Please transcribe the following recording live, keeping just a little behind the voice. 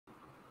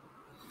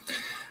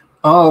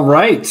All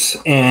right,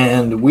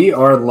 and we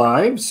are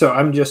live. So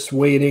I'm just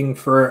waiting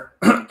for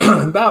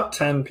about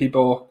 10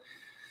 people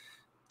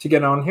to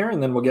get on here,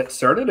 and then we'll get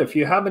started. If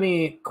you have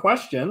any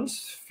questions,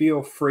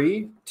 feel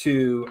free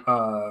to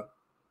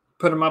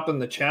put them up in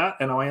the chat,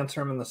 and I'll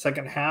answer them in the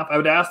second half. I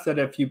would ask that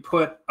if you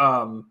put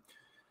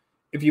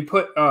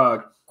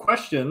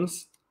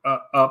questions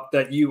up,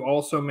 that you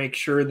also make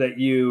sure that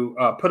you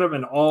put them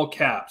in all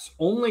caps,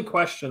 only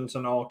questions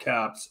in all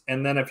caps.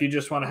 And then if you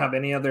just want to have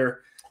any other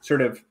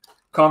sort of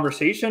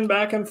conversation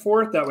back and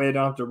forth, that way I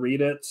don't have to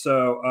read it.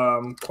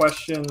 So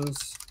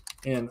questions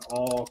in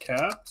all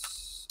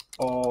caps,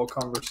 all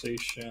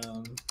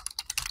conversation,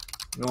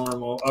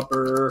 normal,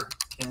 upper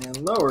and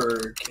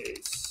lower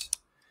case.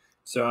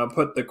 So I'll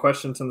put the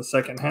questions in the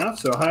second half.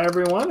 So hi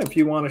everyone, if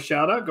you want a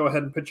shout out, go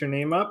ahead and put your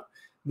name up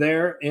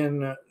there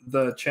in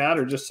the chat,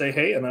 or just say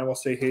hey and I will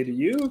say hey to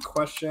you.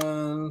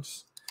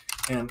 Questions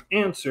and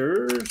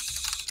answers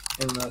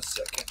in the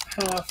second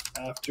half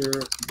after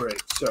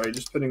break. Sorry,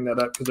 just putting that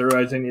up because I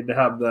realize I need to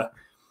have the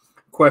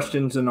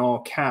questions in all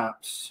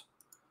caps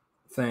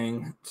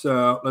thing.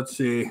 So let's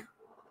see.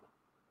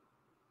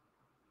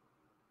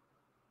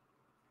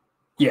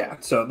 Yeah,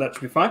 so that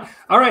should be fine.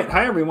 All right,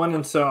 hi everyone.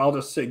 And so I'll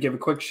just give a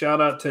quick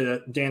shout out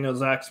to Daniel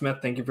Zach Smith.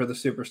 Thank you for the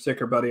super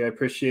sticker, buddy. I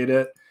appreciate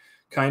it.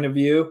 Kind of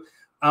you.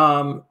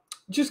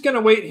 Just going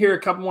to wait here a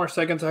couple more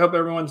seconds. I hope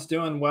everyone's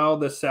doing well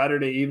this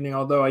Saturday evening.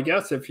 Although I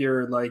guess if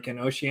you're like in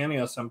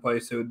Oceania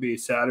someplace, it would be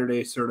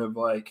Saturday, sort of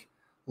like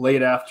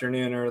late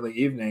afternoon, early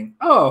evening.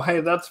 Oh, hey,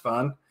 that's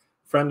fun.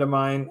 Friend of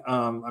mine.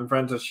 I'm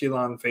friends with Sheila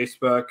on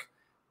Facebook.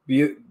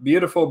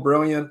 Beautiful,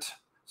 brilliant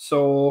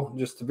soul.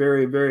 Just a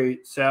very, very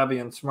savvy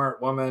and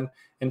smart woman.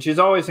 And she's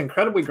always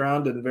incredibly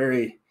grounded and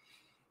very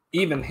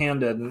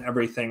even-handed and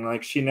everything.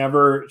 Like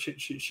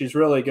she's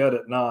really good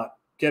at not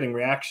getting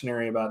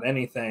reactionary about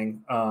anything,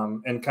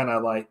 and kind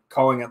of like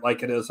calling it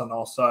like it is on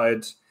all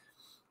sides.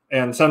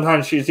 And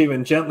sometimes she's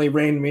even gently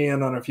reined me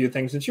in on a few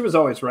things, and she was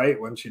always right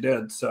when she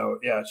did. So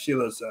yeah,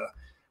 Sheila's a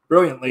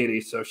brilliant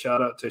lady. So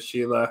shout out to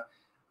Sheila.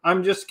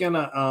 I'm just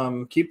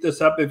gonna keep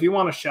this up. If you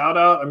want a shout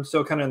out, I'm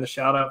still kind of in the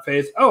shout out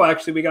phase. Oh,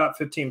 actually, we got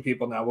 15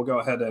 people now. We'll go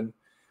ahead and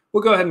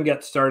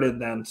get started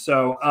then.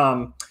 So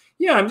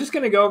yeah, I'm just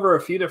going to go over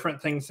a few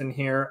different things in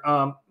here.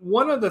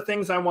 One of the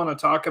things I want to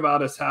talk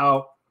about is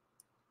how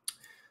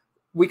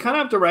we kind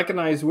of have to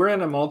recognize we're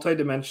in a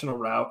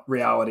multidimensional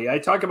reality. I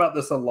talk about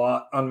this a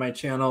lot on my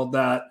channel,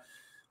 that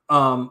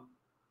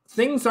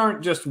things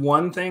aren't just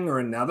one thing or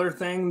another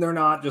thing. They're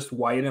not just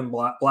white and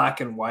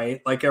black and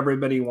white like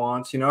everybody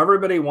wants. You know,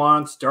 everybody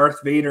wants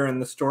Darth Vader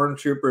and the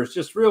Stormtroopers,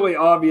 just really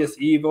obvious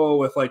evil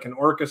with like an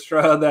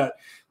orchestra that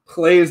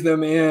plays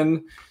them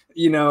in,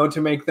 you know,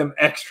 to make them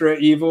extra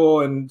evil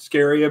and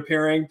scary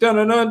appearing. Dun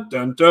dun dun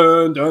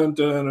dun dun dun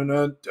dun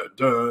dun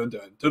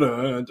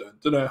dun dun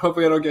dun.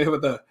 Hopefully I don't get hit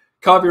with a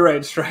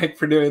copyright strike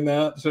for doing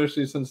that,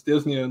 especially since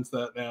Disney owns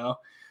that now.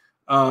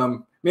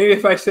 Maybe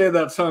if I say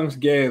that song's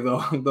gay,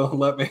 they'll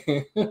let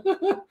me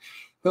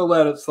they'll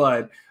let it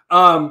slide.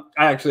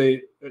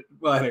 Anyway,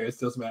 it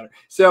doesn't matter.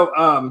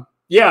 So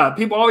yeah,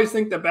 people always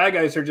think that bad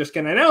guys are just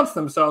going to announce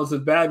themselves as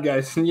bad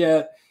guys, and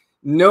yet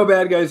no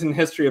bad guys in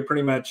history have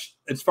pretty much,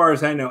 as far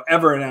as I know,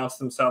 ever announced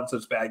themselves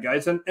as bad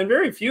guys, and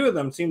very few of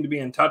them seem to be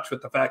in touch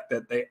with the fact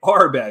that they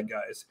are bad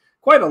guys.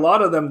 Quite a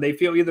lot of them, they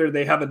feel either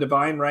they have a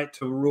divine right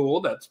to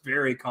rule, that's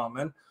very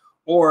common,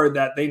 or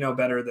that they know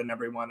better than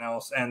everyone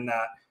else, and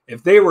that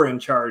if they were in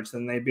charge,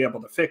 then they'd be able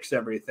to fix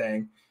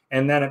everything.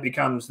 And then it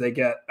becomes, they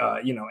get,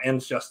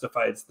 ends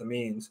justifies the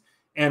means.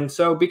 And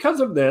so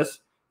because of this,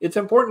 it's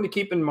important to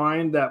keep in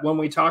mind that when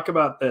we talk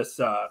about this,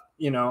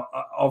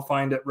 I'll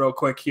find it real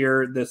quick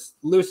here, this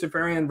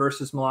Luciferian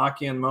versus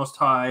Malachian Most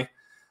High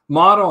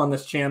model on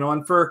this channel.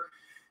 And for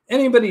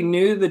anybody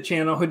new to the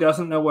channel who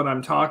doesn't know what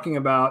I'm talking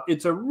about,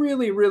 it's a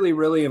really, really,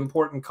 really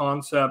important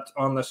concept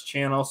on this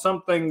channel,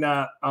 something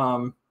that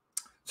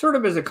sort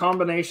of is a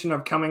combination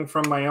of coming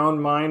from my own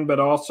mind,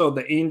 but also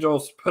the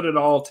angels put it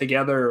all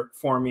together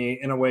for me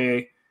in a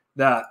way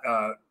that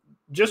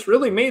just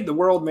really made the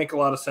world make a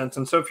lot of sense.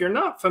 And so if you're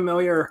not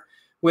familiar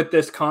with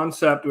this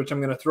concept, which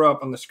I'm going to throw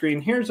up on the screen,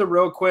 here's a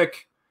real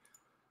quick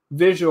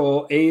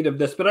visual aid of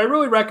this. But I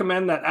really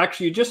recommend that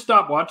actually you just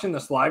stop watching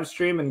this live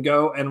stream and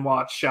go and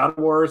watch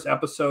Shadow Wars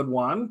episode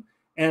 1,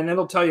 and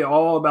it'll tell you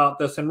all about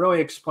this and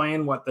really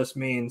explain what this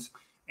means.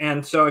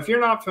 And so if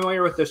you're not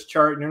familiar with this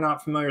chart and you're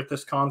not familiar with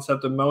this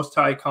concept of Most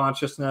High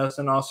consciousness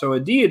and also a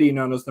deity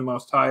known as the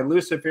Most High,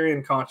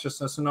 Luciferian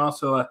consciousness and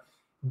also a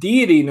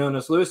deity known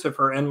as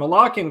Lucifer, and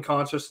Malachian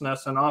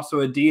consciousness and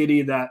also a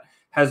deity that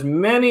has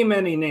many,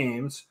 many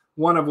names,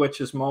 one of which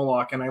is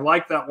Moloch. And I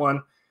like that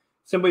one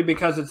simply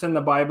because it's in the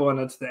Bible and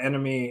it's the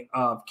enemy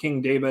of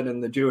King David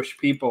and the Jewish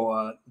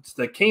people. It's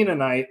the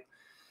Canaanite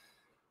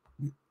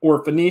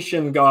or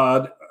Phoenician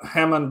god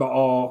Haman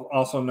Baal,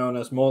 also known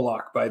as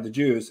Moloch by the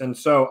Jews. And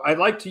so I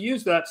like to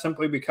use that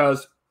simply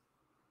because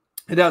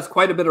it has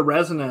quite a bit of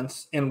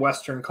resonance in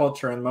Western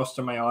culture, and most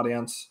of my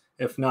audience,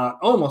 if not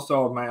almost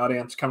all of my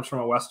audience, comes from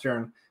a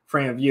Western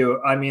frame of view.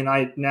 I mean,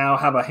 I now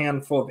have a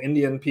handful of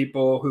Indian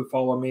people who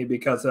follow me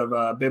because of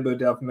Bibhu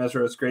Dev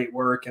Mezra's great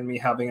work and me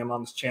having him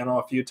on this channel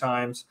a few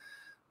times.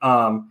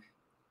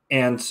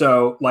 And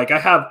so, like, I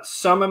have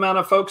some amount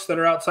of folks that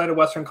are outside of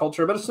Western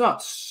culture, but it's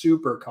not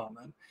super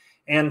common.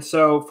 And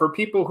so for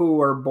people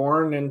who are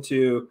born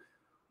into,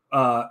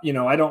 you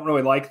know, I don't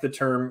really like the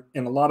term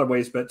in a lot of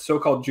ways, but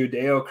so-called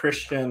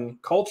Judeo-Christian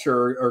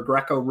culture or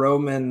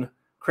Greco-Roman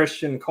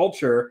Christian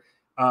culture,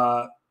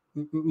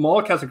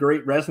 Moloch has a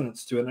great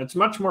resonance to it. And it's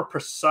much more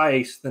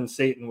precise than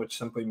Satan, which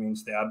simply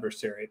means the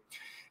adversary.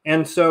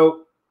 And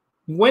so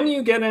when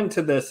you get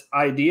into this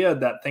idea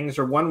that things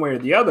are one way or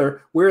the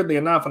other, weirdly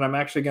enough, and I'm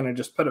actually going to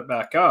just put it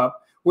back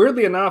up,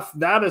 weirdly enough,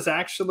 that is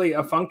actually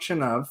a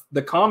function of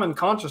the common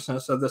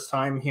consciousness of this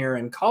time here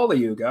in Kali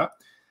Yuga,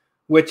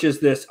 which is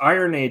this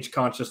Iron Age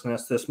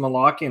consciousness, this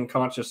Molochian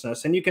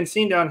consciousness. And you can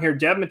see down here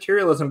dead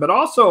materialism, but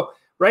also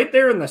right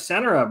there in the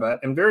center of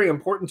it, and very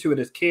important to it,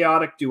 is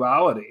chaotic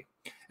duality.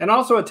 And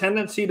also a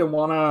tendency to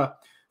want to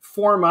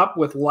form up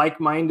with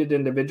like-minded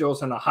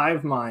individuals in a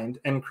hive mind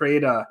and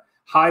create a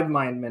hive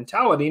mind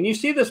mentality. And you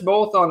see this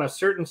both on a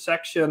certain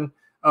section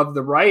of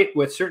the right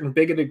with certain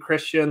bigoted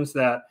Christians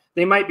that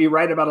they might be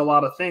right about a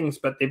lot of things,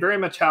 but they very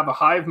much have a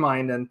hive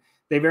mind and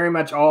they very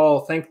much all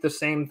think the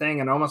same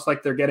thing and almost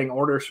like they're getting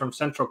orders from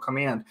central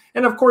command.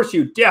 And of course,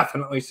 you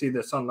definitely see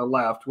this on the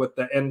left with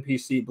the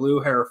NPC blue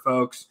hair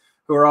folks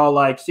who are all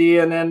like,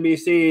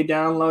 NBC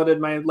downloaded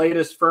my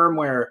latest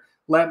firmware.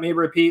 Let me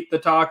repeat the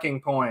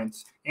talking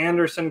points.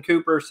 Anderson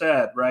Cooper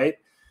said, right?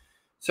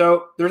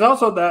 So there's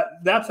also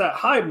that's that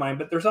hive mind,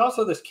 but there's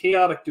also this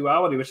chaotic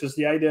duality, which is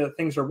the idea that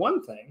things are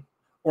one thing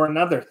or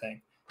another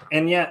thing.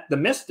 And yet the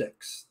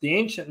mystics, the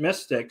ancient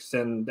mystics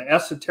and the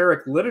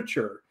esoteric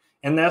literature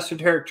and the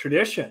esoteric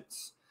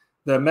traditions,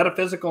 the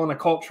metaphysical and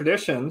occult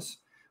traditions,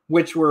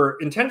 which were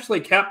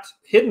intentionally kept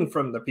hidden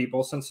from the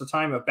people since the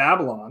time of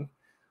Babylon,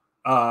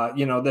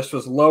 you know, this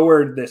was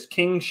lowered, this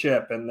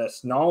kingship and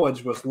this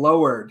knowledge was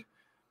lowered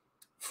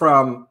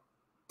from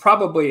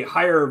probably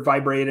higher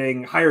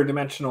vibrating, higher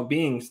dimensional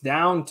beings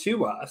down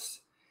to us.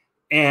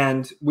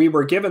 And we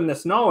were given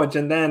this knowledge.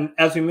 And then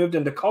as we moved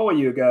into Kali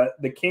Yuga,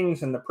 the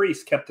kings and the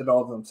priests kept it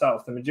all to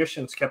themselves. The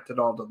magicians kept it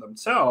all to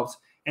themselves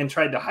and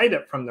tried to hide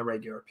it from the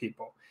regular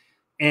people.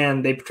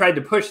 And they tried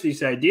to push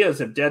these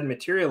ideas of dead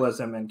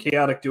materialism and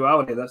chaotic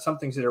duality, that some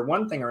things that are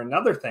one thing or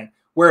another thing.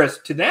 Whereas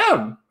to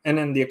them, and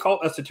in the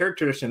occult esoteric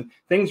tradition,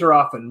 things are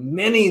often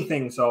many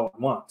things all at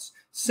once.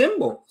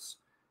 Symbols.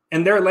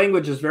 And their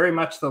language is very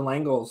much the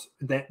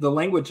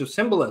language of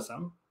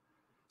symbolism.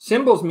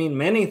 Symbols mean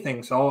many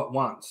things all at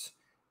once.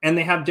 And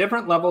they have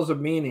different levels of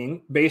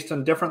meaning based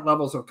on different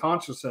levels of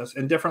consciousness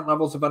and different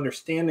levels of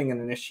understanding and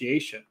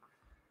initiation.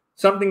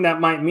 Something that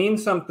might mean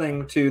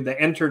something to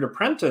the entered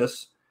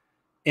apprentice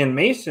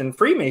in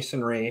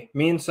Freemasonry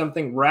means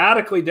something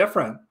radically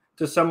different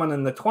to someone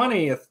in the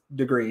 20th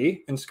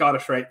degree in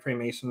Scottish Rite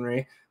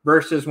Freemasonry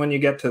versus when you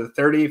get to the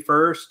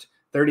 31st,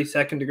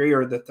 32nd degree,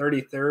 or the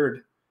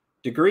 33rd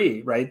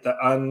degree, right? The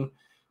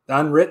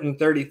unwritten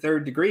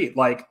 33rd degree.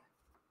 Like,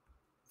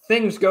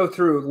 things go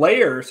through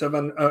layers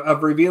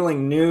of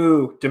revealing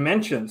new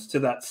dimensions to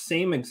that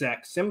same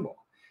exact symbol.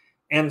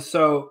 And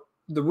so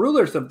the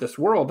rulers of this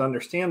world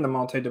understand the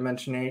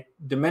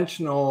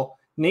multidimensional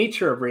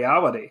nature of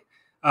reality.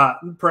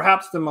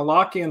 Perhaps the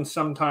Molochians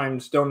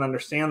sometimes don't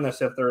understand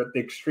this if they're at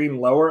the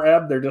extreme lower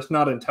ebb. They're just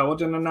not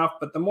intelligent enough.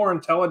 But the more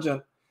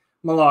intelligent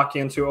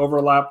Molochians who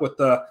overlap with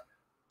the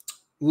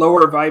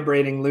lower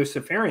vibrating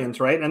Luciferians,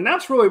 right? And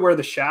that's really where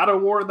the shadow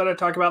war that I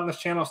talk about in this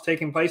channel is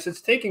taking place. It's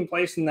taking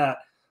place in that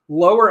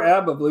lower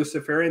ebb of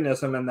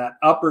Luciferianism and that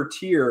upper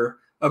tier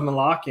of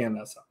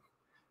Molochianism,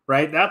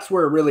 right? That's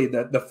where really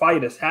the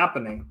fight is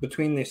happening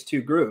between these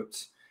two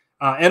groups.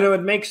 And it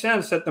would make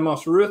sense that the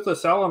most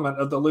ruthless element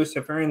of the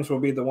Luciferians will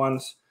be the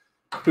ones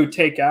who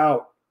take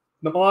out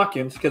the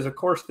Molochians, because of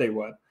course they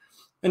would.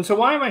 And so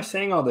why am I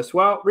saying all this?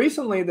 Well,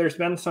 recently there's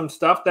been some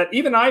stuff that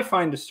even I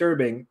find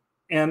disturbing.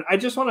 And I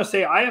just want to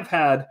say I have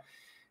had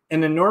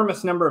an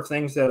enormous number of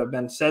things that have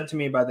been said to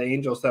me by the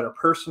angels that are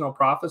personal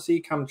prophecy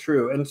come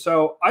true. And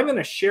so I'm going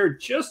to share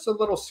just a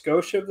little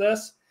skosh of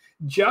this.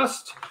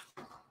 Just,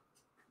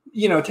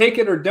 you know, take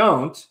it or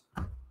don't.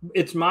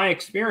 It's my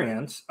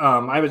experience.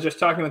 I was just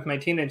talking with my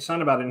teenage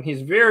son about it, and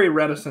he's very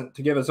reticent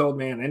to give his old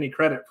man any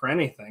credit for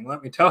anything.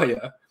 Let me tell you,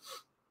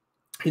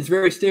 he's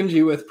very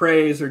stingy with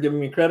praise or giving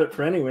me credit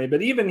for anyway.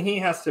 But even he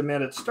has to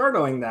admit it's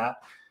startling that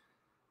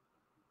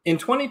in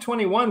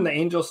 2021, the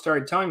angels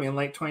started telling me in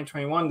late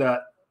 2021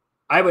 that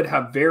I would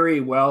have very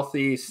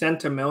wealthy,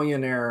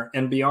 centimillionaire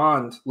and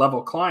beyond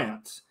level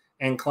clients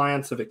and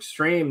clients of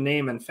extreme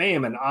name and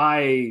fame. And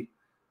I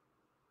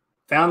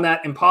found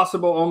that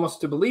impossible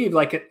almost to believe.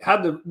 Like, it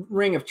had the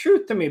ring of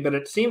truth to me, but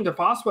it seemed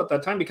impossible at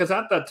that time, because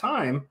at that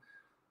time,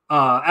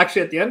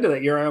 actually at the end of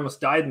that year, I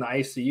almost died in the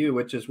ICU,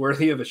 which is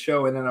worthy of a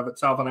show in and of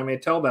itself. And I may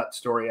tell that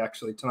story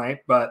actually tonight.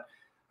 But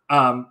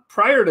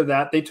prior to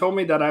that, they told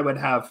me that I would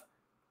have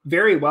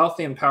very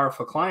wealthy and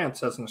powerful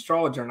clients as an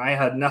astrologer, and I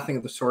had nothing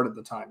of the sort at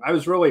the time. I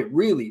was really,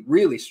 really,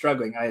 really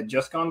struggling. I had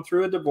just gone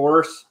through a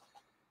divorce,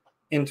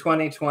 in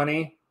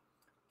 2020,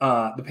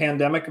 the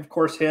pandemic, of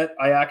course, hit.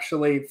 I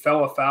actually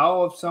fell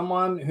afoul of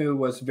someone who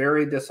was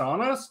very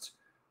dishonest,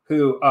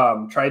 who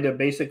tried to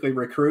basically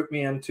recruit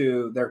me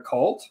into their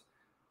cult.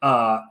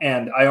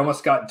 And I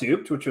almost got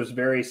duped, which was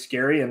very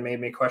scary and made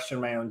me question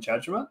my own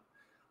judgment.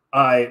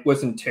 I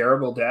was in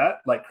terrible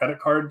debt, like credit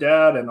card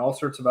debt and all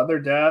sorts of other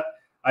debt.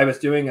 I was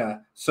doing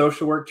a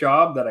social work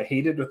job that I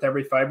hated with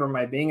every fiber of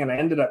my being. And I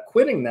ended up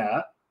quitting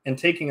that and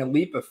taking a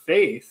leap of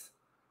faith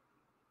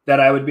that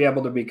I would be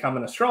able to become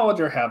an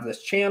astrologer, have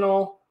this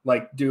channel,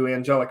 like do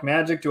angelic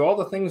magic, do all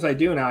the things I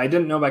do now. I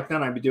didn't know back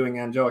then I'd be doing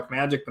angelic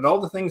magic, but all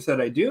the things that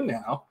I do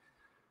now,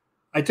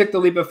 I took the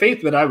leap of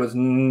faith, but I was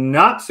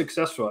not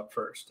successful at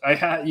first. I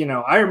had,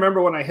 I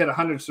remember when I hit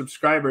 100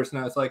 subscribers and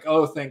I was like,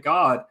 oh, thank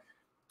God.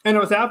 And it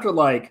was after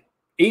like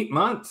 8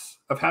 months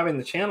of having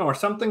the channel or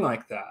something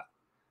like that.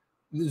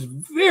 It was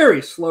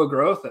very slow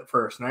growth at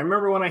first. And I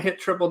remember when I hit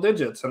triple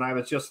digits and I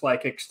was just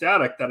like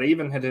ecstatic that I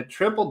even had hit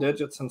triple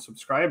digits in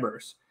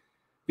subscribers,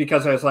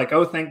 because I was like,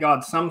 oh, thank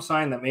God, some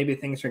sign that maybe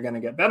things are going to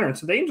get better. And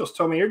so the angels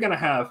told me, you're going to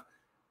have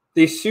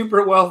these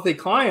super wealthy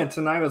clients.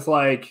 And I was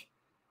like,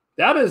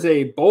 that is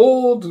a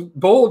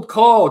bold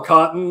call,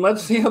 Cotton.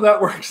 Let's see how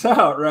that works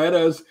out, right?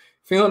 I was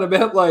feeling a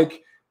bit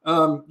like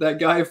that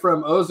guy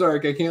from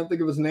Ozark. I can't think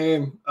of his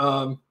name.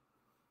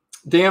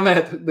 Damn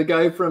it, the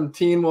guy from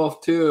Teen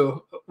Wolf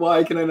 2.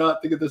 Why can I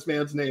not think of this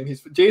man's name?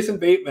 He's Jason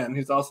Bateman.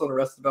 He's also in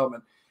Arrested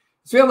Development.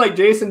 It's feeling like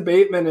Jason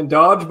Bateman in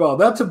Dodgeball.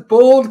 That's a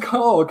bold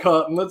call,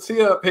 Cotton. Let's see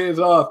how it pays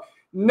off.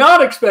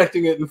 Not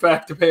expecting it, in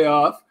fact, to pay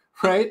off,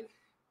 right?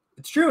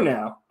 It's true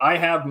now. I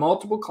have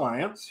multiple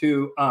clients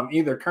who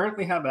either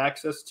currently have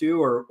access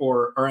to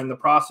or are in the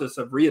process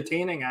of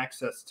reattaining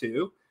access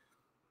to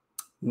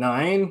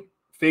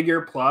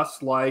 9-figure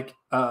plus like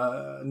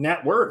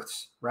net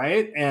worths,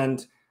 right?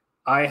 And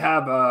I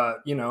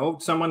have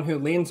someone who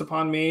leans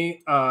upon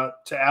me to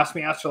ask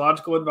me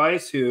astrological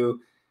advice,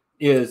 who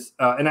is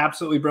an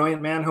absolutely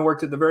brilliant man who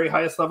worked at the very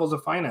highest levels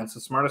of finance,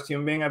 the smartest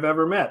human being I've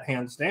ever met,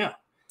 hands down.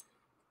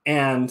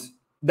 And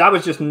that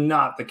was just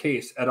not the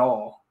case at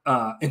all.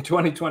 In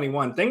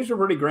 2021, things were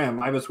pretty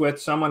grim. I was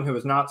with someone who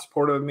was not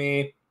supportive of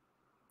me,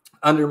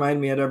 undermined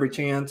me at every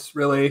chance,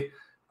 really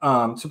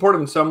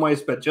supportive in some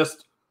ways, but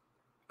just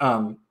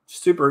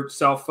super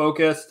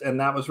self-focused. And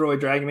that was really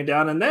dragging me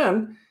down. And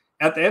then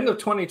at the end of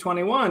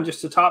 2021,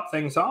 just to top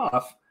things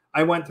off,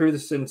 I went through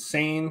this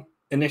insane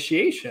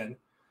initiation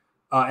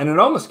and it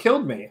almost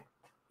killed me.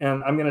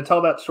 And I'm going to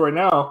tell that story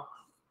now,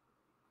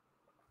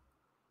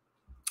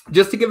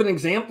 just to give an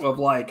example of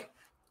like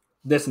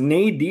this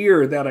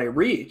nadir that I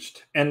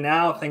reached. And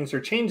now things are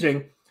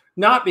changing,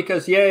 not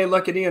because, yay,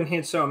 look at Ian,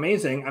 he's so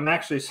amazing. I'm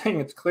actually saying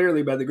it's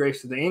clearly by the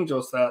grace of the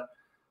angels that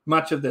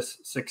much of this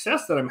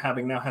success that I'm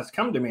having now has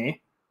come to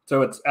me.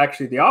 So it's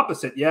actually the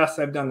opposite. Yes,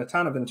 I've done a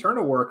ton of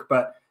internal work,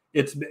 but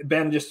it's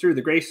been just through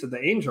the grace of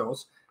the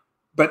angels.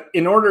 But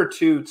in order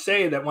to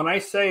say that when I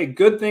say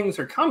good things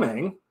are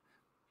coming,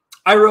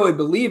 I really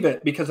believe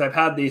it, because I've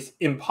had these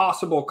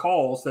impossible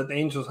calls that the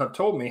angels have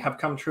told me have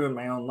come true in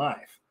my own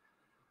life.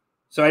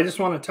 So I just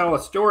want to tell a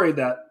story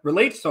that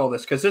relates to all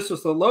this, because this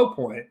was the low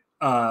point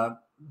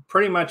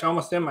pretty much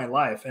almost in my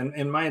life. And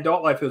in my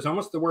adult life, it was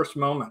almost the worst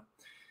moment.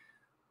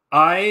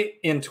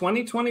 In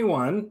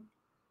 2021,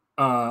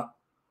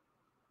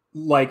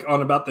 like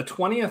on about the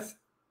 20th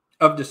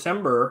of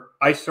December,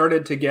 I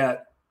started to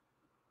get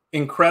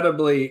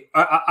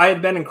I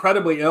had been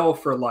incredibly ill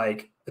for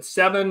like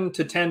 7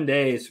 to 10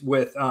 days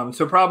with,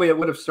 so probably it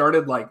would have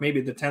started like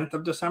maybe the 10th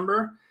of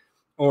December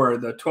or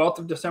the 12th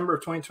of December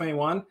of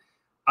 2021.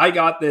 I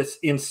got this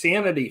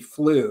insanity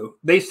flu.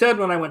 They said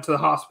when I went to the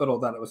hospital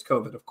that it was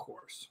COVID, of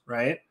course,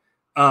 right?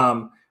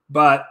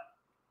 But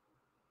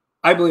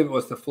I believe it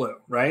was the flu,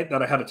 right?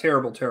 That I had a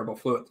terrible, terrible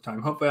flu at the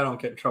time. Hopefully I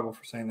don't get in trouble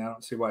for saying that. I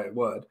don't see why I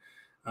would.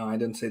 I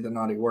didn't say the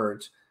naughty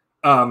words.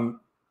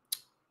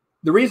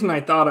 The reason I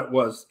thought it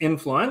was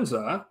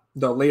influenza,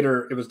 though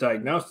later it was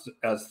diagnosed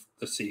as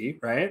the C,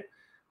 right,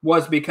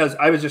 was because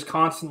I was just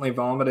constantly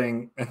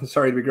vomiting. And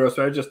sorry to be gross,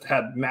 but I just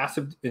had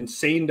massive,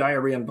 insane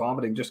diarrhea and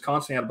vomiting just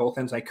constantly out of both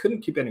ends. I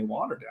couldn't keep any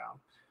water down.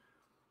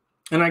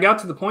 And I got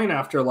to the point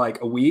after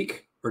like a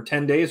week or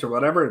 10 days or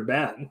whatever it had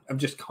been of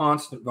just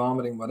constant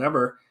vomiting,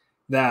 whatever,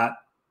 that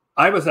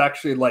I was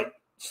actually like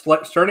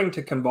starting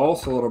to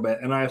convulse a little bit.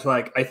 And I was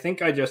like, I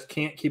think I just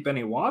can't keep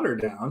any water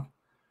down.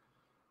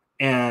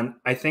 And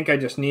I think I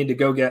just need to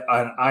go get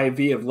an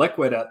IV of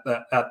liquid at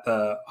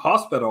the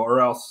hospital, or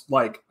else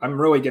like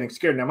I'm really getting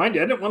scared. Now, mind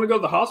you, I didn't want to go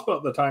to the hospital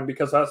at the time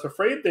because I was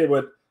afraid they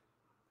would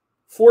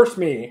force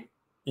me,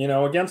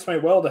 against my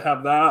will to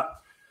have that,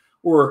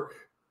 or,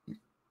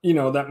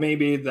 that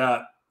maybe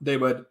that they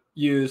would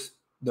use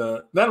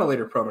the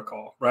ventilator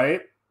protocol,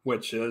 right?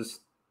 Which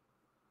is,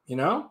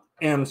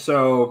 and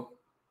so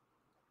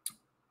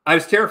I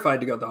was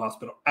terrified to go to the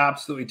hospital,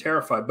 absolutely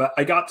terrified. But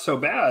I got so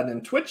bad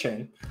and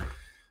twitching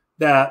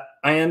that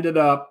I ended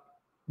up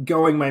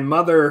going, my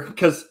mother,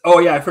 because, oh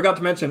yeah, I forgot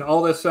to mention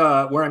all this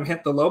where I'm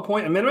hit the low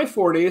point. I'm in my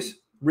 40s,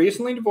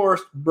 recently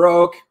divorced,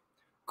 broke,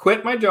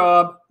 quit my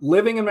job,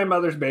 living in my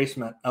mother's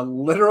basement, a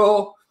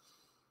literal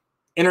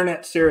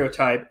internet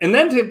stereotype, and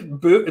then to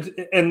boot,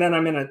 and then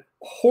I'm in a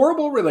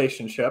horrible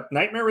relationship,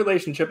 nightmare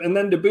relationship, and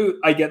then to boot,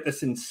 I get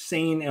this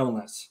insane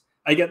illness.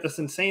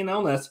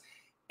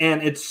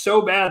 And it's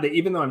so bad that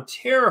even though I'm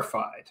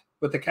terrified,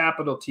 with a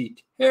capital T,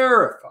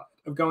 terrified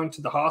of going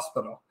to the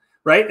hospital,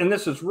 right? And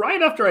this is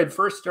right after I'd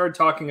first started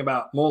talking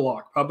about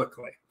Moloch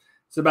publicly.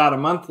 It's about a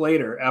month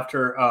later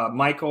after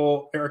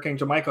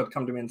Archangel Michael had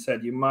come to me and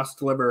said, you must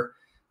deliver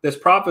this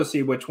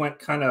prophecy, which went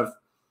kind of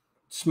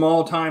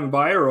small time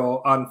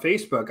viral on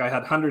Facebook. I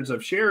had hundreds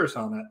of shares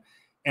on it,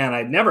 and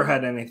I'd never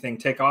had anything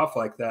take off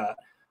like that.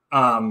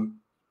 And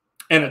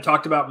it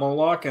talked about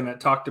Moloch, and it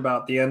talked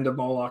about the end of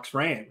Moloch's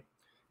reign.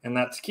 And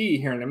that's key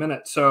here in a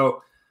minute.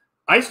 So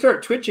I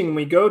start twitching.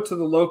 We go to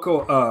the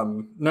local,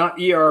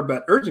 not ER,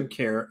 but urgent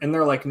care. And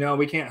they're like, no,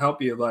 we can't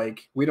help you.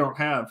 Like, we don't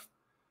have,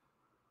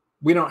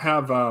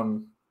 IVs,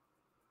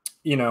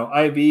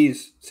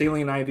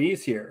 saline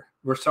IVs here.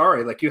 We're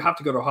sorry. Like, you have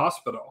to go to a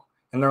hospital.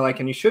 And they're like,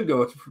 and you should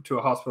go to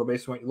a hospital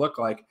based on what you look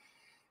like.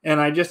 And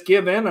I just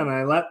give in, and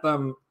I let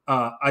them,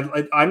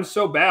 I'm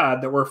so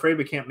bad that we're afraid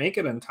we can't make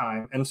it in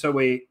time. And so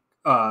we,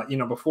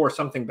 before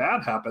something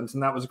bad happens,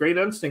 and that was great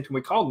instinct, and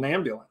we called an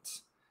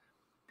ambulance.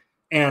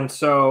 And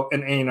so,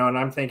 and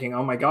I'm thinking,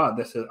 oh my God,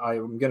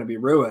 I'm going to be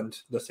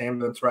ruined. This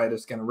ambulance ride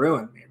is going to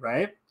ruin me.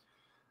 Right.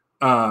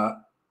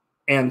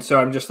 And so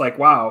I'm just like,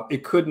 wow,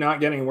 it could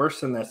not get any worse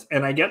than this.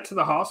 And I get to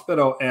the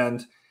hospital,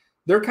 and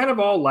they're kind of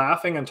all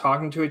laughing and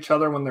talking to each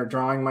other when they're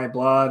drawing my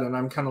blood, and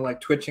I'm kind of like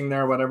twitching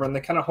there or whatever. And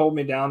they kind of hold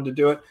me down to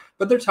do it,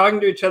 but they're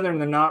talking to each other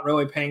and they're not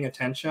really paying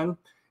attention.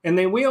 And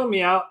they wheel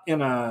me out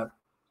in a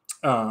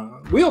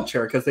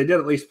wheelchair, because they did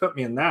at least put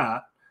me in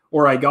that,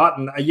 or I got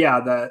in.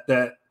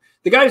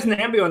 The guys in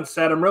the ambulance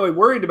said, I'm really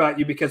worried about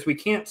you because we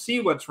can't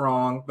see what's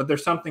wrong, but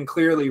there's something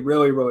clearly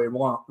really, really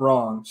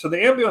wrong. So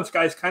the ambulance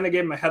guys kind of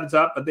gave them a heads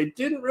up, but they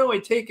didn't really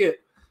take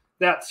it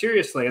that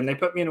seriously. And they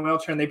put me in a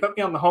wheelchair, and they put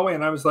me on the hallway,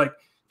 and I was like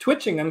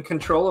twitching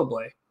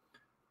uncontrollably.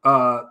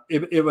 I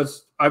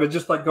was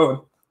just like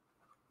going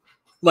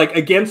like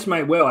against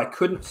my will. I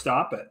couldn't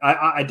stop it.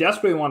 I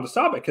desperately wanted to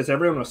stop it because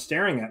everyone was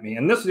staring at me.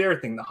 And this is the other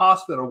thing. The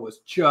hospital was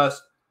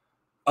just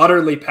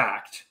utterly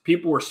packed.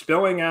 People were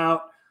spilling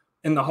out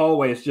in the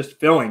hallways, just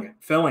filling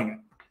it,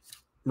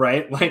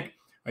 right? Like,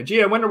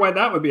 gee, I wonder why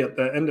that would be at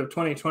the end of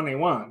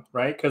 2021,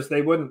 right? Because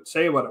they wouldn't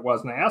say what it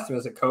was. And I asked them,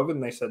 is it COVID?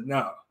 And they said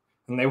no.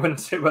 And they wouldn't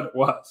say what it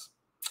was.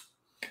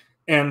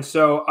 And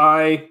so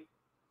I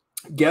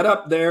get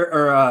up there,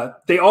 or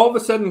they all of a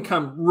sudden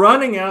come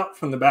running out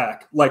from the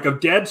back, like a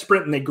dead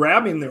sprint, and they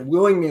grab me, and they're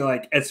wheeling me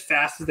like as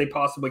fast as they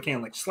possibly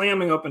can, like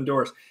slamming open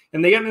doors.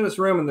 And they get me in this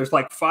room, and there's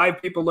like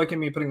 5 people looking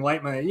at me, putting light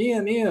in my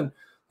Ian,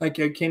 like,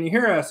 can you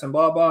hear us? And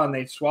blah, blah. And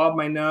they swab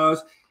my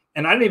nose.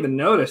 And I didn't even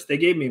notice. They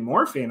gave me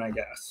morphine, I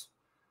guess.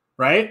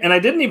 Right. And I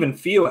didn't even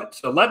feel it.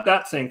 So let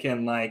that sink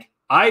in. Like,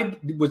 I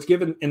was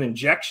given an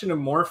injection of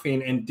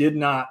morphine and did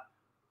not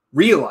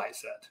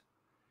realize it.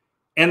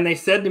 And they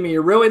said to me,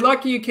 you're really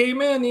lucky you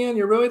came in, Ian.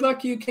 You're really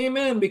lucky you came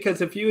in,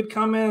 because if you had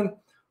come in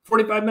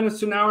 45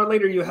 minutes to an hour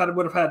later, you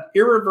would have had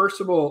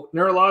irreversible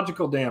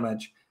neurological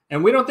damage.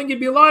 And we don't think you'd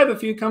be alive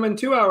if you come in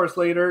 2 hours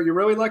later. You're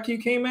really lucky you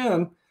came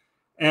in.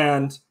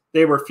 And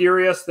they were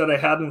furious that I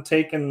hadn't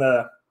taken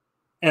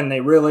and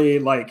they really,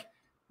 like,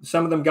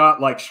 some of them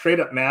got like straight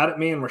up mad at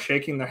me and were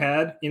shaking their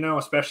head,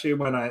 especially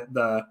when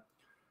the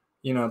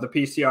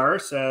PCR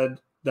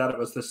said that it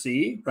was the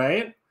C,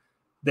 right?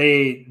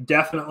 They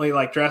definitely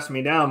like dressed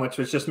me down, which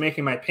was just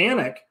making my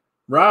panic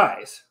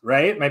rise,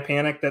 right? My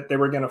panic that they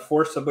were going to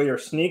forcibly or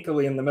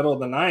sneakily in the middle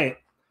of the night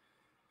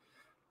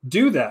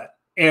do that.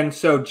 And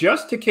so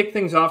just to kick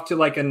things off to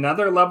like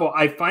another level,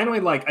 I finally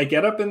I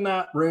get up in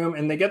that room,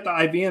 and they get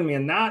the IV in me,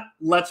 and that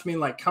lets me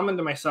like come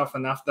into myself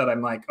enough that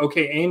I'm like,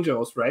 okay,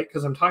 angels, right?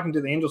 Because I'm talking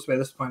to the angels by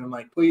this point. I'm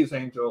like, please,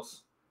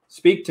 angels,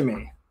 speak to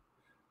me.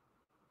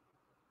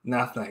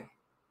 Nothing.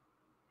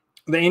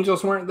 The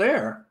angels weren't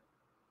there.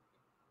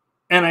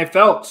 And I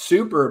felt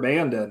super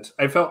abandoned.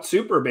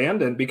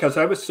 Because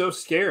I was so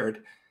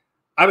scared.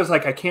 I was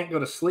like, I can't go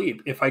to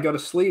sleep. If I go to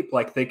sleep,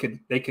 like they could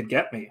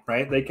get me,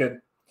 right? They could.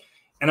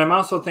 And I'm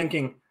also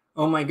thinking,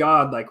 oh my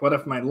God, like what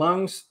if my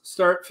lungs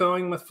start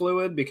filling with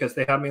fluid, because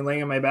they had me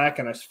laying on my back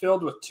and I was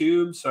filled with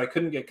tubes, so I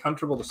couldn't get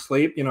comfortable to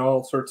sleep,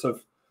 all sorts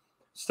of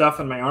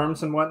stuff in my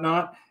arms and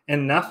whatnot,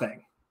 and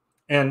nothing.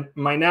 And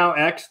my now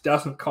ex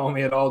doesn't call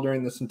me at all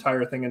during this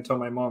entire thing until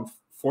my mom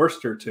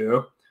forced her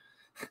to,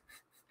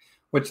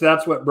 which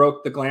that's what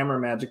broke the glamour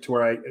magic, to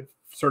where I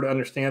sort of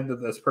understand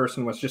that this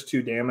person was just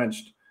too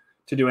damaged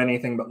to do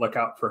anything but look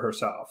out for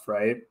herself,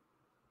 right?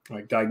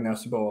 Like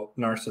diagnosable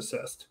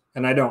narcissist.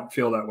 And I don't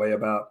feel that way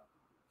about,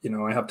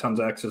 I have tons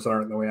of exes that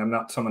aren't the way. I'm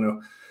not someone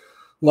who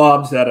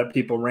lobs that at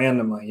people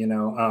randomly.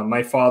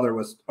 My father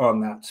was on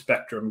that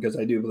spectrum, because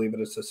I do believe it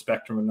is a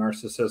spectrum of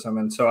narcissism.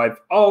 And so I've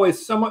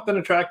always somewhat been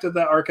attracted to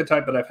that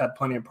archetype, but I've had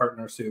plenty of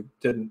partners who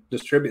didn't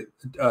display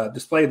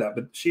that,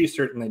 but she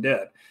certainly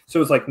did. So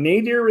it was like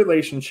nadir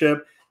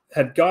relationship,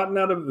 had gotten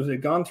out of it,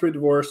 had gone through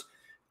divorce,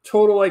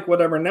 total like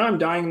whatever. Now I'm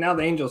dying. Now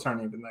the angels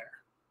aren't even there.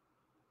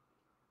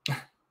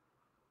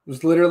 It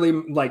was literally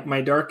like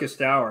my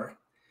darkest hour.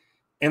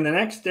 And the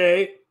next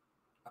day,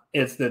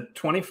 it's the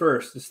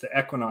 21st. It's the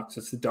equinox.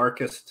 It's the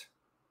darkest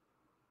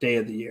day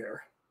of the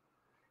year.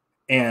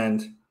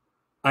 And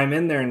I'm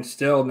in there and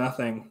still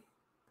nothing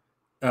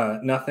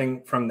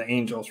from the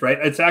angels, right?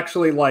 It's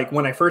actually like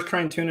when I first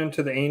try and tune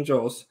into the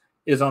angels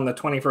is on the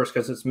 21st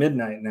because it's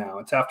midnight now.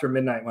 It's after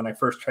midnight when I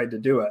first tried to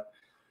do it.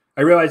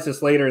 I realized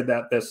this later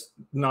that this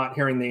not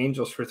hearing the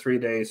angels for 3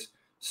 days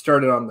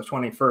started on the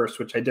 21st,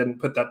 which I didn't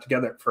put that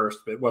together at first,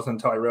 but it wasn't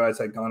until I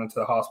realized I'd gone into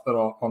the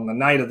hospital on the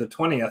night of the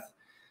 20th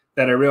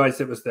that I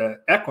realized it was the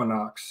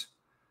equinox,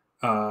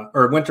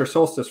 or winter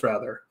solstice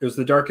rather. It was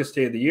the darkest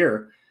day of the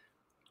year.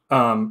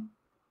 And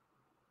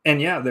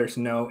yeah, there's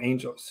no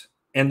angels.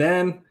 And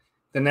then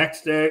the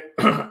next day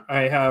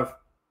I have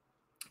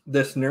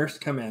this nurse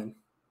come in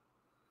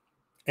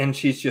and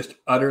she's just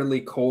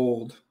utterly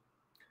cold.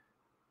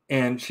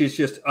 And she's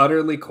just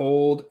utterly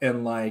cold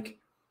and like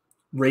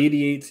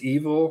radiates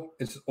evil.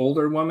 It's an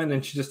older woman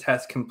and she just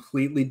has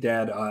completely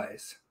dead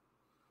eyes.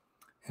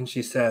 And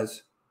she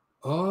says,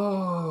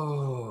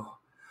 "Oh,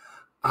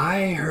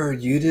 I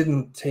heard you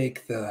didn't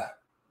take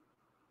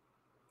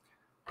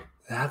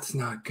that's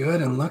not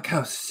good. And look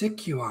how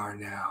sick you are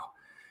now.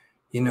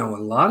 You know, a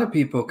lot of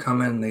people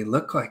come in, they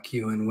look like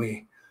you, and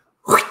we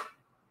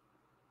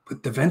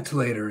put the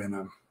ventilator in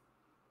them.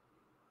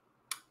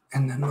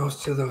 And then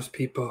most of those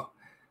people,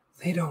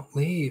 they don't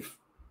leave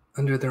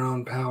under their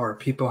own power.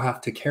 People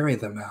have to carry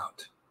them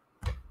out.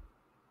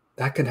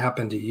 That could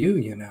happen to you,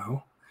 you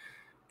know."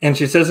 And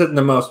she says it in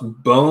the most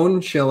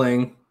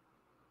bone-chilling,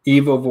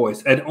 evil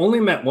voice. I'd only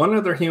met one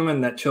other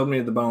human that chilled me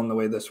to the bone the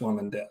way this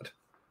woman did.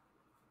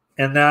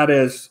 And that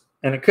is,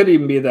 and it could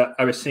even be that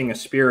I was seeing a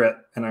spirit,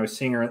 and I was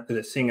seeing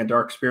a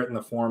dark spirit in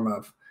the form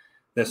of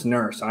this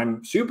nurse.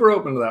 I'm super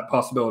open to that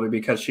possibility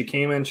because she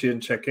came in, she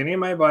didn't check any of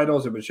my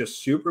vitals. It was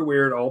just super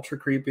weird, ultra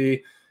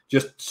creepy,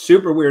 just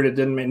super weird. It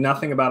didn't make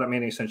nothing about it made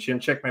any sense. She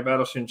didn't check my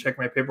vitals, she didn't check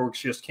my paperwork.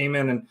 She just came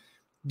in and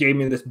gave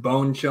me this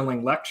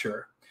bone-chilling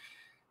lecture.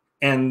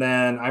 And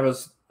then I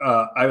was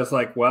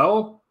like,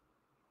 well,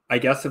 I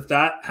guess if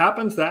that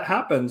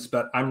happens,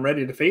 but I'm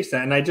ready to face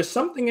that. And I just,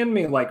 something in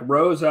me like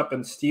rose up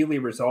in steely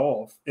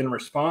resolve in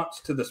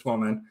response to this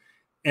woman.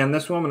 And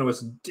this woman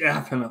was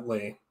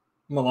definitely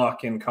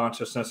Molochian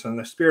consciousness. And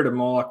the spirit of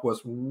Moloch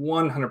was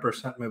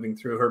 100% moving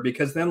through her,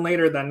 because then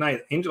later that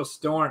night, angels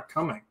still aren't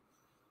coming.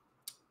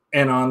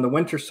 And on the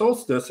winter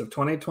solstice of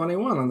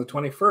 2021, on the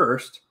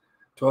 21st,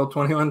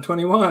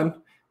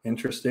 12/21/21,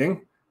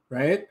 interesting,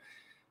 right?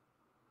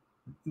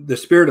 The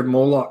spirit of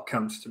Moloch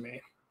comes to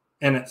me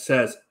and it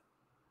says,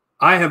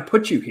 "I have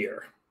put you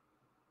here.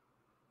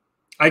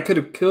 I could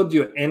have killed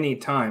you at any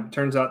time."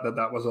 Turns out that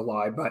that was a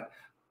lie, but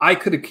I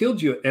could have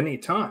killed you at any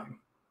time.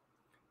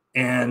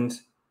 And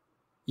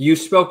you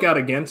spoke out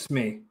against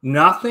me.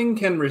 Nothing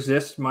can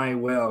resist my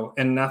will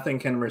and nothing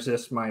can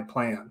resist my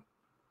plan.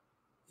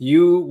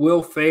 You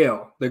will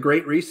fail. The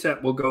Great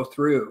Reset will go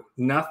through.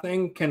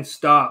 Nothing can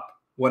stop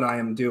what I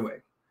am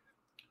doing.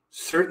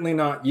 Certainly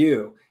not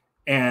you.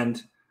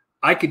 And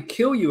I could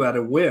kill you at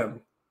a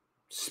whim.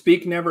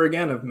 Speak never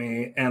again of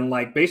me, and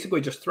like basically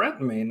just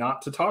threaten me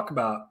not to talk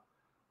about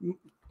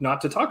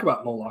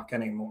Moloch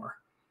anymore.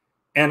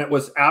 And it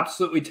was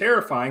absolutely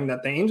terrifying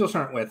that the angels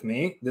aren't with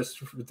me. The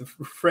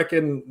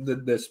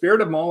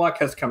spirit of Moloch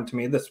has come to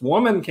me. This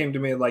woman came to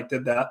me, like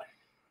did that.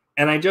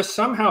 And I just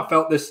somehow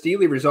felt this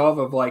steely resolve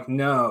of like,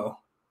 no,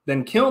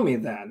 then kill me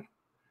then.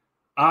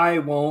 I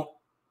won't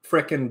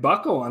frickin'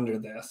 buckle under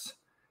this.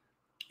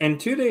 And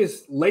 2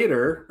 days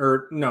later,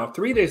 or no,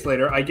 3 days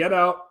later, I get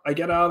out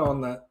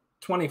on the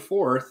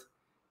 24th.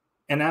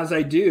 And as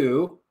I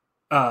do,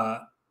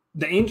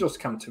 the angels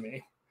come to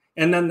me.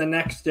 And then the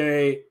next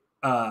day,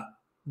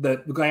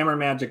 the glamour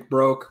magic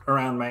broke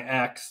around my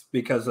ex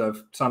because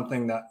of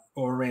something that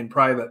will remain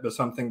private, but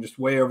something just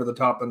way over the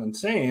top and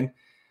insane.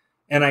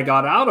 And I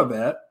got out of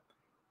it.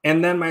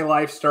 And then my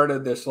life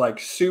started this like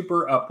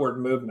super upward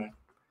movement.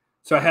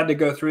 So I had to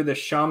go through this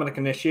shamanic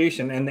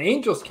initiation, and the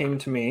angels came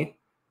to me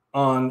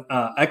on,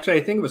 actually,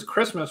 I think it was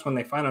Christmas when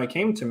they finally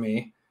came to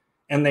me,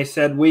 and they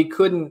said, we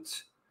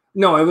couldn't,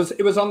 no,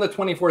 it was on the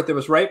 24th. It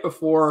was right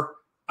before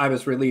I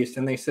was released.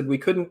 And they said, we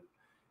couldn't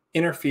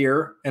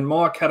interfere. And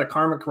Moloch had a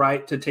karmic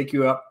right to take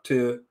you up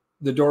to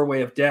the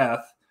doorway of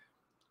death.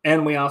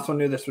 And we also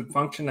knew this would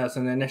function as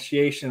an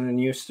initiation, and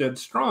you stood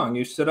strong.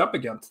 You stood up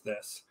against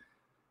this.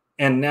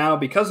 And now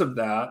because of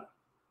that,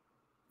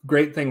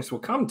 great things will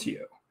come to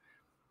you.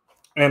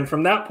 And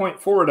from that point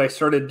forward, I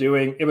started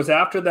doing, it was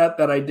after that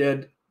I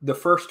did the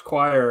first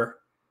choir,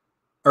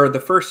 or the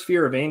first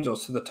sphere of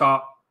angels, to the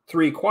top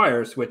 3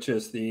 choirs, which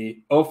is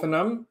the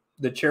Ophanum,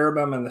 the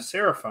Cherubim, and the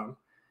Seraphim.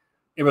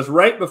 It was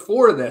right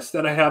before this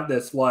that I had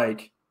this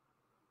like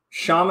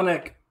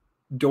shamanic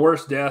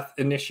Door's death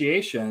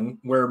initiation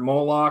where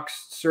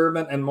Moloch's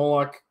servant and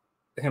Moloch,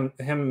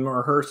 him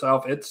or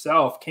herself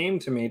itself, came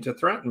to me to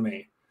threaten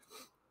me.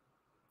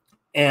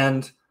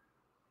 And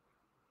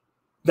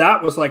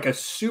that was like a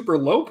super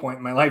low point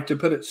in my life, to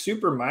put it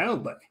super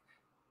mildly.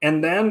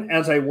 And then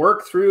as I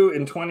worked through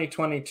in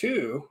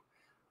 2022,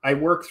 I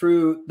work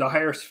through the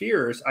higher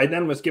spheres, I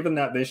then was given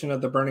that vision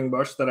of the burning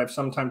bush that I've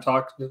sometimes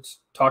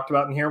talked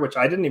about in here, which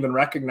I didn't even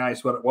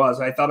recognize what it was.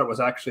 I thought it was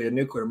actually a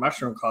nuclear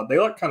mushroom cloud. They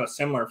look kind of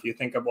similar if you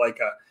think of like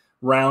a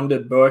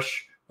rounded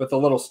bush with a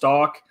little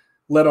stalk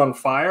lit on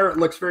fire. It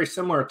looks very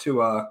similar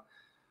to a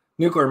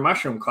nuclear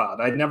mushroom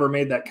cloud. I'd never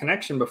made that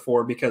connection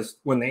before because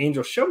when the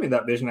angels showed me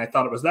that vision, I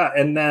thought it was that.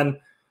 And then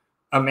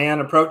a man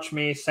approached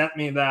me, sent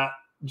me that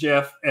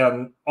GIF,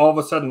 and all of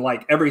a sudden,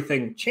 like,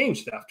 everything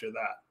changed after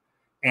that.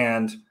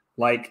 And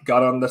like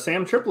got on the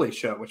Sam Tripoli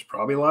show, which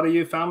probably a lot of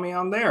you found me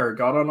on there,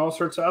 got on all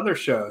sorts of other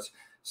shows,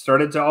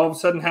 started to all of a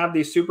sudden have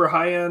these super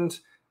high-end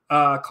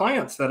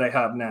clients that I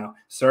have now,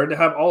 started to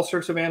have all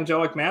sorts of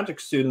angelic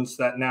magic students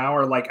that now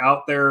are like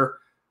out there,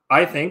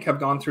 I think have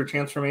gone through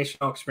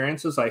transformational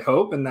experiences, I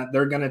hope, and that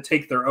they're going to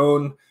take their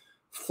own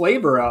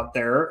flavor out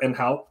there and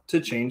help to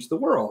change the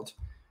world.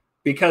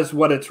 Because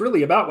what it's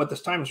really about, what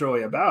this time is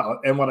really about,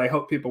 and what I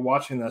hope people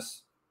watching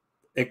this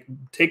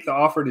take the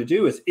offer to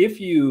do is, if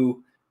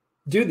you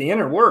do the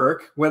inner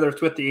work, whether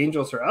it's with the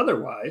angels or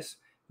otherwise,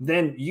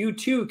 then you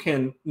too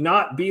can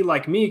not be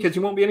like me, because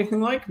you won't be anything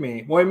like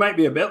me. Well, you might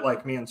be a bit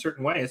like me in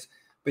certain ways,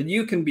 but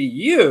you can be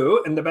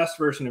you and the best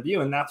version of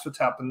you. And that's what's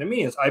happened to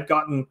me is I've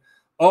gotten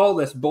all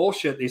this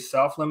bullshit, these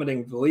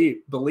self-limiting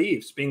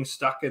beliefs, being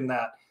stuck in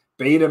that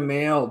beta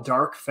male,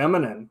 dark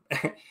feminine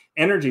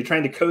energy,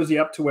 trying to cozy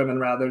up to women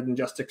rather than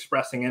just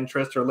expressing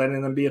interest or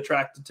letting them be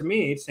attracted to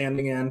me,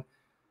 standing in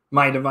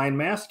my divine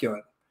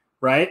masculine,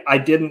 right? I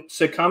didn't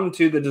succumb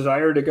to the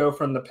desire to go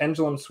from the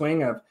pendulum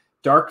swing of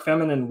dark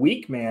feminine,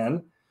 weak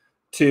man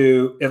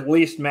to at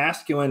least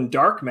masculine,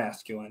 dark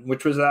masculine,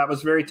 that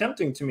was very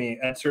tempting to me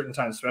at certain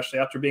times, especially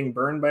after being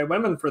burned by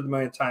women for the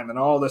millionth time. And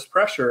all this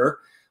pressure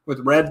with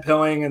red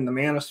pilling and the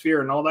manosphere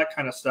and all that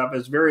kind of stuff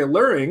is very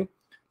alluring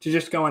to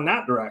just go in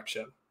that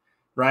direction,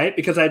 right?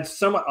 Because I'd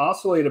somewhat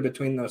oscillated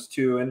between those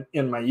two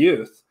in my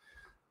youth,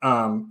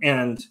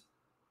 and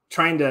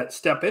trying to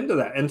step into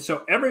that. And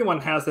so everyone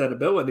has that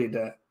ability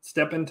to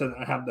step into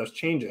and have those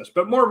changes.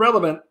 But more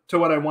relevant to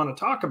what I want to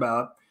talk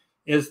about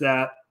is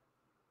that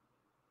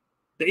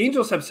the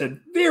angels have said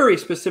very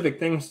specific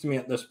things to me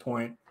at this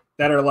point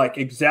that are like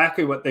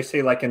exactly what they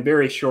say, like in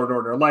very short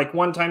order. Like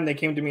one time they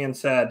came to me and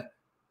said,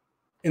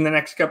 in the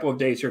next couple of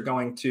days, you're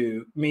going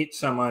to meet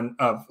someone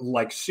of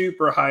like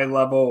super high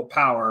level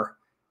power,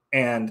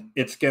 and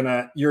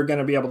you're going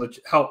to be able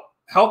to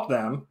help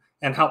them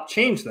and help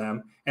change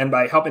them. And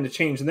by helping to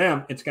change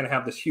them, it's going to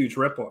have this huge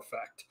ripple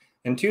effect.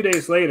 And 2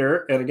 days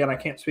later, and again, I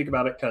can't speak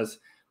about it because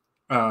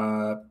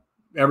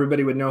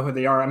everybody would know who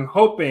they are. I'm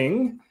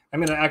hoping I'm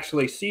going to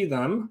actually see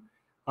them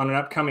on an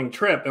upcoming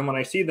trip. And when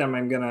I see them,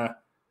 I'm going to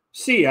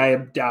see, I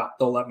doubt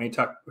they'll let me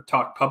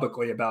talk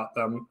publicly about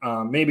them,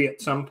 maybe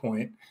at some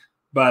point.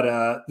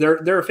 But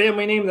they're a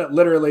family name that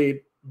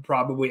literally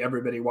probably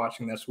everybody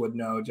watching this would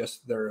know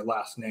just their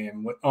last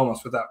name,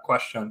 almost without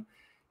question.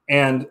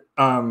 And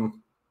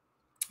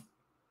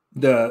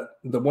the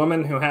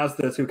woman who has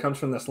this, who comes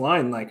from this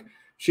line, like,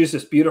 she's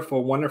this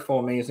beautiful, wonderful,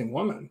 amazing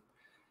woman.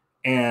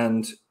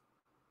 And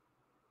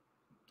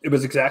it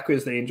was exactly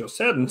as the angel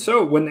said. And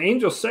so when the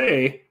angels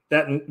say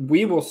that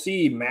we will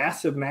see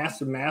massive,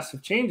 massive,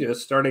 massive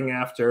changes starting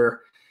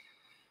after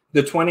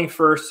the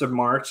 21st of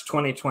March,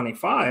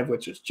 2025,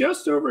 which is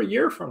just over a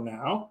year from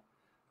now,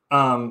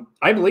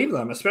 I believe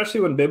them,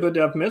 especially when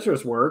Bibudev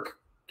Mizra's work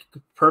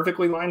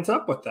perfectly lines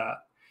up with that.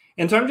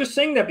 And so I'm just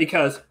saying that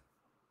because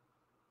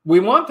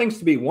we want things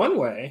to be one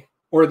way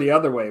or the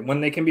other way when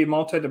they can be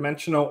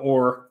multidimensional,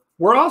 or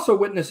we're also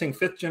witnessing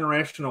fifth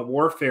generational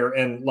warfare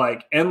and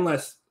like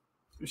endless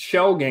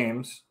shell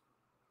games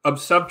of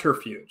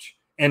subterfuge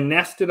and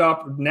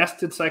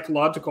nested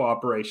psychological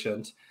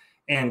operations,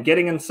 and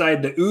getting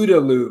inside the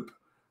OODA loop,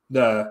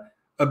 the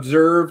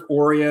observe,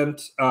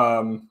 orient,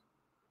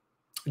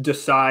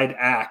 decide,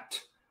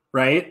 act,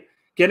 right?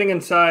 Getting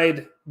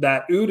inside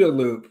that OODA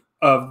loop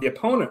of the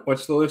opponent,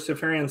 which the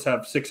Luciferians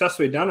have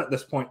successfully done at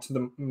this point to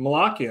the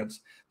Malachians.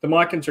 The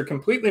Malachians are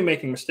completely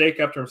making mistake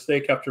after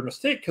mistake after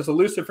mistake because the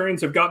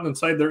Luciferians have gotten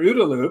inside their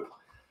OODA loop,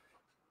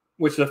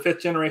 which is a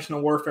fifth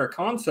generational warfare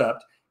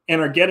concept,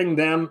 and are getting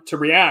them to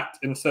react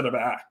instead of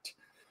act.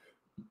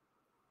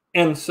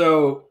 And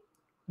so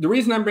the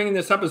reason I'm bringing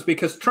this up is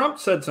because Trump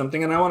said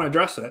something, and I want to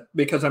address it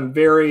because I'm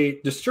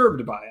very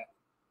disturbed by it.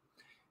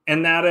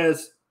 And that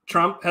is,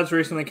 Trump has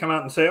recently come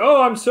out and say,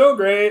 oh, I'm so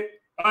great,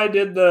 I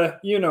did the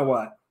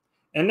you-know-what.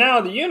 And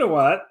now the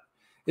you-know-what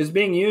is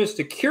being used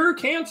to cure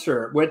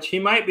cancer, which he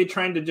might be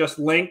trying to just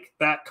link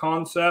that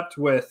concept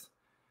with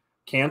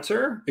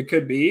cancer. It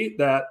could be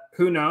that,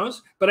 who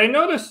knows? But I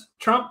notice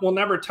Trump will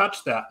never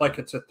touch that like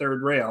it's a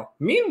third rail.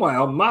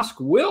 Meanwhile, Musk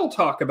will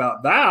talk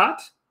about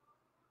that.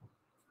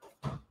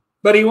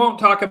 But he won't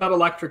talk about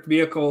electric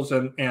vehicles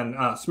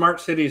and smart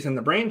cities and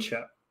the brain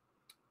chip,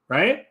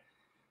 right?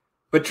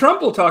 But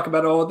Trump will talk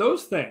about all of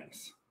those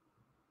things.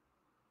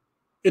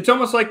 It's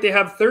almost like they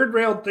have third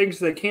rail things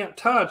they can't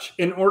touch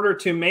in order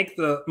to make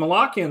the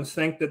Malachians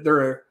think that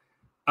they're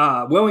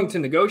willing to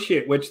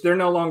negotiate, which they're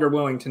no longer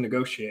willing to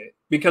negotiate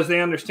because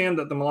they understand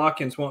that the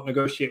Malachians won't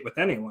negotiate with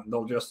anyone.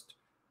 They'll just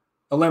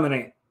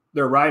eliminate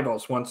their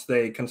rivals once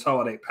they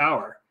consolidate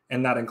power,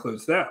 and that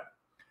includes them.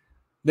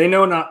 They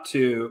know not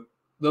to,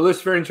 the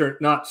Luciferians are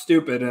not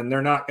stupid, and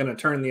they're not going to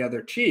turn the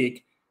other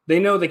cheek. They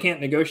know they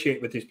can't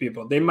negotiate with these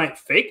people. They might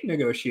fake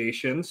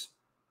negotiations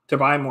to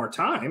buy more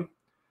time,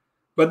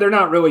 but they're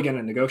not really going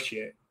to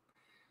negotiate.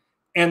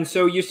 And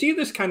so you see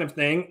this kind of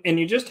thing, and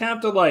you just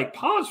have to like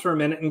pause for a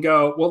minute and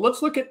go, well,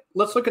 let's look at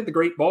the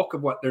great bulk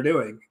of what they're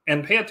doing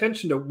and pay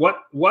attention to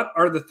what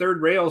are the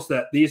third rails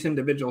that these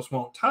individuals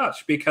won't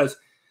touch, because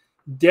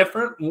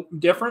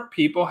different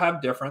people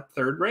have different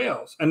third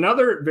rails.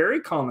 Another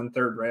very common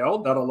third rail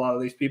that a lot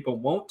of these people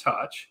won't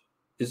touch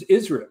is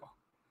Israel.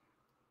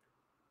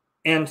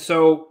 And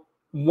so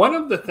one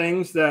of the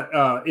things that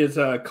is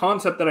a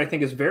concept that I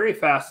think is very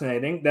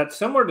fascinating, that's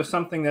similar to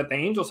something that the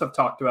angels have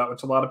talked about,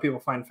 which a lot of people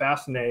find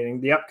fascinating,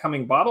 the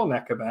upcoming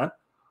bottleneck event,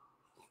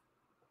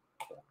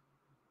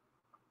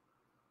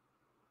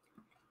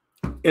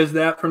 is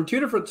that from two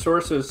different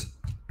sources,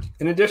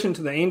 in addition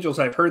to the angels,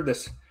 I've heard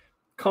this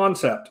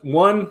concept.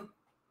 One,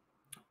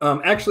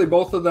 actually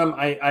both of them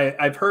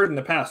I've heard in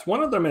the past.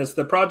 One of them is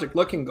the Project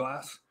Looking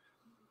Glass.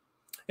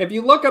 If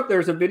you look up,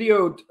 there's a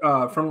video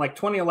from like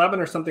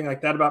 2011 or something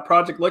like that about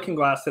Project Looking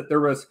Glass, that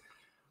there was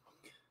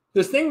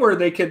this thing where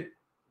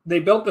they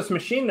built this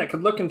machine that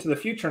could look into the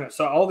future, and it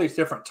saw all these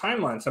different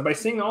timelines. And by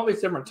seeing all these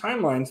different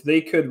timelines,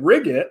 they could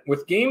rig it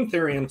with game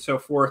theory and so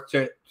forth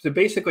to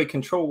basically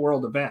control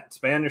world events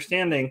by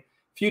understanding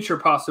future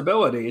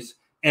possibilities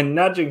and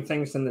nudging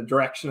things in the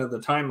direction of the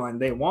timeline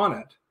they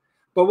wanted.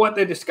 But what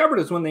they discovered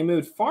is when they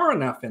moved far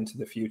enough into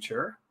the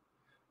future,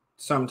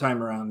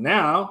 sometime around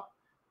now,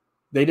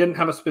 they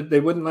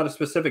wouldn't let a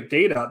specific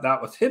date out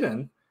that was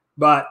hidden.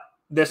 But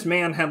this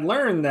man had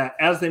learned that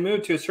as they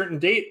moved to a certain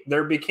date,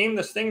 there became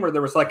this thing where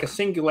there was like a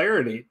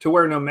singularity to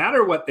where no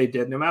matter what they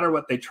did, no matter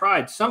what they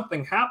tried,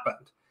 something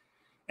happened.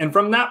 And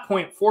from that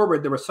point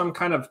forward, there was some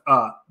kind of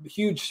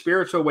huge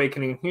spiritual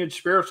awakening, huge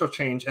spiritual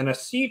change, and a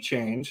sea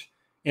change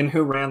in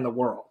who ran the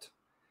world.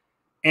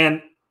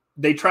 And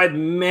they tried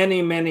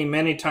many, many,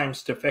 many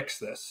times to fix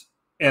this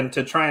and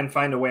to try and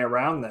find a way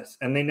around this.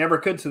 And they never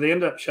could. So they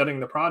ended up shutting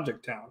the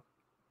project down.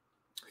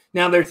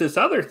 Now, there's this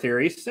other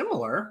theory,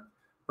 similar,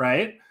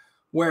 right,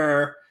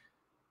 where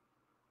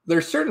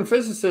there's certain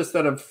physicists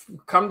that have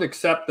come to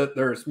accept that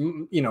there's,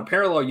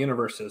 parallel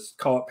universes,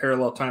 call it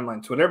parallel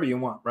timelines, whatever you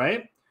want,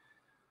 right?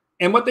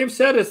 And what they've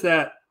said is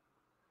that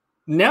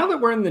now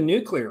that we're in the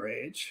nuclear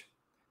age,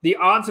 the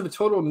odds of a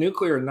total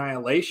nuclear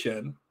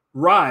annihilation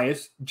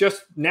rise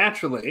just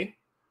naturally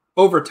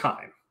over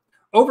time.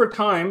 Over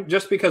time,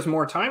 just because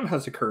more time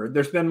has occurred,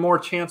 there's been more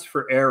chance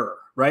for error,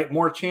 right?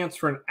 More chance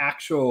for an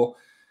actual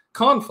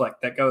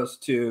conflict that goes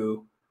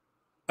to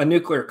a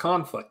nuclear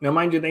conflict. Now,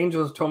 mind you, the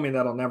angels told me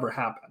that'll never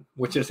happen,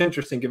 which is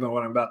interesting given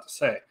what I'm about to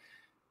say.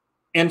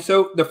 And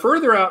so the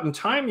further out in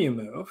time you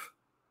move,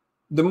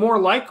 the more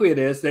likely it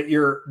is that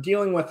you're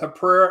dealing with a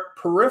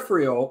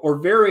peripheral or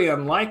very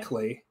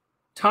unlikely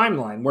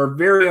timeline where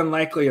very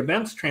unlikely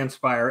events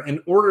transpire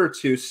in order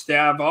to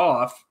stave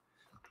off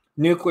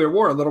nuclear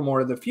war a little more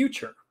to the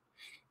future.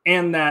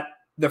 And that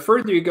the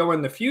further you go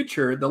in the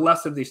future, the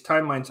less of these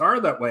timelines are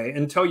that way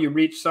until you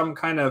reach some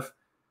kind of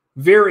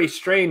very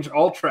strange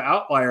ultra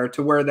outlier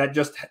to where that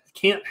just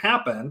can't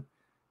happen.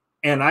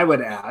 And I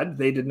would add,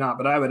 they did not,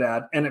 but I would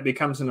add, and it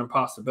becomes an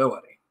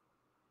impossibility.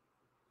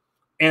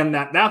 And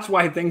that's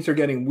why things are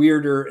getting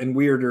weirder and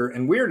weirder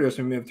and weirder as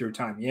we move through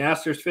time.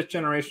 Yes, there's fifth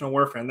generational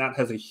warfare, and that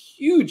has a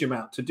huge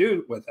amount to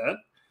do with it.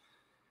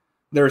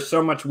 There's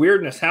so much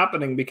weirdness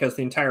happening because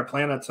the entire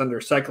planet's under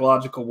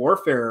psychological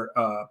warfare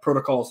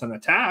protocols and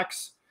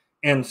attacks.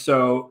 And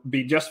so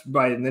just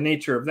by the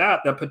nature of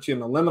that puts you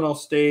in a liminal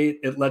state.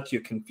 It lets you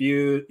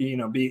confuse,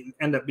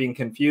 end up being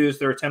confused.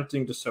 They're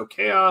attempting to sow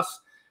chaos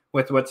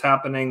with what's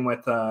happening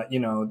with,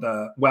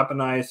 the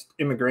weaponized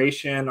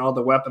immigration, all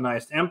the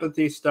weaponized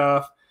empathy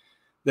stuff,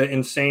 the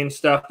insane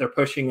stuff they're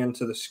pushing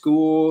into the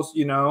schools,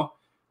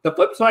 The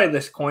flip side of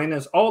this coin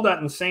is all that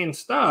insane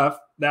stuff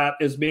that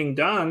is being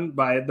done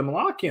by the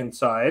Malachian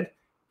side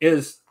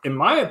is, in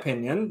my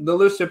opinion, the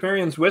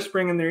Luciferians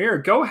whispering in their ear,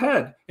 go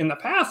ahead. In the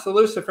past, the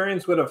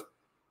Luciferians would have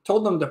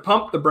told them to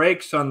pump the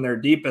brakes on their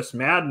deepest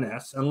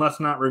madness and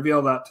let's not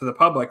reveal that to the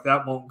public.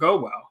 That won't go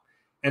well.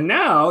 And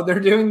now they're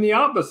doing the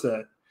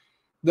opposite.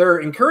 They're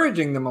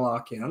encouraging the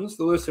Malachians,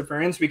 the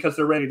Luciferians, because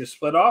they're ready to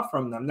split off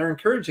from them. They're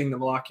encouraging the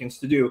Malachians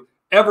to do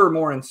ever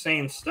more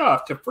insane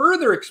stuff to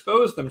further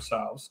expose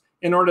themselves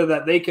in order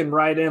that they can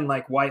ride in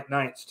like white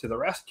knights to the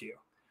rescue.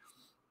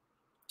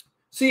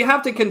 So you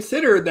have to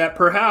consider that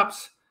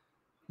perhaps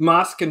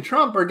Musk and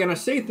Trump are going to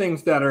say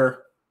things that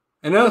are,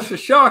 I know this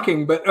is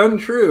shocking, but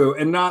untrue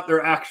and not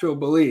their actual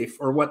belief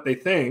or what they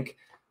think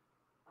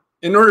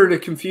in order to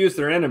confuse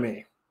their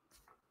enemy.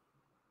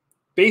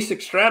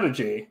 Basic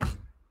strategy,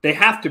 they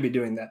have to be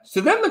doing that. So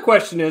then the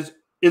question is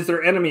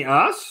their enemy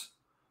us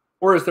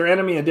or is their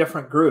enemy a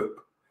different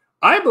group?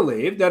 I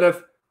believe that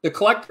if the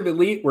collective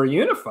elite were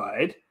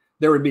unified,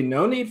 there would be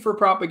no need for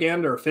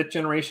propaganda or fifth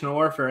generational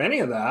warfare, any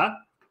of that.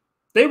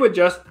 They would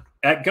just,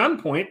 at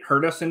gunpoint,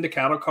 herd us into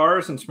cattle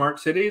cars and smart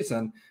cities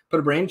and put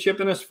a brain chip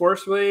in us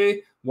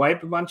forcibly,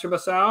 wipe a bunch of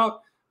us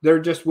out, there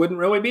just wouldn't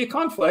really be a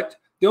conflict.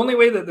 The only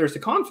way that there's a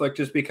conflict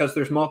is because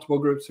there's multiple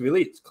groups of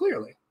elites.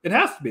 Clearly, it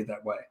has to be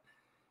that way.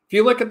 If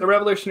you look at the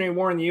Revolutionary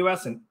War in the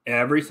US and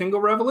every single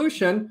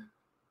revolution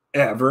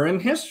ever in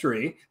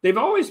history, they've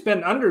always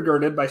been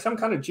undergirded by some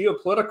kind of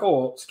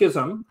geopolitical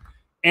schism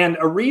and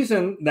a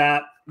reason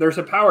that there's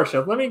a power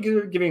shift. Let me give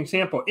you an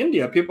example.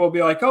 India, people will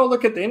be like, oh,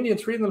 look at the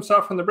Indians freeing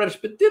themselves from the British.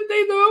 But did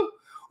they, though?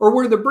 Or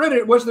was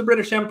the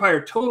British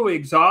Empire totally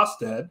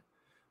exhausted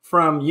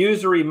from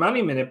usury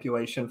money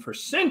manipulation for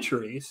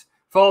centuries,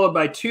 followed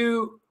by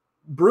 2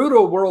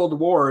 brutal world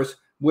wars,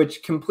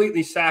 which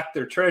completely sacked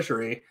their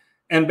treasury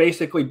and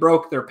basically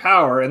broke their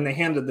power, and they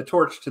handed the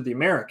torch to the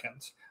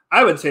Americans?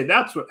 I would say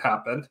that's what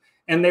happened.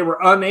 And they were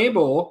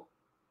unable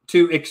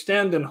to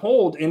extend and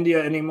hold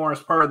India anymore as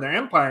part of their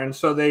empire. And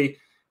so they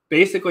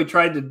basically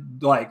tried to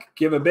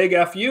give a big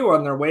FU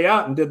on their way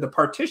out and did the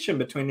partition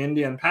between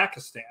India and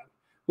Pakistan,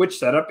 which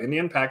set up India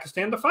and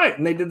Pakistan to fight.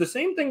 And they did the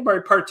same thing by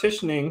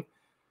partitioning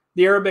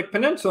the Arabic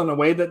Peninsula in a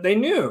way that they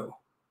knew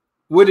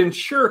would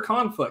ensure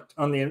conflict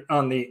on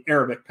the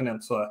Arabic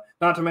Peninsula,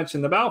 not to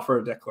mention the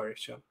Balfour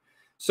Declaration.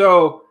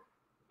 So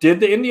did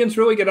the Indians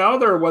really get out of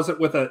there, or was it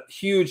with a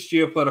huge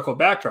geopolitical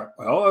backdrop?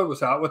 Well, it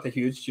was out with a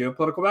huge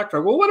geopolitical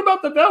backdrop. Well, what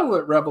about the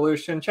Velvet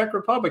Revolution, Czech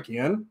Republic,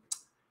 Ian?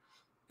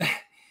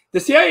 The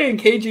CIA and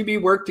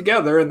KGB worked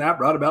together, and that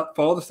brought about the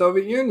fall of the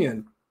Soviet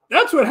Union.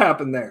 That's what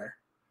happened there.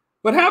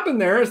 What happened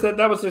there is that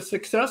was a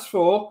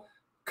successful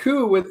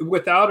coup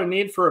without a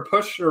need for a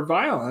push or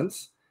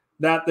violence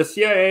that the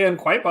CIA and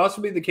quite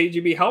possibly the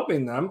KGB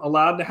helping them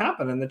allowed to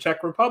happen in the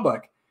Czech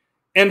Republic.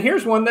 And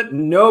here's one that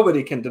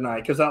nobody can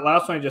deny, because that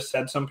last one I just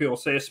said, some people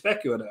say is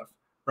speculative,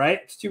 right?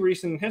 It's too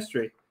recent in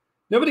history.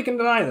 Nobody can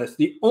deny this.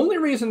 The only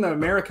reason that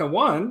America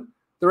won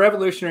the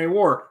Revolutionary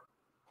War,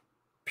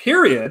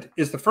 period,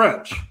 is the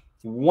French,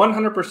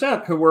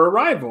 100%, who were a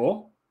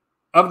rival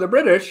of the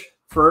British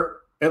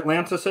for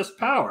Atlanticist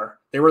power.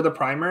 They were the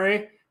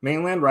primary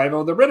mainland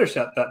rival of the British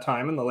at that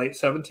time in the late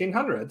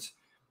 1700s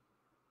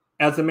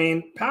as the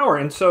main power.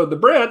 And so the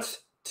Brits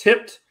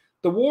tipped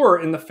the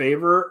war in the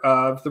favor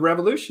of the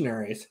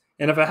revolutionaries.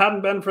 And if it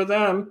hadn't been for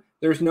them,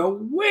 there's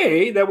no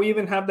way that we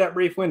even have that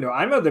brief window.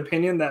 I'm of the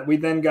opinion that we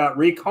then got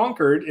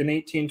reconquered in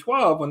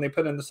 1812 when they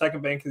put in the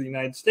Second Bank of the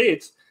United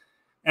States,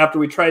 after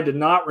we tried to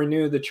not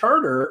renew the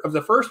charter of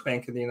the First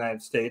Bank of the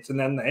United States. And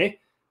then they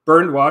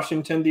burned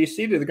Washington,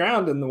 D.C. to the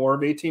ground in the War of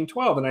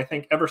 1812. And I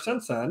think ever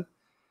since then,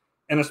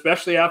 and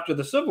especially after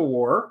the Civil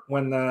War,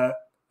 when the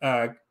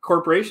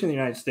Corporation of the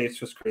United States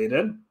was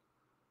created,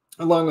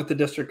 along with the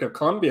District of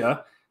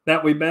Columbia,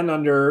 that we've been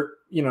under,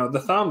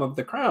 the thumb of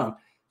the crown.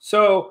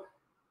 So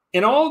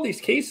in all of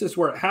these cases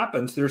where it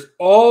happens,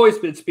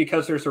 it's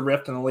because there's a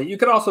rift in the elite. You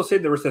could also say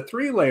there was a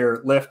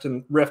 3-layer rift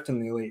in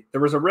the elite.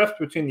 There was a rift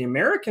between the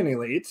American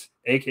elites,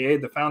 aka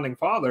the founding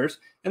fathers,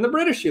 and the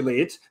British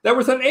elites that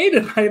was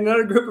unaided by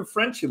another group of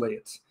French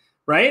elites,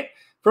 right?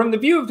 From the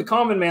view of the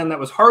common man, that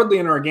was hardly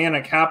an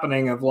organic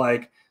happening of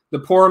the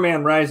poor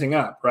man rising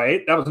up,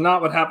 right? That was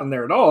not what happened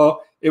there at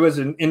all. It was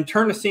an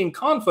internecine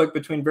conflict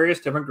between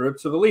various different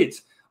groups of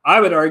elites. I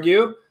would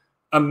argue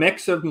a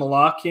mix of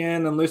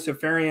Malachian and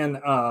Luciferian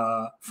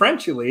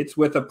French elites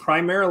with a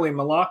primarily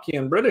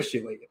Malachian British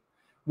elite,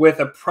 with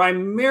a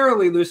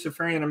primarily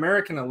Luciferian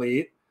American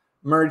elite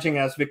merging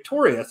as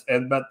victorious.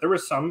 But there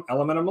was some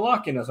element of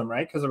Malachianism,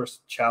 right? Because there was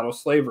chattel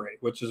slavery,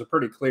 which is a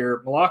pretty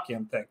clear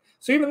Malachian thing.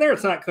 So even there,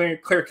 it's not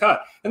clear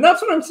cut. And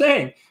that's what I'm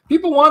saying.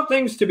 People want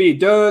things to be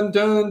dun,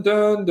 dun,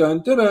 dun,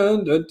 dun, dun,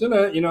 dun, dun,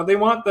 dun, dun. They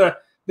want the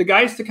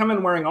guys to come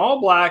in wearing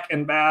all black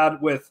and bad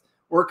with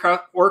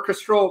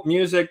orchestral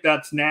music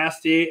that's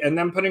nasty, and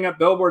then putting up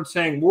billboards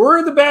saying,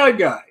 we're the bad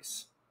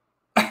guys.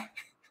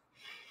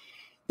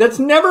 That's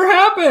never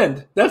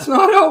happened. That's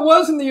not how it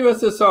was in the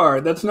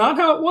USSR. That's not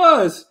how it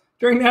was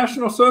during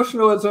National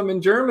Socialism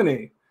in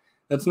Germany.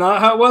 That's not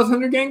how it was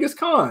under Genghis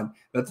Khan.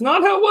 That's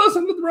not how it was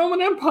under the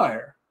Roman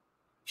Empire.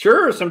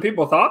 Sure, some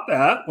people thought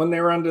that when they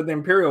were under the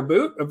imperial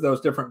boot of those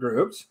different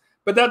groups,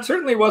 but that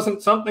certainly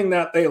wasn't something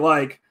that they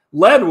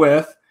led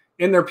with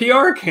in their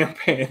PR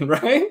campaign,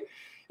 right?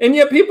 And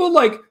yet people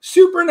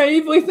super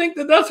naively think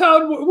that that's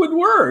how it would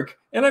work.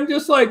 And I'm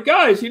just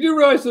guys, you do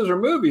realize those are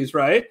movies,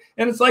 right?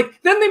 And it's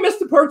then they miss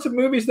the parts of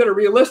movies that are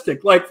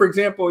realistic. For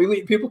example,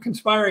 elite people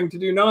conspiring to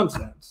do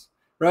nonsense,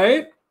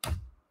 right?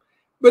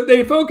 But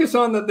they focus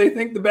on that they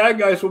think the bad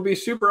guys will be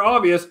super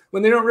obvious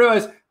when they don't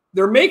realize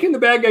they're making the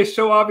bad guys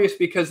so obvious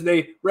because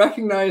they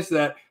recognize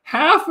that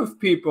half of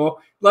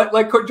people,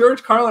 like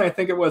George Carlin, I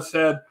think it was,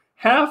 said,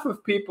 half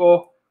of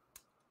people,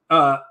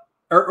 half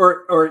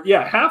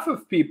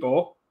of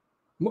people,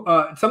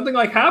 something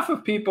like half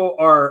of people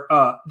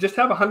are just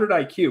have 100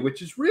 IQ,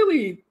 which is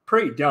really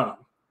pretty dumb.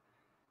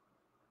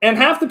 And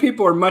half the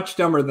people are much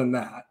dumber than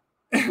that.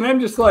 And I'm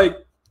just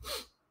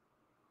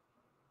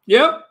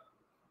yep,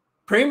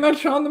 pretty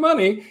much on the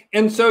money.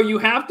 And so you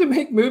have to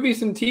make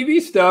movies and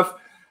TV stuff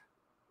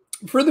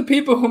for the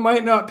people who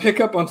might not pick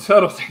up on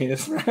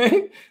subtleties,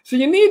 right? So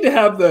you need to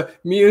have the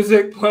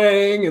music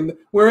playing and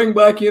wearing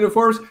black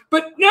uniforms.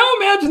 But now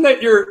imagine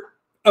that you're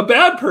a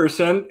bad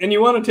person and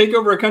you want to take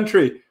over a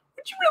country.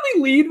 Would you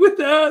really lead with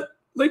that?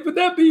 Like, would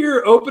that be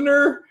your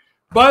opener?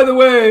 By the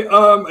way,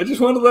 I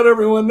just want to let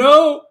everyone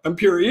know I'm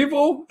pure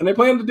evil and I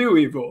plan to do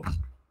evil.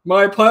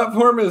 My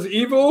platform is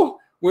evil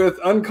with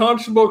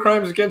unconscionable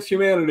crimes against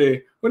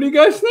humanity. What do you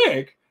guys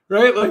think?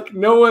 Right? Like,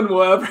 no one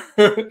will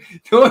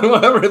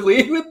ever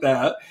lead with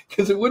that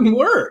because it wouldn't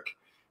work.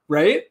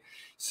 Right?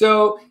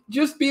 So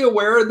just be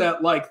aware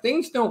that like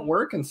things don't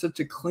work in such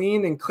a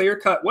clean and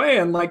clear-cut way.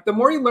 And like the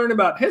more you learn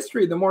about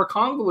history, the more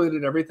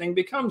convoluted everything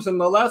becomes. And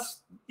the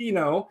less, you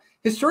know,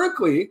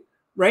 historically,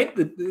 right?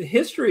 The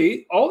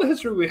history, all the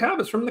history we have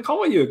is from the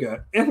Kali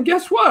Yuga. And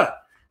guess what?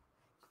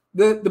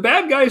 The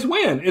bad guys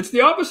win. It's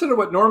the opposite of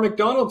what Norm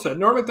Macdonald said.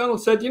 Norm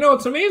Macdonald said, you know,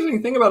 it's an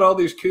amazing thing about all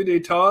these coups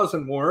d'etats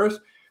and wars.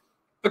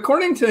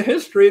 According to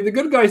history, the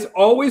good guys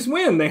always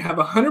win. They have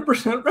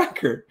 100%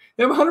 record.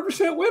 They have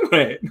 100% win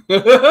rate.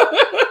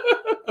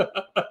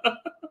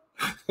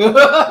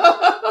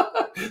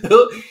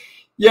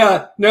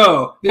 Yeah,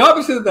 no, the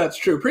opposite of that's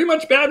true. Pretty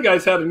much bad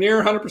guys had a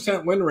near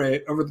 100% win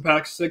rate over the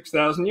past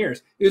 6,000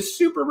 years. It's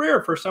super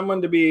rare for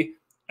someone to be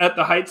at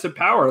the heights of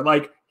power.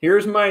 Like,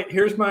 here's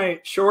my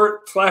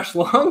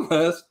short/long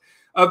list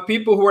of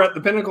people who are at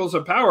the pinnacles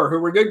of power who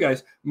were good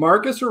guys.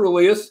 Marcus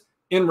Aurelius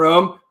in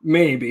Rome,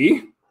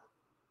 maybe.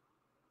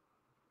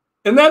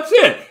 And that's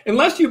it.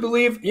 Unless you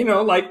believe, you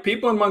know, like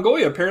people in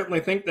Mongolia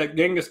apparently think that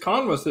Genghis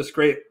Khan was this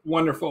great,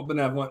 wonderful,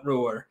 benevolent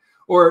ruler.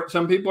 Or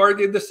some people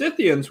argued the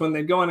Scythians, when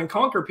they'd go in and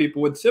conquer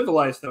people, would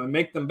civilize them and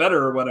make them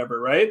better or whatever,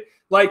 right?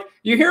 Like,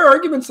 you hear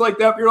arguments like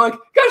that, but you're like,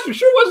 gosh, there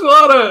was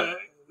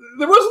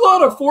a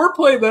lot of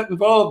foreplay that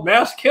involved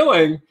mass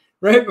killing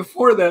right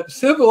before that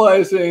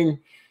civilizing,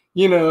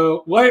 you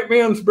know, white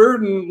man's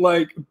burden,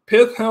 like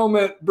pith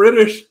helmet,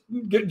 British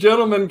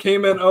gentleman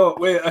came in. Oh,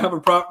 wait, I have a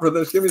prop for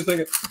this. Give me a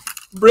second.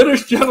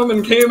 British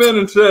gentleman came in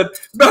and said,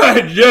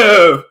 by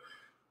Jove,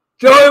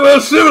 jolly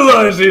well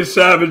civilize these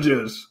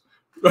savages.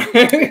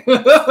 Right?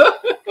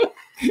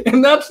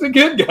 And that's the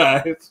good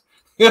guys.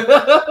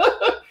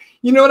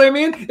 You know what I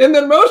mean? And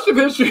then most of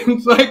history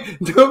is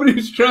like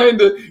nobody's trying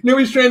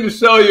to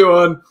sell you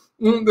on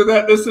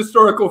that this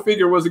historical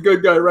figure was a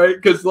good guy, right?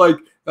 Because like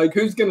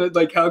who's gonna,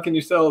 like, how can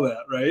you sell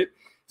that, right?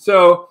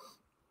 So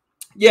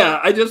yeah,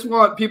 I just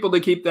want people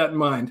to keep that in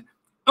mind.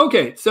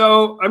 Okay,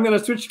 so I'm going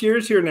to switch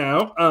gears here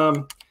now.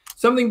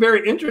 Something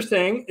very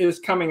interesting is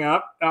coming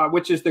up,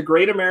 which is the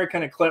Great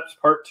American Eclipse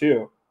Part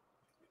 2.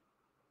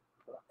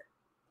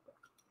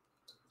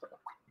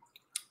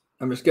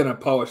 I'm just going to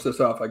polish this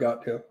off. I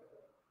got to.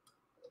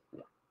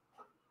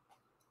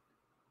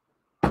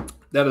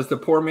 That is the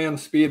poor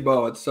man's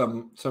speedball. It's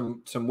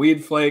some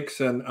weed flakes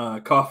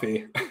and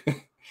coffee.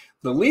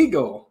 The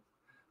legal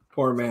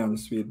poor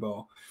man's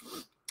speedball.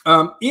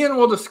 Ian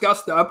will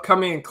discuss the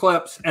upcoming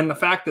eclipse and the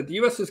fact that the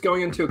U.S. is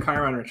going into a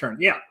Chiron return.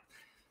 Yeah.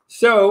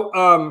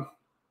 So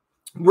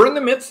we're in the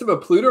midst of a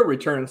Pluto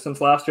return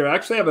since last year. I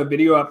actually have a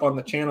video up on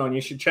the channel, and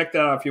you should check that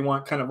out if you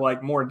want kind of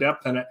like more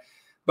depth in it.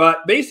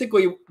 But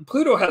basically,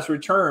 Pluto has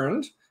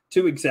returned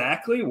to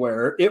exactly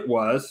where it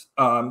was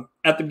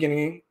at the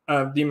beginning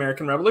of the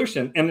American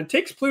Revolution. And it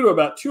takes Pluto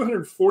about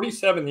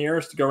 247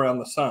 years to go around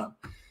the sun.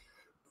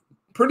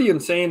 Pretty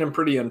insane and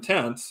pretty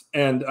intense.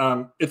 And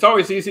it's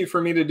always easy for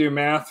me to do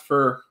math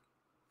for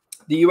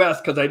the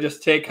US because I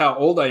just take how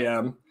old I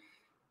am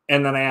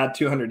and then I add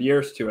 200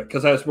 years to it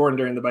because I was born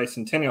during the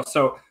bicentennial.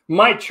 So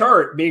my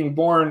chart, being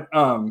born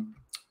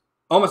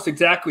almost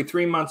exactly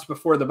 3 months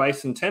before the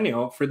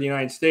bicentennial for the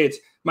United States,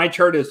 my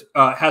chart is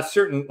has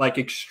certain like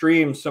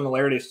extreme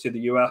similarities to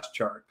the US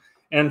chart.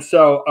 And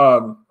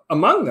so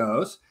among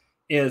those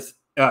is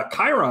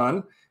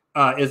Chiron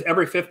is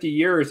every 50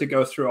 years it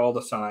goes through all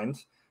the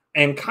signs.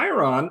 And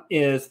Chiron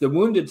is the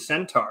wounded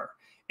centaur.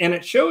 And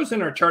it shows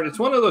in our chart, it's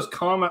one of those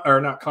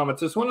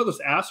it's one of those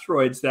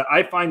asteroids that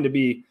I find to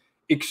be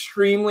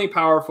extremely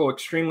powerful,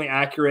 extremely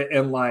accurate.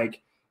 And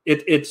like,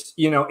 it's,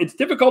 you know, it's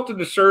difficult to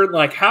discern,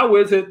 like, how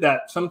is it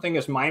that something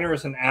as minor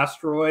as an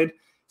asteroid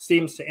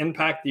seems to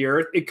impact the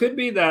Earth? It could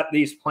be that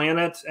these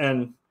planets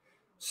and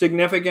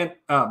significant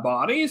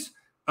bodies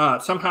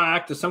somehow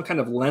act as some kind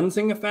of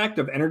lensing effect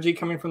of energy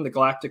coming from the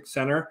galactic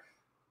center.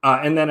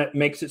 And then it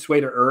makes its way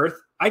to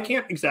Earth. I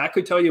can't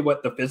exactly tell you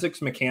what the physics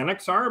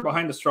mechanics are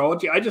behind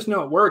astrology. I just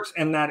know it works,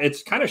 and that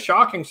it's kind of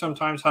shocking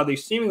sometimes how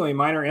these seemingly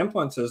minor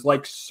influences,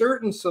 like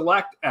certain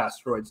select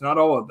asteroids, not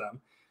all of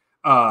them,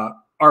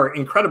 are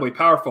incredibly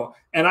powerful.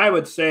 And I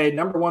would say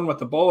number one with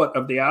the bullet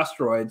of the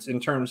asteroids in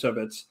terms of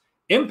its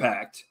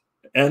impact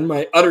and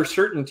my utter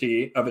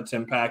certainty of its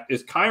impact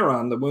is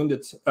Chiron, the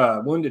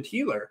wounded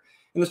healer.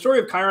 And the story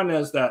of Chiron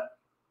is that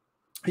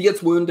he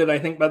gets wounded, I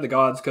think, by the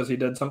gods because he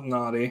did something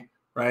naughty.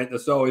 Right?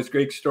 That's always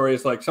Greek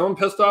stories, like someone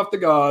pissed off the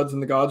gods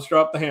and the gods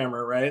dropped the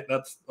hammer, right?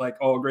 That's like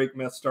all Greek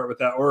myths start with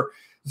that. Or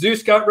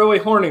Zeus got really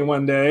horny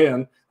one day,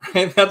 and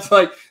right? That's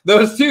like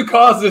those two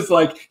causes,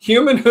 like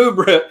human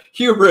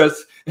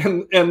hubris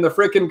and the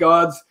freaking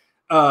gods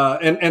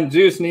and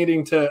Zeus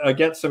needing to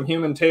get some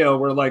human tail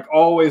were like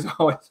always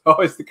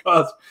the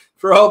cause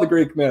for all the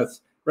Greek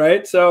myths,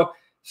 right? So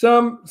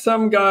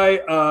some guy,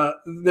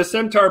 the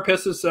centaur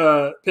pisses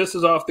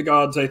off the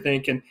gods, I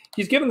think, and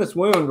he's given this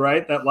wound,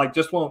 right, that like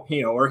just won't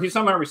heal, or he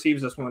somehow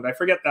receives this wound. I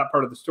forget that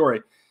part of the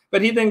story,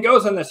 but he then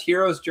goes on this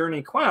hero's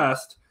journey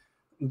quest,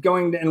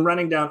 going and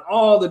running down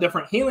all the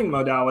different healing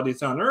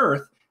modalities on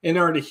Earth in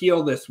order to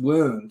heal this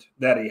wound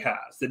that he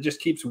has that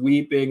just keeps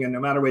weeping, and no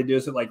matter what he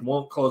does, it like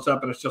won't close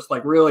up, and it's just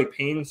like really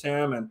pains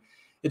him, and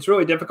it's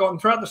really difficult. And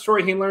throughout the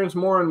story, he learns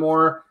more and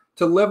more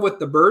to live with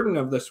the burden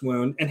of this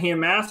wound, and he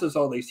amasses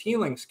all these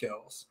healing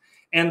skills.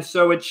 And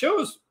so it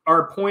shows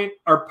our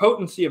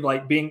potency of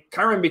like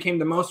Chiron became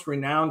the most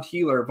renowned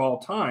healer of all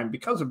time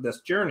because of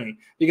this journey,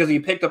 because he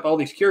picked up all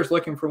these cures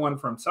looking for one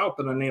for himself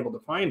but unable to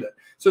find it.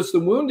 So it's the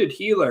wounded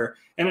healer,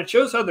 and it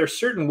shows how there's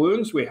certain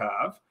wounds we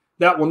have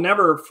that will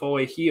never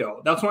fully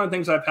heal. That's one of the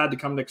things I've had to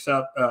come to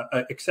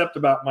accept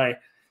about my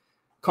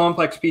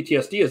complex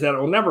PTSD, is that it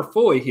will never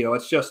fully heal.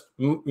 It's just,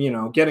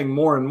 getting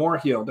more and more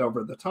healed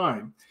over the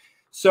time.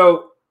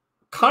 So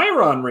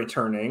Chiron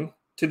returning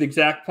to the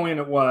exact point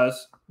it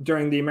was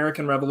during the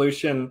American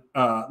Revolution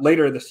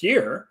later this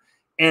year,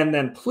 and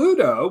then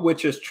Pluto,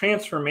 which is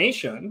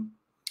transformation,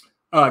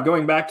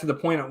 going back to the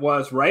point it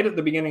was right at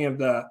the beginning of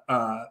the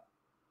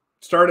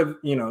start of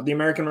the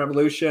American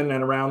Revolution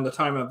and around the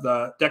time of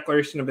the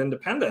Declaration of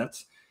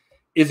Independence,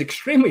 is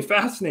extremely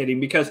fascinating,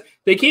 because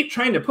they keep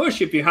trying to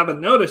push, if you haven't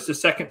noticed, the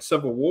second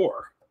Civil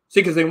War.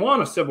 See, because they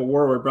want a civil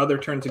war where brother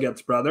turns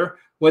against brother.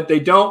 What they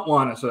don't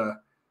want is a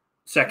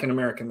second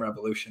American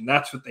Revolution.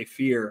 That's what they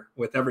fear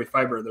with every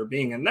fiber of their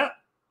being, and that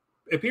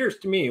appears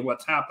to me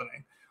what's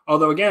happening.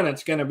 Although again,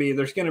 there's going to be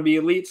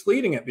elites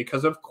leading it,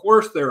 because of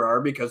course there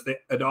are, because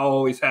it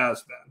always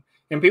has been.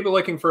 And people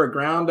looking for a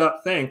ground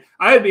up thing,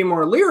 I would be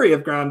more leery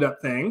of ground up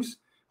things,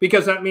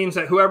 because that means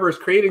that whoever is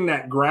creating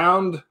that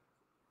grassroots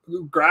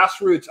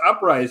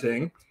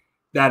uprising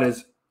that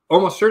is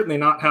almost certainly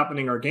not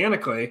happening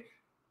organically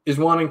is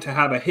wanting to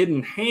have a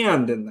hidden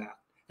hand in that.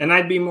 And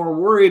I'd be more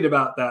worried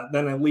about that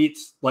than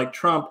elites like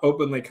Trump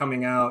openly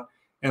coming out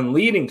and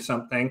leading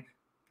something.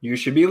 You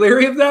should be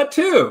leery of that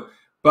too.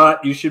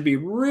 But you should be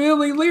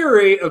really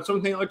leery of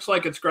something that looks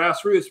like it's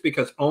grassroots,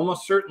 because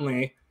almost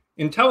certainly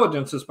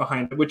intelligence is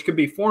behind it, which could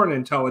be foreign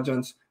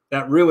intelligence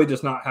that really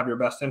does not have your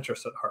best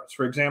interests at heart.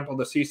 For example,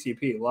 the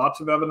CCP, lots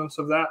of evidence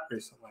of that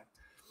recently.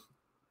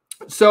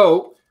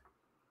 So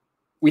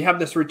we have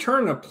this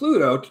return of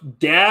Pluto to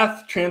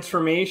death,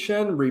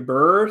 transformation,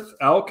 rebirth,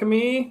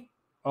 alchemy,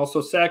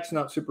 also sex,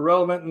 not super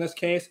relevant in this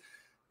case.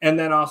 And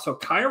then also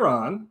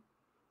Chiron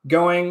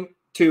going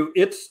to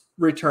its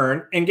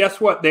return. And guess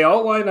what? They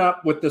all line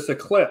up with this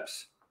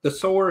eclipse, the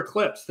solar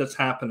eclipse that's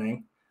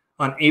happening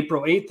on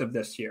April 8th of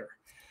this year.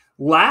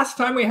 Last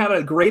time we had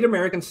a Great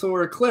American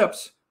Solar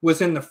Eclipse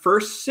was in the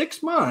first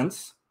 7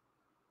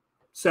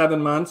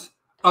 months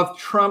of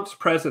Trump's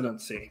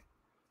presidency,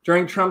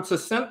 during Trump's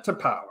ascent to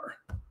power.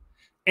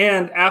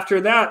 And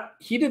after that,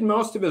 he did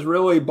most of his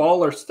really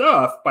baller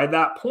stuff by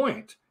that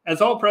point,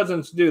 as all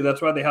presidents do.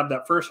 That's why they have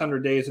that first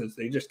 100 days, is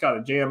they just got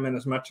to jam in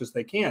as much as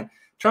they can.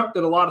 Trump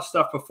did a lot of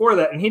stuff before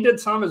that, and he did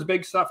some of his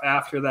big stuff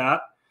after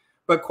that,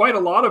 but quite a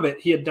lot of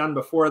it he had done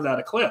before that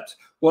eclipse.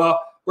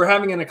 Well, we're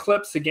having an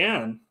eclipse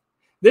again,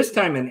 this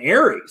time in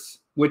Aries,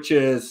 which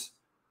is,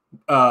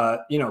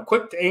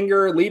 quick to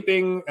anger,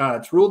 leaping.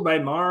 It's ruled by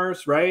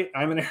Mars, right?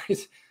 I'm in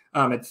Aries.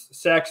 It's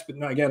sex,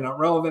 but again, not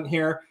relevant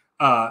here.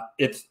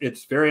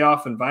 It's very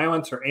often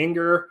violence or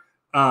anger.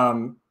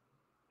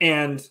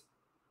 And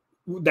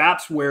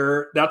that's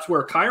where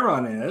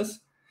Chiron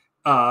is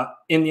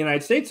in the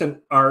United States.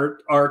 And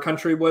our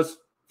country was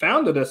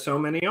founded, as so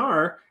many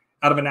are,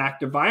 out of an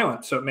act of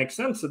violence. So it makes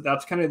sense that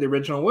that's kind of the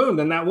original wound.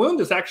 And that wound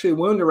is actually a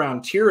wound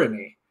around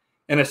tyranny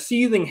and a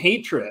seething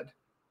hatred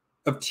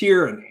of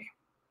tyranny,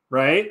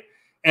 right?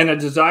 And a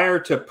desire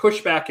to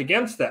push back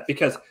against that,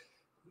 because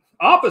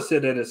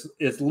opposite it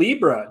is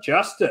Libra,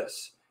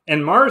 justice.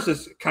 And Mars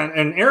is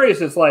and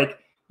Aries is like,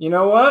 you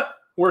know what?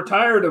 We're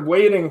tired of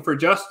waiting for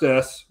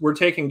justice. We're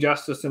taking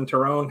justice into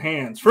our own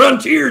hands.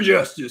 Frontier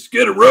justice.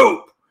 Get a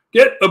rope.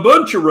 Get a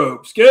bunch of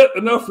ropes. Get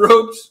enough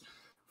ropes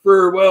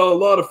for, well, a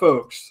lot of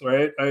folks,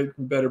 right? I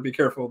better be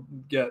careful,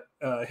 get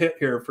hit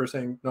here for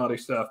saying naughty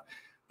stuff.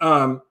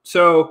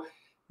 So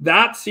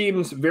that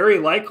seems very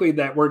likely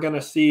that we're going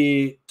to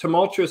see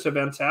tumultuous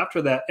events after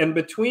that. And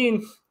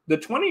between the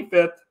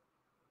 25th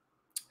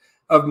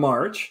of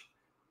March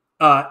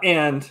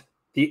and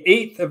the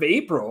 8th of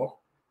April,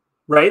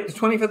 right? The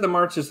 25th of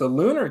March is the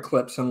lunar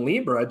eclipse in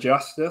Libra,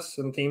 justice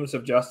and themes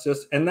of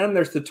justice. And then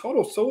there's the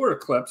total solar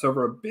eclipse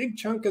over a big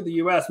chunk of the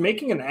U.S.,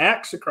 making an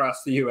X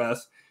across the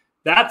U.S.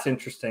 That's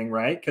interesting,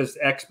 right? Because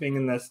X being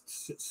in the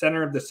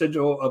center of the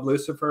sigil of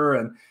Lucifer,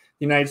 and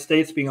the United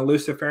States being a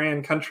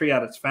Luciferian country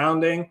at its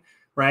founding,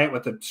 right?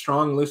 With a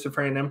strong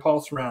Luciferian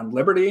impulse around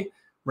liberty,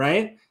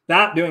 right?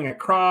 That doing a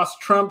cross,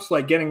 Trump's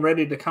like getting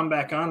ready to come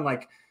back on.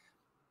 Like,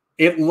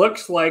 it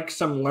looks like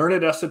some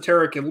learned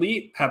esoteric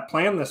elite have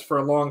planned this for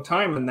a long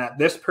time, and that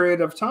this period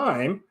of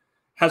time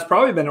has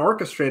probably been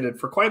orchestrated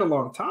for quite a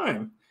long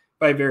time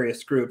by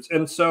various groups.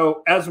 And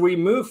so as we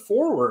move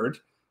forward,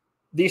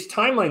 these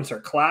timelines are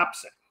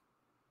collapsing,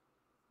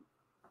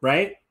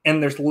 right?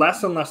 And there's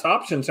less and less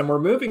options. And we're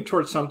moving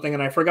towards something,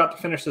 and I forgot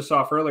to finish this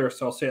off earlier,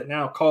 so I'll say it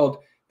now, called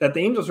that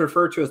the angels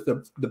refer to as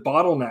the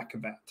bottleneck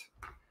event.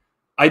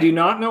 I do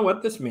not know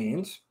what this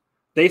means.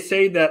 They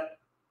say that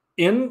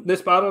in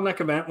this bottleneck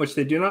event, which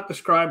they do not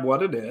describe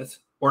what it is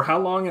or how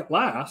long it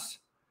lasts,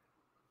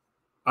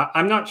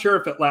 I'm not sure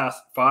if it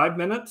lasts 5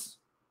 minutes,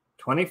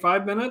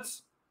 25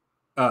 minutes,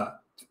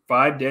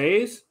 5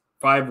 days,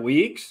 5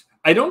 weeks.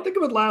 I don't think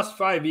it would last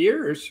 5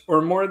 years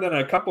or more than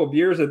a couple of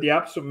years at the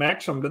absolute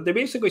maximum. But they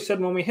basically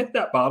said when we hit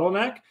that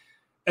bottleneck,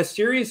 a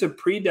series of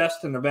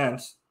predestined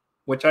events,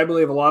 which I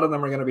believe a lot of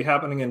them are going to be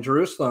happening in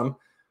Jerusalem,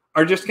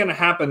 are just going to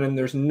happen. And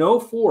there's no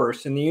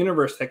force in the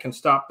universe that can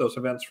stop those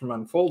events from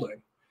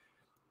unfolding.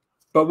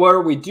 But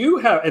where we do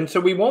have, and so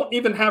we won't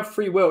even have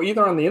free will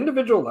either on the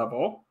individual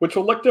level, which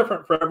will look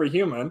different for every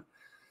human,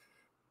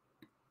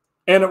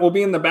 and it will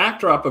be in the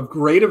backdrop of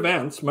great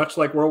events, much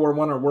like World War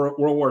I or World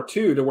War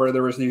II, to where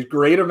there was these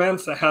great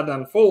events that had to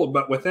unfold.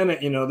 But within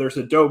it, you know, there's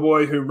a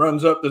doughboy who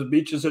runs up the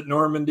beaches at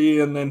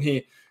Normandy, and then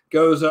he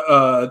goes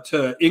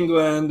to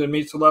England and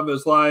meets the love of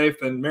his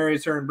life and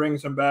marries her and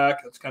brings him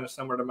back. That's kind of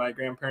similar to my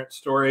grandparents'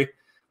 story,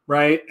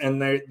 right?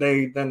 And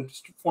they then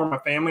form a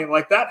family.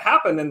 Like that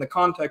happened in the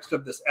context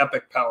of this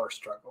epic power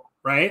struggle,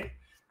 right?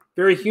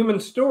 Very human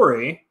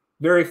story,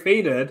 very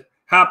fated,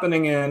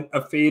 happening in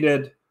a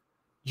fated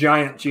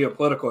giant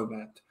geopolitical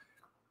event.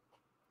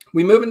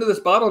 We move into this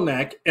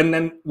bottleneck, and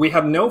then we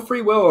have no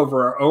free will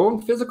over our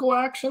own physical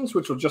actions,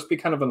 which will just be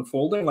kind of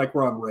unfolding like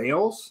we're on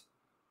rails,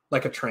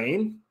 like a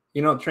train.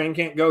 You know, the train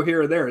can't go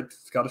here or there.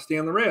 It's got to stay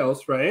on the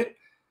rails, right?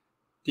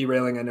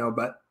 Derailing, I know,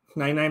 but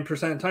 99% of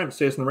the time it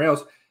stays on the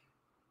rails.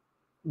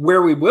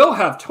 Where we will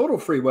have total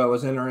free will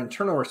is in our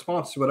internal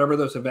response to whatever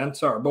those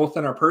events are, both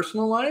in our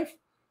personal life,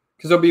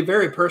 because they'll be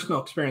very personal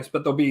experience,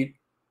 but they'll be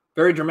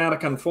very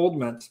dramatic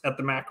unfoldments at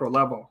the macro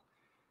level.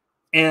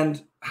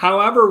 And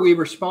however we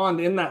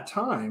respond in that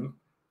time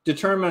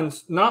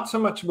determines not so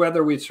much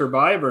whether we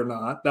survive or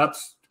not.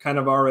 That's kind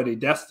of already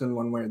destined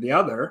one way or the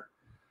other.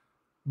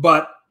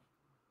 But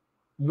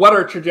what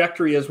our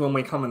trajectory is when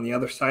we come on the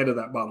other side of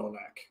that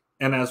bottleneck.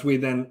 And as we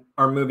then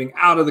are moving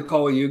out of the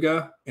Kali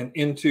Yuga and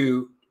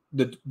into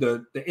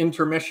the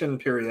intermission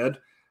period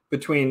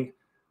between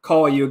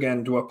Kali Yuga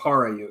and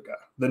Dwapara Yuga,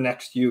 the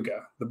next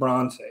Yuga, the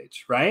Bronze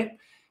Age, right?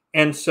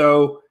 And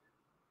so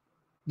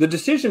the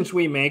decisions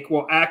we make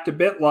will act a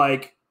bit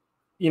like,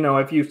 you know,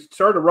 if you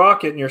start a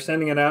rocket and you're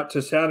sending it out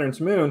to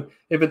Saturn's moon,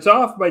 if it's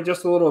off by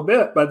just a little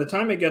bit, by the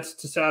time it gets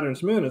to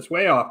Saturn's moon, it's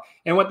way off.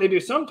 And what they do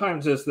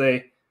sometimes is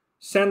they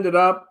send it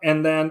up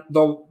and then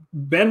they'll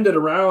bend it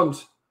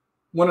around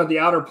one of the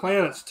outer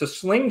planets to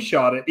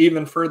slingshot it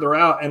even further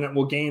out, and it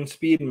will gain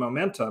speed and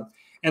momentum.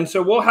 And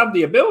so we'll have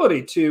the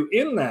ability to,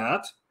 in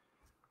that,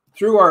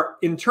 through our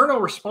internal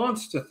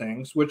response to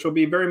things, which will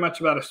be very much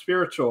about a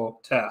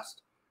spiritual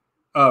test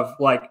of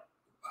like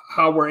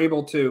how we're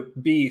able to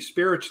be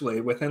spiritually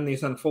within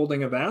these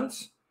unfolding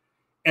events.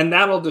 And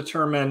that'll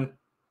determine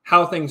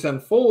how things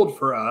unfold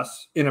for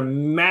us in a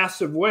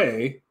massive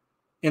way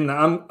in the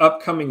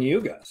upcoming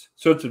yugas.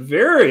 So it's a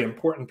very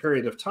important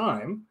period of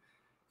time.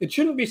 It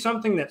shouldn't be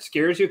something that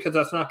scares you because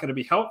that's not going to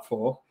be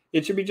helpful.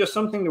 It should be just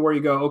something to where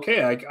you go,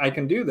 okay, I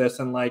can do this,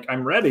 and like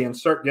I'm ready, and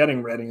start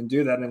getting ready and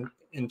do that in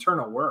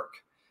internal work.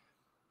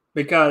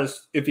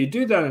 Because if you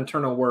do that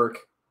internal work,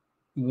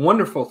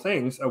 wonderful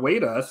things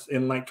await us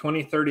in like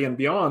 2030 and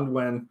beyond,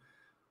 when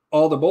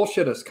all the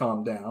bullshit has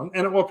calmed down,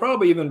 and it will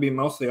probably even be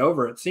mostly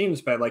over, it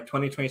seems, by like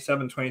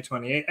 2027,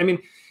 2028. I mean,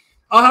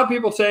 I'll have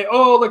people say,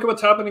 oh, look at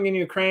what's happening in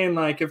Ukraine.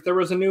 Like if there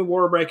was a new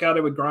war breakout,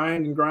 it would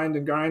grind and grind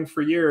and grind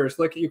for years.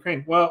 Look at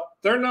Ukraine. Well,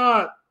 they're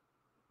not.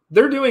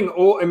 They're doing,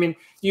 I mean,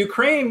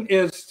 Ukraine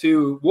is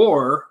to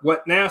war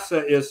what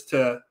NASA is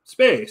to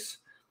space.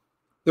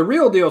 The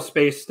real deal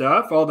space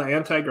stuff, all the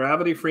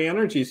anti-gravity free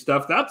energy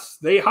stuff,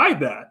 they hide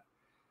that.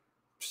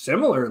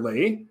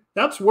 Similarly,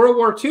 that's World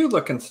War II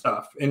looking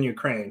stuff in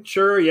Ukraine.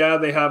 Sure, yeah,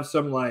 they have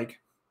some like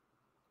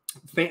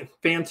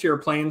fancier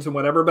planes and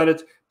whatever, but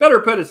it's better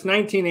put, it's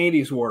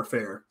 1980s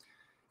warfare.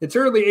 It's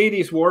early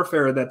 80s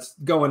warfare that's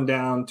going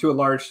down to a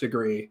large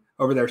degree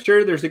over there.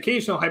 Sure, there's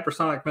occasional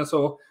hypersonic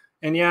missile,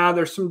 and yeah,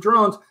 there's some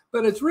drones,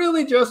 but it's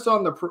really just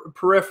on the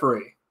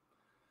periphery.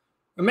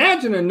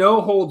 Imagine a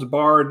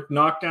no-holds-barred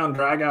knockdown,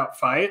 drag-out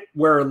fight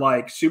where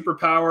like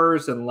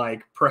superpowers and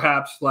like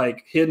perhaps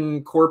like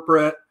hidden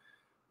corporate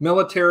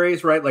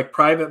militaries, right? Like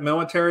private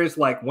militaries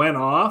like went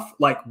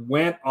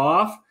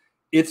off.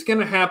 It's going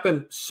to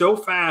happen so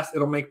fast,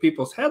 it'll make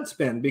people's heads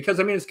spin, because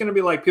I mean, it's going to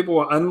be like people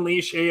will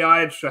unleash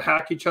AI to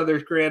hack each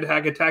other's grid,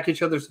 attack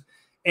each other's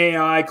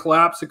AI,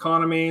 collapse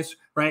economies,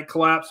 right?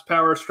 Collapse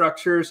power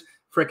structures,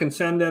 frickin'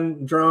 send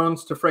in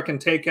drones to frickin'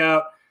 take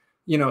out,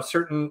 you know,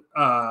 certain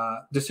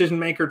decision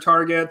maker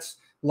targets,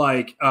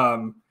 like,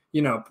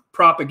 you know,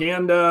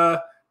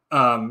 propaganda,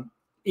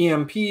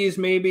 EMPs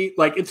maybe.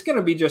 Like it's going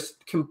to be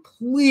just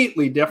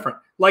completely different.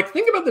 Like,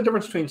 think about the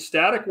difference between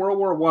static World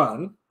War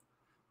I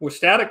with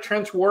static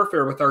trench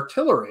warfare with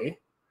artillery,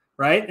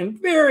 right? And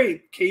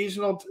very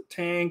occasional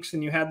tanks,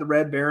 and you had the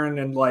Red Baron,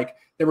 and like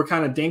they were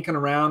kind of dinking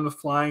around with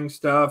flying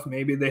stuff.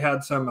 Maybe they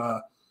had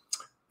some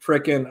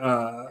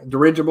freaking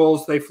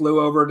dirigibles they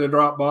flew over to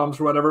drop bombs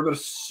or whatever, but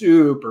it's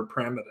super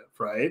primitive,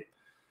 right?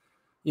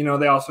 You know,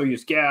 they also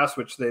used gas,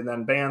 which they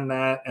then banned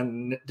that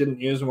and didn't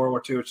use in World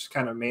War II, which is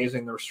kind of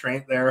amazing, the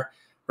restraint there,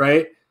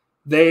 right?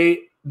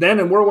 Then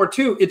in World War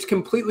II, it's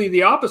completely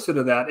the opposite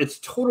of that. It's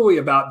totally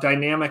about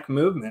dynamic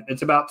movement.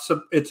 It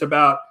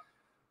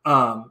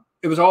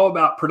was all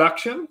about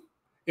production.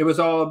 It was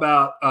all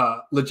about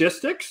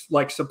logistics,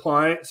 like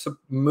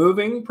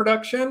moving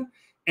production.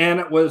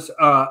 And it was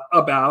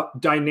about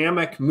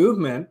dynamic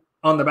movement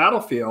on the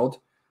battlefield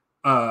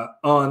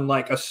on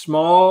like a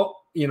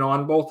small, you know,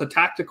 on both the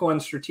tactical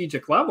and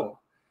strategic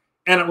level.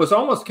 And it was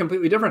almost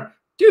completely different.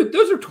 Dude,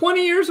 those are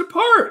 20 years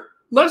apart,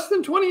 less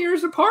than 20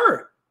 years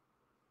apart.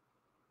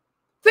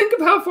 Think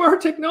of how far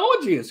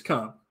technology has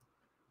come.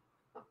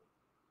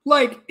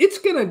 Like, it's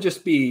going to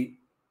just be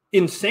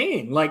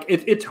insane. Like,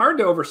 it's hard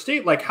to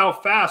overstate, like, how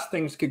fast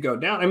things could go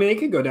down. I mean, they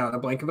could go down in a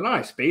blink of an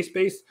eye.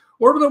 Space-based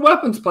orbital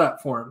weapons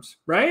platforms,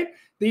 right?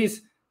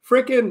 These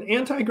freaking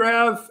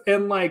anti-grav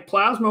and, like,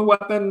 plasma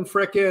weapon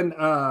freaking,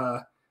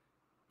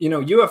 you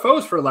know,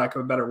 UFOs, for lack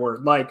of a better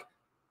word. Like,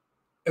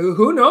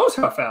 who knows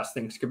how fast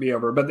things could be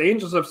over. But the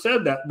angels have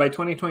said that by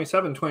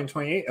 2027,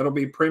 2028, it'll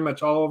be pretty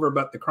much all over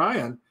but the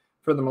Chiron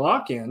for the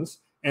Malachians,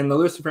 and the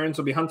Luciferians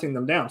will be hunting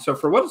them down. So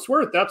for what it's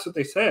worth, that's what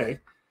they say.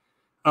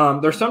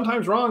 They're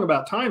sometimes wrong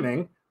about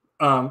timing.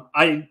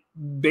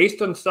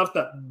 Based on stuff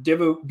that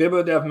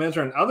Bibo, Dev,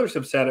 Mizra, and others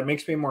have said, it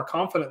makes me more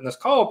confident in this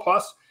call.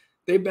 Plus,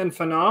 they've been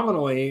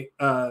phenomenally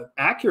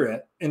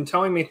accurate in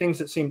telling me things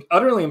that seemed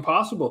utterly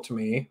impossible to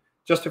me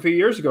just a few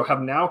years ago have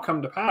now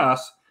come to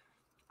pass.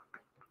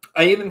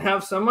 I even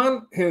have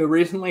someone who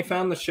recently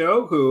found the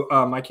show who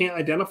I can't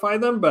identify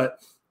them, but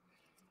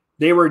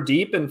they were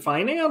deep in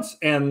finance,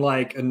 and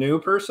like a new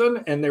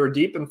person, and they were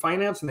deep in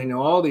finance, and they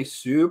know all these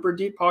super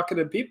deep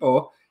pocketed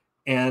people,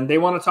 and they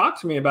want to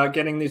talk to me about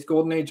getting these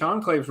golden age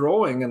enclaves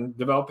rolling and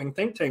developing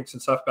think tanks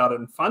and stuff about it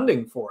and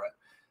funding for it.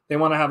 They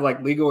want to have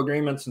like legal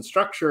agreements and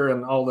structure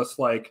and all this,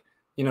 like,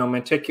 you know,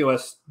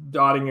 meticulous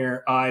dotting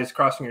your I's,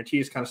 crossing your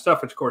T's kind of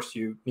stuff, which of course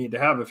you need to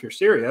have if you're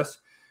serious.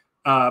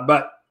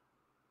 But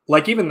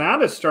like, even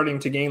that is starting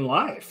to gain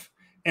life.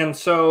 And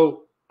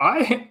so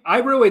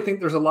I really think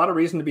there's a lot of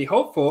reason to be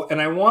hopeful.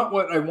 And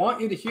what I want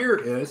you to hear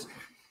is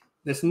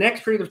this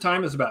next period of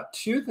time is about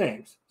two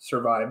things: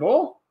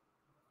 survival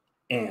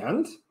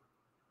and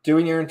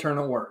doing your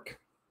internal work.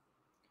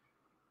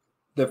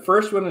 The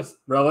first one is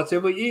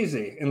relatively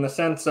easy in the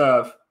sense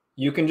of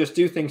you can just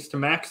do things to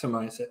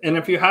maximize it. And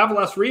if you have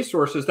less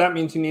resources, that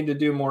means you need to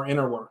do more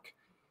inner work.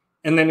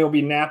 And then you'll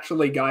be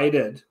naturally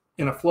guided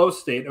in a flow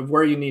state of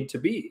where you need to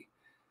be,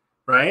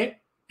 right?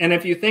 And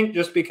if you think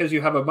just because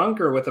you have a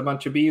bunker with a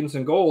bunch of beans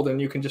and gold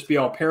and you can just be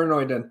all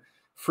paranoid and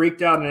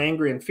freaked out and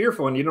angry and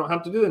fearful and you don't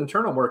have to do the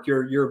internal work,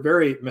 you're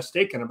very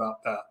mistaken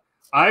about that.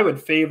 I would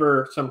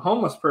favor some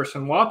homeless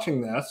person watching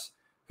this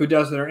who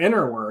does their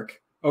inner work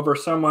over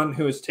someone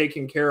who is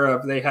taken care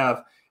of. They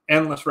have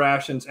endless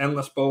rations,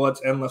 endless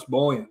bullets, endless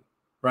bullion,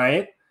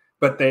 right?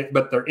 But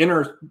their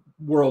inner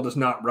world is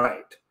not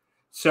right.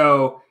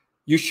 So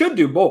you should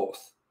do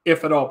both,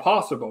 if at all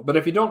possible. But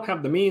if you don't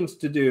have the means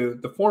to do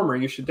the former,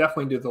 you should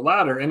definitely do the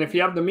latter. And if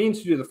you have the means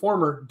to do the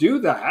former, do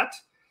that,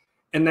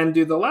 and then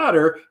do the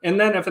latter. And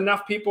then if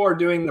enough people are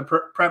doing the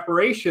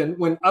preparation,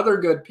 when other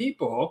good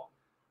people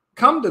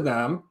come to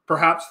them,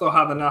 perhaps they'll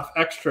have enough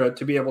extra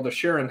to be able to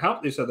share and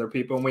help these other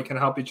people, and we can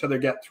help each other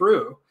get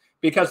through.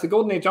 Because the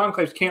Golden Age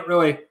Enclaves can't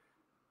really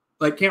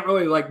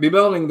be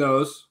building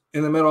those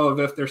in the middle of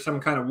if there's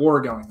some kind of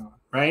war going on,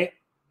 right?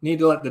 Need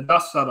to let the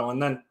dust settle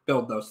and then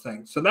build those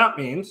things. So that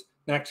means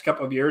the next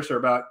couple of years are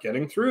about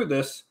getting through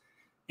this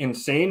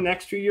insane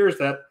next few years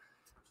that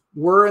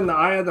we're in the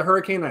eye of the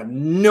hurricane. I have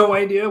no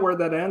idea where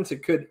that ends.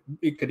 It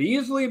could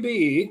easily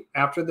be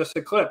after this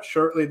eclipse,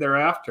 shortly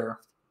thereafter.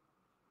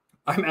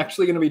 I'm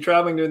actually going to be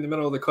traveling during the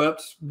middle of the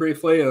eclipse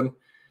briefly, and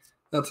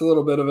that's a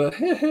little bit of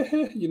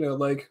a, you know,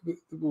 like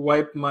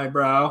wipe my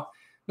brow.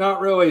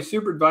 Not really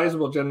super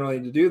advisable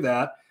generally to do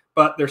that,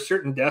 but there's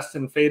certain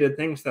destined, fated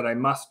things that I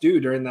must do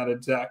during that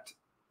exact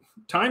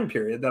time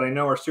period that I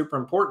know are super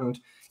important.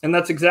 And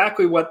that's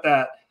exactly what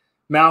that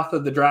mouth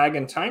of the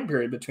dragon time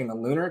period between a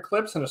lunar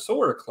eclipse and a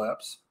solar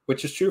eclipse,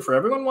 which is true for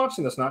everyone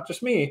watching this, not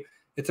just me.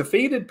 It's a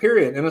fated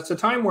period. And it's a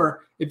time where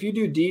if you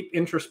do deep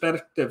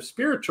introspective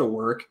spiritual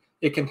work,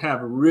 it can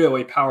have a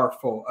really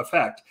powerful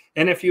effect.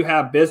 And if you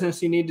have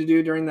business you need to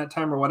do during that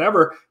time or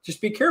whatever,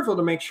 just be careful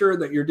to make sure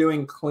that you're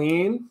doing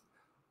clean,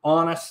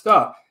 honest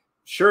stuff.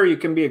 Sure, you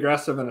can be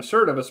aggressive and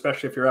assertive,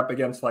 especially if you're up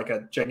against like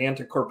a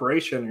gigantic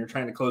corporation and you're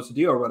trying to close a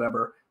deal or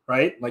whatever,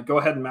 right? Like, go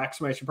ahead and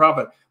maximize your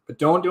profit, but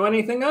don't do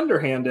anything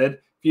underhanded.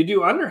 If you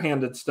do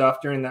underhanded stuff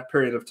during that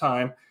period of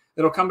time,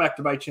 it'll come back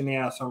to bite you in the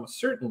ass almost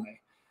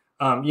certainly.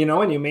 You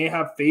know, and you may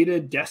have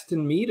fated,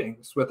 destined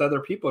meetings with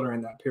other people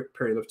during that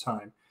period of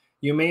time.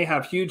 you may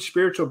have huge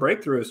spiritual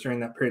breakthroughs during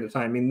that period of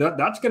time. I mean,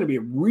 that's going to be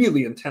a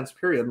really intense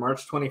period,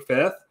 March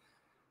 25th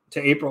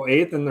to April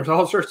 8th. And there's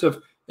all sorts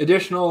of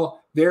additional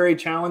very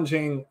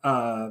challenging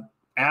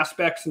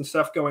aspects and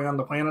stuff going on.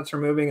 The planets are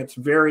moving. It's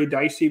a very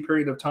dicey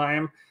period of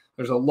time.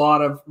 There's a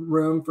lot of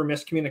room for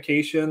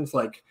miscommunications.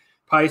 Like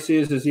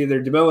Pisces is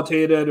either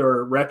debilitated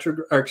or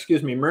retrograde, or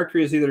excuse me,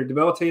 Mercury is either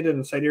debilitated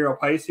in sidereal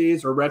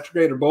Pisces or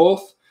retrograde or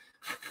both.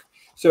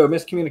 So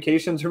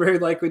miscommunications are very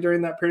likely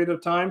during that period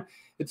of time.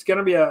 It's going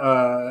to be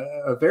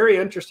a very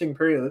interesting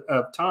period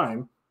of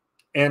time.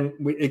 And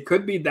it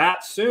could be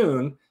that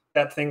soon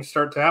that things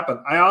start to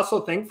happen. I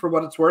also think, for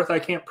what it's worth, I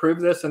can't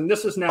prove this, and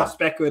this is now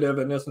speculative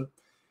and isn't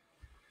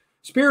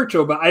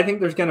spiritual, but I think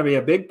there's going to be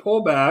a big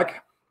pullback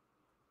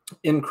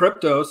in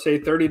crypto, say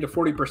 30 to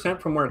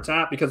 40% from where it's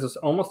at, because this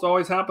almost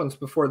always happens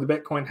before the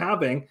Bitcoin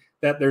halving,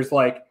 that there's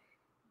like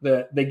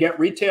they get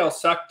retail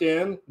sucked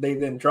in, they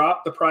then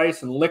drop the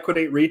price and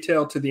liquidate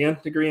retail to the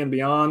nth degree and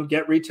beyond,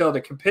 get retail to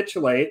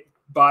capitulate,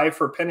 buy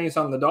for pennies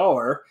on the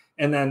dollar,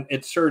 and then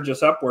it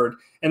surges upward.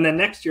 And then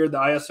next year, the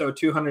ISO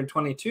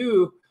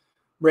 222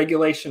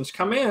 regulations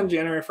come in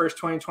January 1st,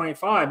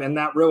 2025, and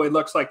that really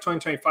looks like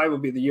 2025 will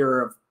be the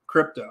year of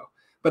crypto.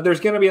 But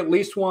there's going to be at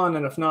least one,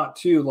 and if not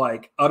two,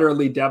 like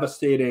utterly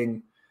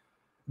devastating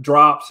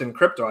drops in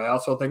crypto. I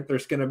also think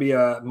there's going to be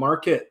a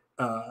market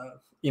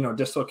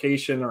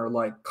dislocation or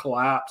like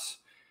collapse.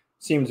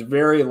 Seems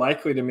very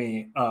likely to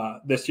me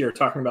this year,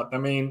 talking about the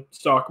main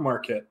stock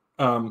market.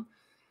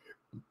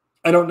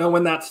 I don't know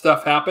when that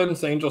stuff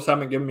happens. The angels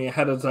haven't given me a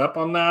heads up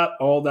on that.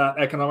 All that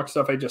economic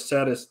stuff I just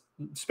said is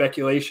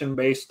speculation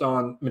based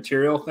on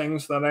material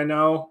things that I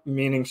know,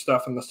 meaning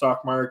stuff in the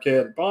stock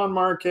market, bond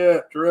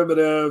market,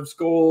 derivatives,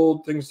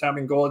 gold, things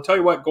having gold. I'll tell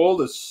you what,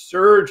 gold is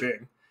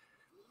surging.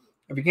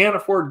 If you can't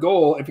afford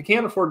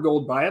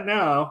gold, buy it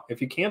now.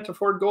 If you can't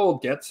afford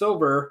gold, get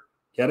silver.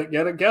 Get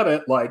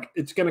it. Like,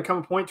 it's going to come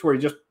a point to where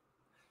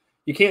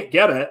you can't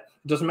get it.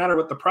 It doesn't matter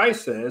what the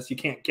price is. You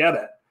can't get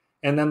it.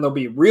 And then there'll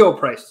be real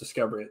price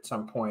discovery at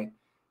some point.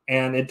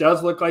 And it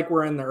does look like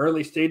we're in the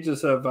early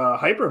stages of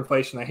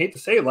hyperinflation. I hate to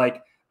say it,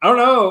 like, I don't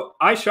know.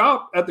 I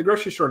shop at the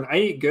grocery store and I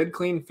eat good,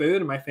 clean food.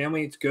 And my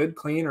family eats good,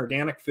 clean,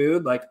 organic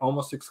food, like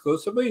almost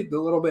exclusively. The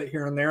little bit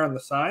here and there on the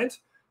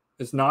sides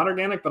is not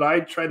organic, but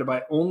I try to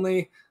buy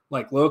only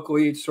like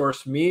locally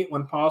sourced meat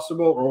when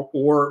possible,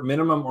 or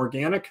minimum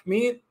organic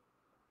meat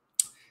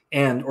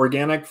and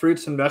organic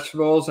fruits and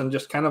vegetables, and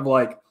just kind of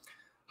like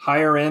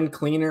higher end,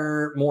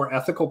 cleaner, more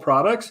ethical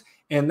products.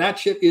 And that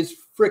shit is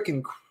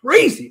freaking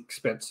crazy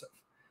expensive.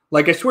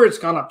 Like, I swear it's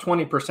gone up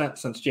 20%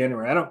 since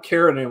January. I don't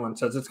care what anyone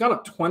says. It's gone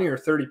up 20 or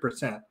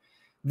 30%.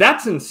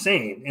 That's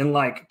insane. In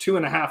like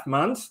 2.5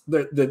 months,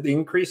 the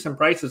increase in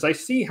prices, I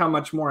see how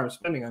much more I'm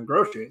spending on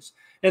groceries.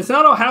 And it's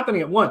not all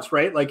happening at once,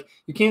 right? Like,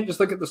 you can't just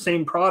look at the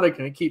same product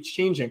and it keeps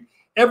changing.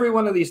 Every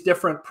one of these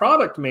different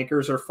product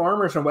makers or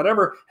farmers or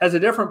whatever has a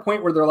different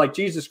point where they're like,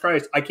 Jesus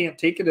Christ, I can't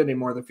take it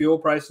anymore. The fuel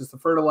prices, the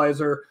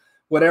fertilizer,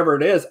 whatever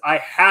it is, I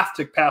have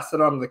to pass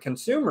it on to the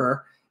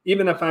consumer,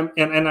 even if I'm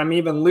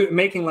even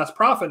making less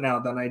profit now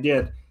than I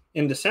did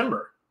in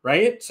December,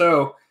 right?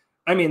 So,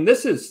 I mean,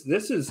 this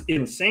is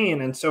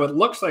insane. And so it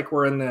looks like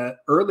we're in the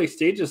early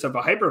stages of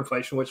a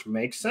hyperinflation, which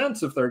makes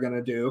sense if they're going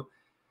to do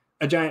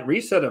a giant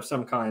reset of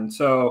some kind.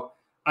 So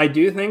I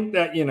do think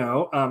that,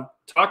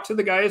 talk to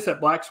the guys at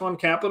Black Swan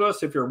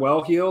Capitalist. If you're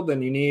well-heeled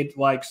and you need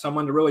like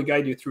someone to really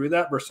guide you through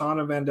that, Versan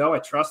and Vandel, I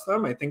trust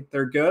them. I think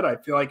they're good. I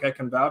feel like I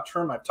can vouch for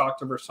them. I've talked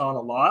to Versan a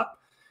lot.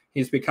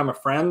 He's become a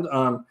friend.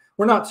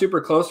 We're not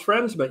super close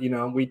friends, but,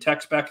 we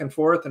text back and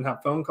forth and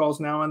have phone calls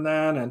now and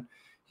then. And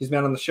he's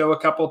been on the show a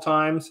couple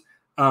times.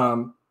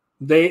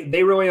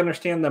 They really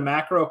understand the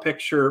macro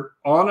picture,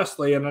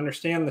 honestly, and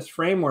understand this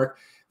framework.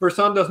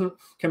 Versan doesn't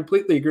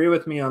completely agree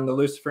with me on the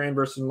Luciferian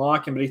versus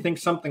Lockean, but he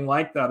thinks something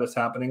like that is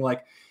happening.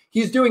 Like,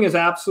 he's doing his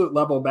absolute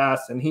level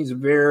best, and he's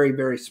very,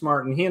 very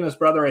smart. And he and his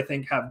brother, I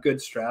think, have good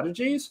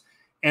strategies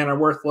and are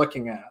worth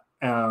looking at,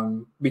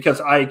 because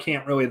I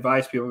can't really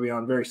advise people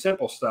beyond very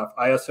simple stuff.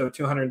 ISO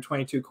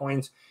 222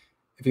 coins,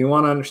 if you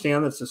want to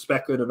understand that's a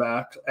speculative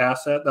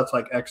asset, that's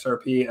like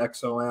XRP,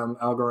 XOM,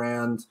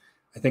 Algorand,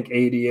 I think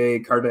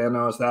ADA,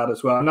 Cardano is that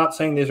as well. I'm not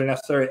saying these are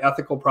necessarily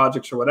ethical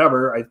projects or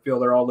whatever. I feel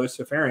they're all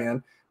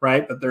Luciferian,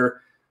 right? But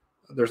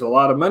there's a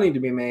lot of money to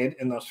be made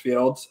in those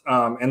fields.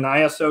 And the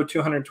ISO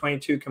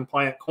 222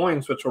 compliant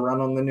coins, which will run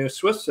on the new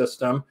Swiss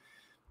system,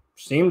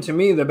 seem to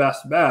me the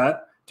best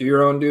bet. Do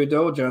your own due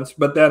diligence.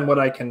 But then what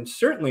I can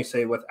certainly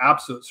say with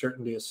absolute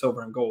certainty is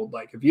silver and gold.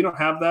 Like, if you don't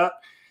have that,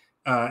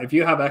 if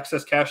you have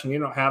excess cash and you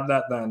don't have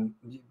that, then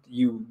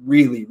you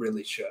really,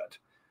 really should.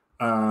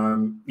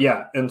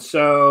 Yeah. And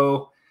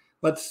so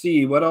let's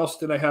see, what else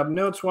did I have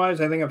notes wise?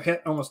 I think I've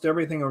hit almost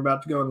everything. I'm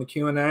about to go in the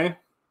Q&A.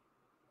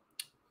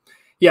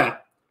 Yeah.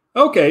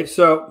 Okay.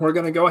 So we're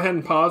going to go ahead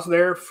and pause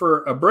there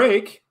for a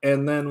break,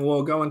 and then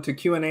we'll go into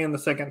Q&A in the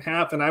second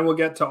half, and I will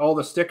get to all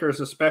the stickers,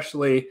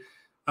 especially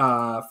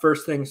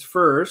first things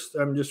first.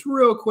 I'm just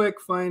real quick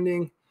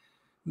finding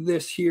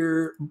this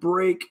here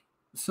break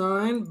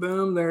sign.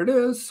 Boom. There it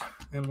is.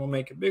 And we'll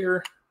make it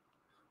bigger.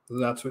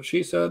 That's what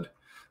she said.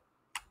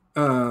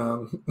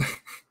 All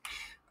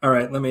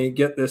right, let me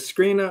get this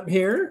screen up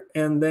here,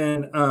 and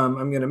then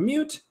I'm going to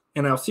mute,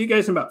 and I'll see you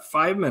guys in about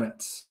 5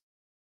 minutes.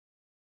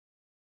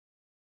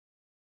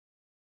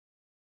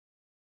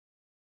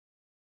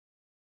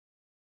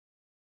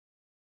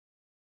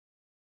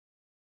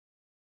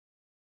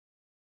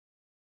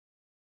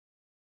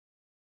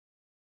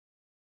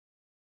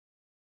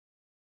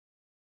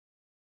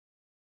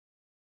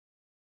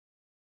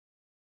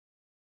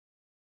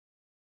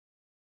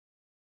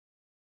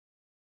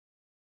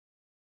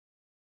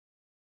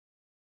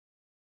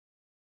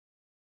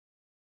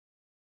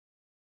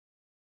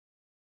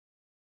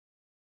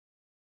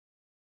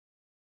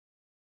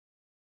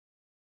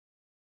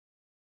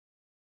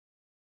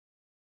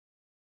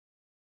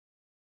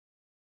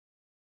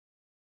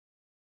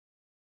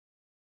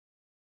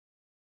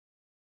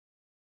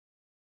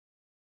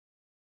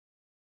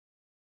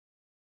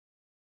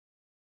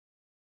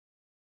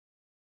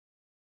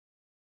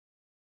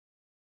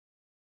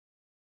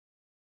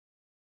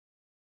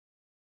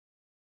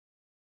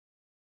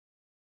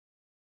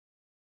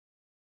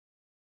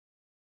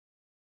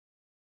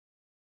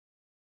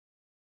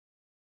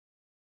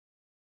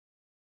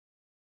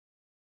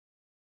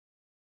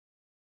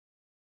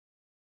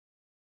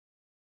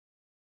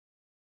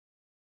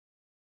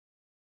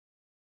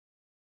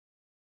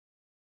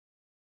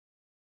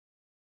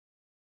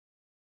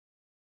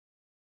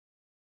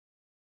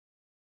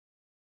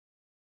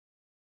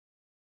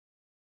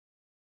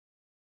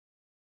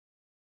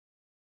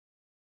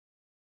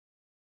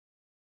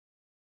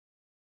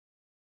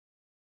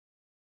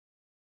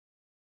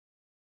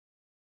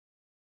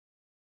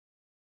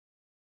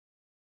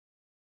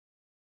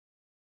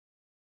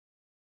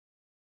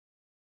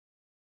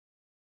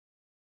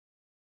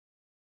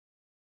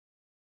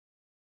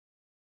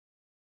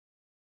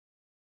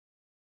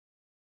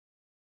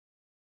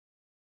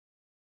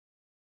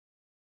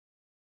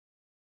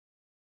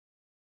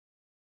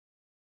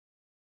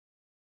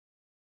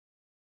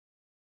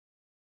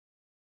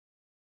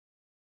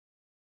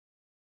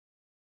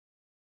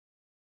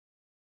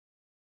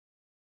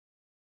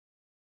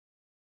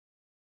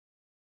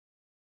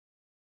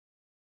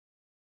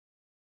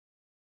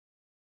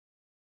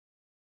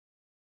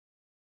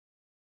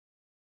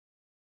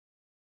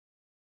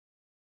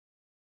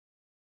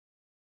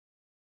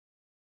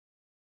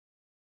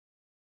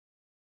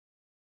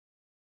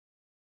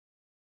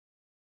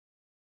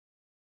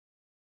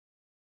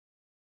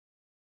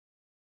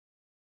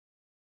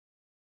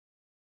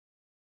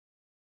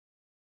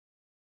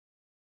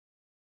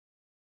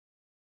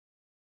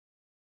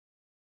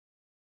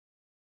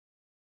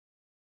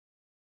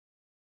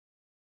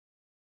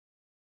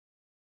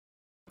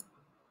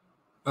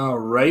 All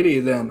righty,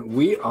 then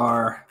we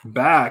are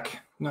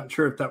back. Not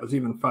sure if that was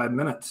even 5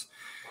 minutes.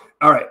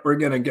 All right, we're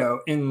going to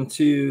go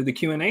into the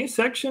Q&A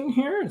section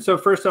here. So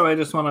first off, I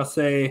just want to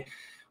say,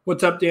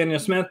 what's up, Daniel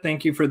Smith?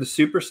 Thank you for the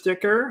super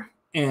sticker.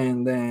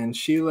 And then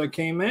Sheila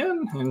came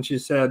in and she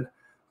said,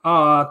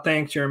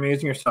 thanks, you're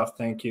amazing yourself.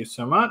 Thank you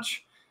so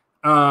much.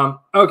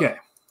 Okay.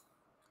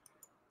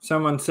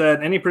 Someone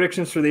said, any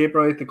predictions for the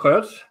April 8th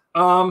eclipse?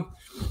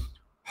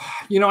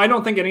 You know, I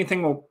don't think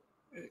anything will,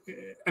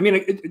 I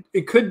mean,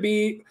 it could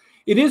be,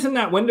 it is in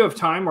that window of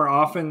time where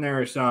often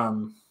there's,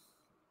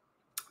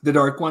 the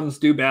dark ones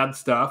do bad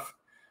stuff,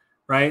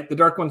 right? The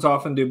dark ones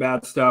often do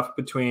bad stuff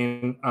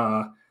between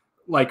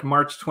like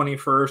March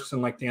 21st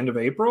and like the end of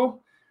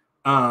April.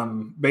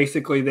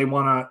 Basically, they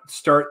want to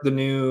start the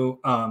new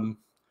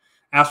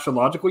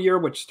astrological year,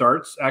 which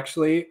starts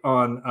actually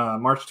on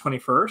March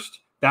 21st.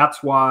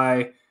 That's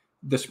why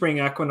the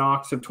spring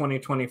equinox of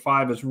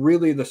 2025 is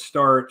really the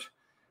start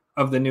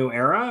of the new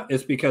era,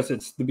 is because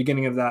it's the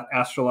beginning of that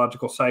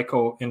astrological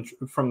cycle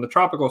from the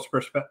tropical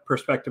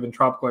perspective in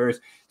tropical areas.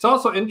 It's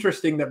also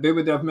interesting that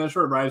Bibudev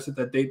Mizra arrives at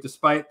that date,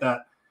 despite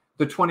that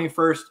the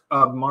 21st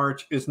of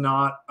March is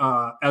not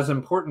as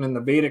important in the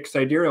Vedic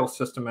sidereal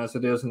system as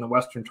it is in the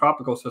Western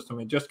tropical system.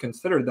 I just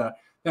considered that.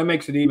 That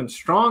makes it even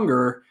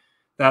stronger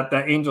that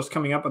the angels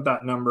coming up with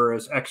that number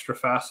is extra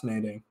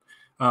fascinating.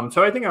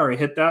 So I think I already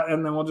hit that,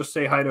 and then we'll just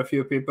say hi to a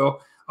few people.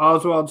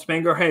 Oswald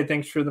Spangler, hey,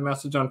 thanks for the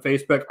message on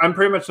Facebook. I'm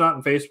pretty much not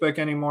on Facebook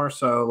anymore,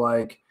 so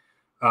like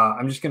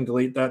I'm just gonna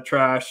delete that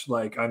trash.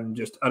 Like I'm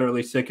just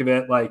utterly sick of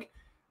it. Like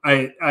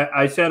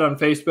I said on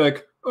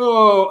Facebook,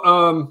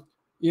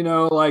 you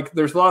know, like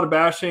there's a lot of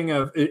bashing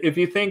of, if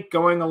you think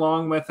going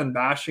along with and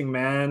bashing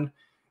men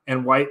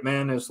and white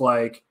men is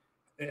like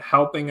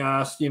helping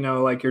us, you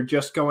know, like you're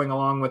just going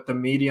along with the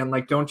media, and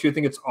like, don't you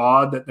think it's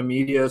odd that the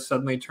media has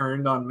suddenly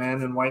turned on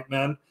men and white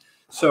men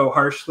so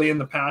harshly in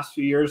the past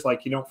few years?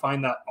 Like, you don't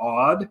find that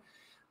odd?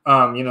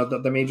 You know,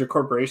 the major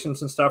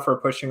corporations and stuff are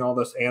pushing all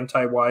this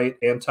anti-white,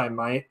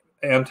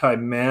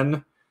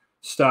 anti-men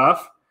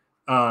stuff.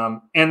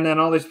 And then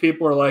all these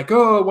people are like,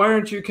 oh, why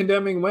aren't you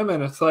condemning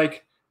women? It's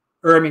like,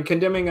 or I mean,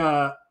 condemning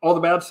all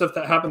the bad stuff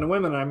that happened to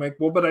women. And I'm like,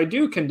 well, but I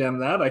do condemn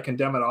that. I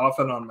condemn it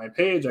often on my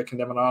page. I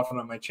condemn it often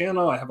on my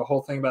channel. I have a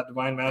whole thing about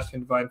divine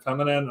masculine, divine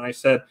feminine. And I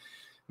said,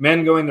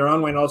 men going their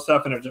own way and all this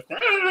stuff. And they're just,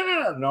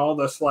 head and all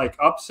this like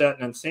upset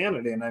and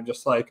insanity. And I'm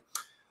just like,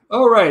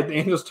 oh, right, the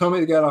angels told me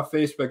to get off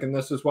Facebook, and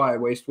this is why I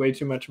waste way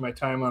too much of my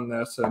time on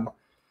this and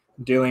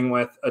dealing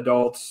with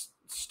adults,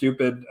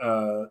 stupid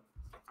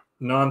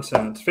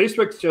nonsense.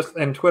 Facebook's just,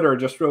 and Twitter are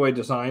just really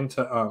designed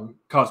to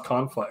cause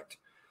conflict.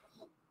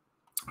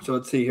 So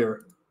let's see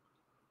here.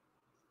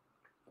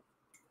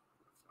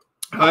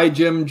 Hi,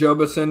 Jim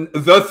Jobison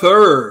the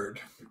third.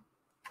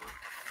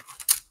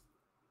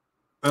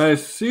 I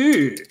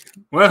see.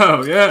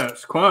 Wow,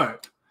 yes,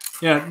 quite.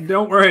 Yeah,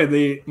 don't worry.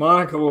 The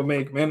Monica will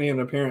make many an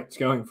appearance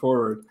going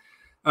forward.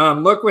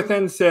 Look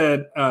Within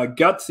said,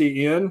 gutsy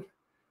Ian.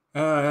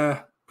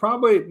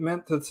 Probably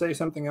meant to say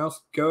something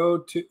else. Go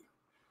to,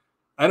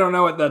 I don't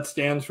know what that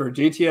stands for.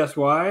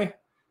 GTSY.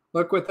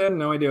 Look Within,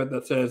 no idea what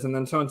that says. And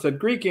then someone said,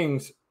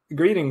 greetings,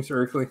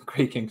 Earthling,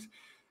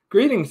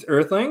 greetings,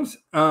 Earthlings.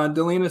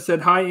 Delina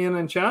said, hi, Ian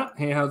in chat.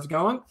 Hey, how's it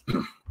going?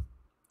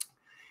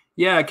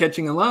 Yeah,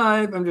 catching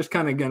alive. I'm just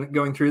kind of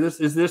going through this.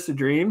 Is this a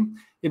dream?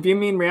 If you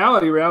mean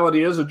reality,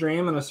 reality is a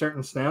dream in a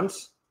certain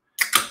sense.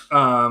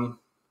 Row,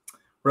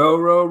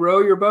 row, row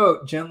your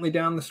boat gently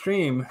down the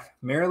stream.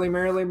 Merrily,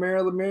 merrily,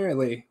 merrily,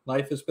 merrily.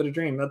 Life is but a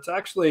dream. That's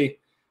actually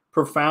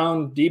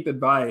profound, deep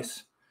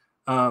advice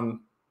that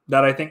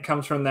I think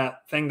comes from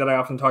that thing that I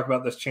often talk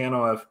about this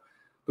channel of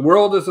the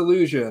world is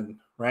illusion,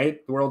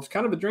 right? The world's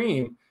kind of a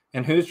dream.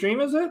 And whose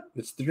dream is it?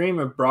 It's the dream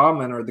of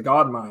Brahman or the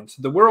God mind.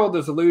 So the world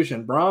is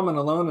illusion. Brahman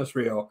alone is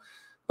real.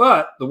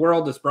 But the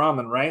world is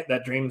Brahman, right?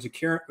 That dream is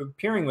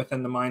appearing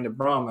within the mind of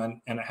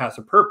Brahman, and it has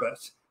a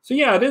purpose. So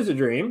yeah, it is a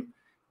dream.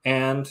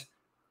 And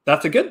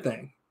that's a good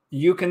thing.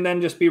 You can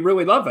then just be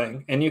really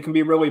loving, and you can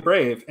be really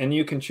brave, and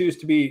you can choose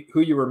to be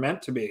who you were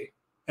meant to be.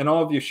 And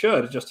all of you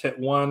should just hit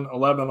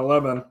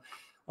 1:11:11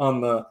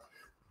 on the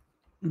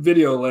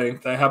video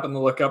length. I happened to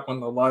look up when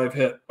the live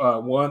hit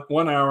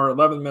 1 hour,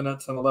 11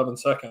 minutes, and 11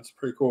 seconds.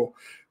 Pretty cool.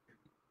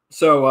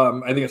 So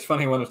I think it's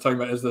funny when it's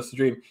talking about, is this a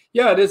dream?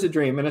 Yeah, it is a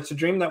dream. And it's a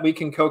dream that we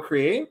can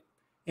co-create.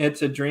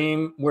 It's a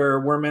dream where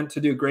we're meant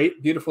to do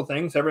great, beautiful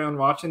things. Everyone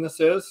watching this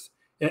is.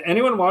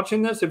 Anyone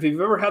watching this, if you've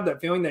ever had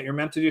that feeling that you're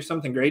meant to do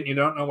something great and you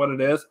don't know what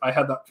it is, I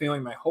had that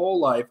feeling my whole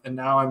life, and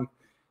now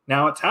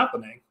it's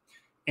happening.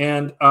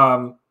 And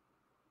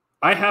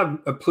I have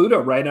a Pluto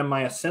right on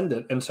my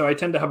ascendant, and so I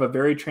tend to have a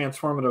very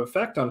transformative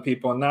effect on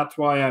people, and that's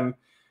why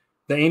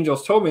the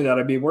angels told me that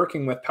I'd be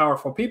working with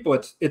powerful people.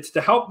 It's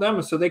to help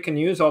them so they can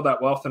use all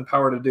that wealth and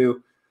power to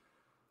do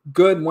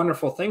good,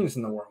 wonderful things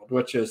in the world,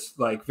 which is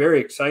like very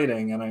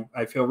exciting, and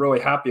I feel really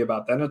happy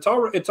about that. And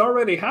it's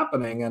already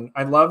happening, and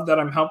I love that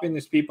I'm helping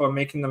these people and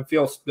making them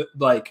feel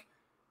like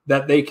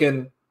that they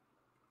can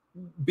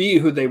be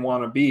who they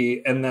want to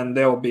be, and then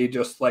they'll be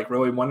just like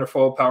really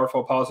wonderful,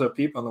 powerful, positive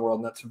people in the world.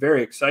 And that's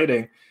very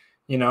exciting,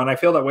 and I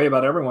feel that way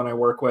about everyone I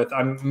work with.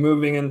 I'm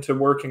moving into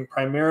working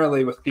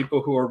primarily with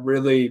people who are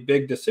really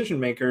big decision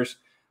makers,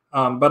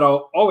 but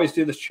I'll always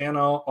do this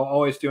channel. I'll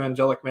always do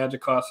angelic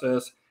magic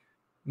classes.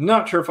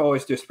 Not sure if I'll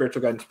always do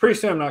spiritual guidance. Pretty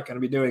soon I'm not going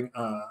to be doing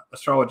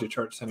astrology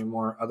charts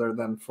anymore, other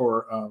than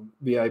for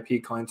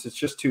VIP clients. It's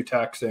just too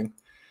taxing.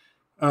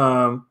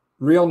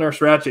 Real Nurse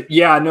Ratchet.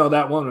 Yeah, no,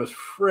 that one was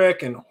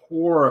frickin'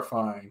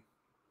 horrifying.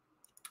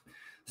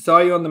 Saw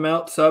you on the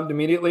melt, subbed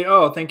immediately.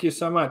 Oh, thank you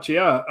so much.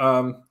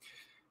 Yeah,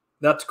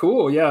 that's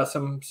cool. Yeah,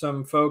 some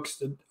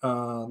folks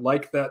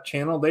like that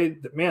channel.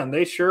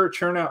 They sure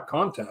churn out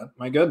content.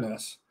 My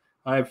goodness.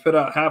 I've put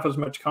out half as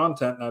much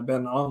content, and I've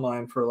been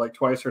online for like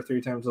twice or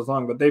 3 times as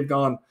long, but they've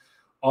gone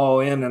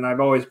all in, and I've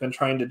always been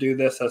trying to do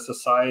this as a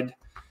side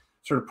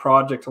sort of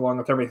project along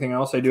with everything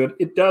else I do.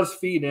 It does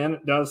feed in.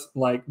 It does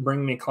like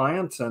bring me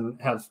clients and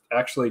has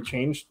actually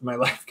changed my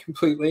life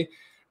completely.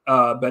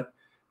 But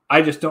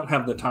I just don't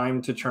have the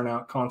time to churn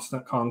out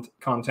constant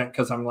content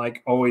because I'm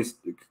like always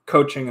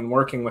coaching and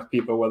working with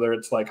people, whether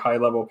it's like high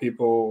level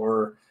people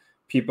or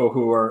people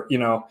who are,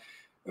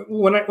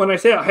 when I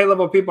say high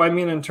level people, I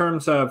mean in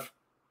terms of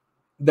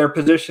their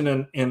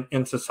position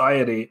in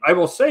society. I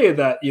will say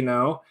that,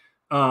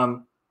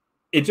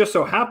 it just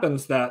so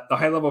happens that the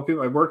high-level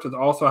people I've worked with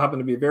also happen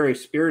to be very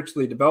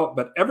spiritually developed,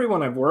 but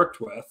everyone I've worked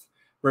with,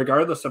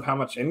 regardless of how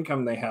much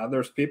income they had,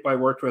 there's people I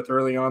worked with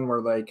early on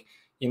where like,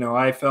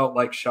 I felt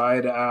like shy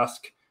to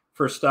ask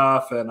for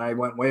stuff, and I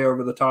went way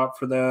over the top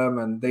for them,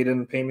 and they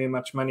didn't pay me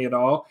much money at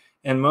all.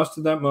 And most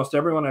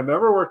everyone I've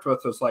ever worked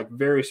with was like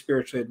very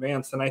spiritually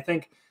advanced. And I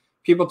think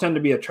people tend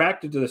to be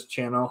attracted to this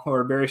channel who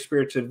are very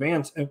spiritually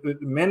advanced, and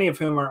many of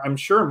whom are, I'm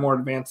sure, more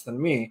advanced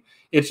than me.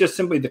 It's just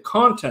simply the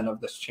content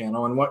of this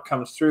channel and what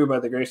comes through by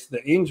the grace of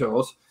the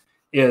angels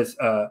is,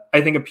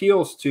 I think,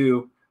 appeals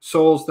to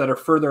souls that are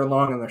further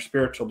along in their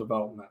spiritual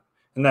development,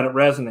 and that it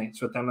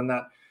resonates with them, and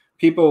that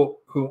people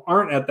who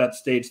aren't at that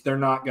stage, they're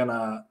not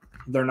gonna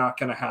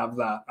have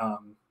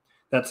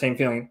that same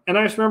feeling. And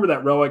I just remember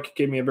that Relic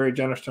gave me a very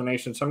generous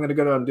donation, so I'm gonna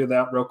go down and do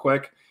that real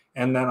quick,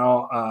 and then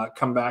I'll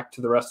come back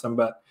to the rest of them.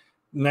 But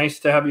nice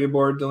to have you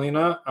aboard,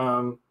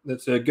 Delina.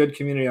 It's a good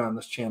community on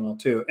this channel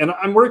too. And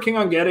I'm working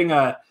on getting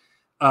a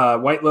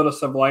White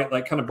Lotus of Light,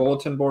 like kind of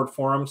bulletin board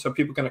forum, so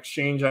people can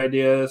exchange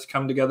ideas,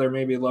 come together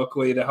maybe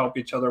locally to help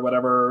each other,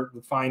 whatever,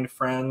 find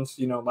friends,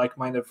 you know,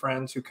 like-minded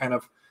friends who kind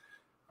of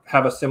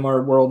have a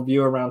similar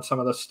worldview around some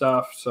of this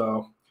stuff.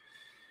 So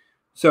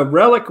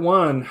Relic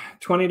One,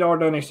 $20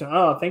 donation.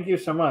 Oh, thank you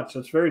so much.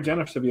 That's very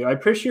generous of you. I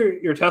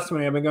appreciate your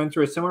testimony. I've been going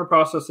through a similar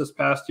process this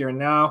past year, and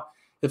now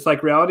it's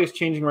like reality is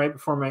changing right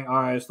before my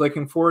eyes.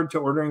 Looking forward to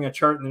ordering a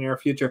chart in the near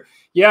future.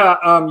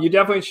 Yeah, you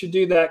definitely should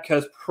do that,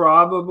 because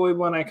probably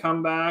when I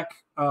come back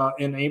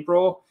in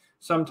April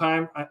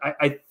sometime,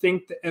 I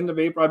think the end of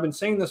April. I've been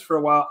saying this for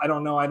a while. I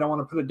don't know. I don't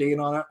want to put a date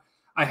on it.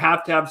 I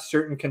have to have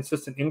certain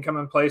consistent income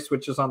in place,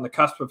 which is on the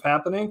cusp of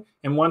happening.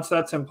 And once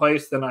that's in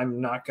place, then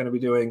I'm not going to be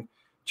doing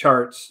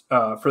charts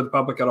for the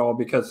public at all,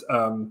 because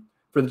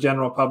for the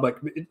general public,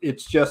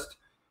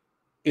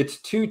 it's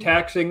too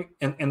taxing,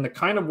 and the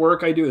kind of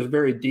work I do is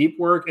very deep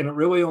work, and it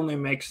really only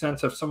makes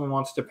sense if someone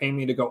wants to pay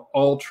me to go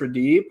ultra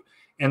deep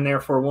and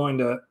therefore willing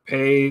to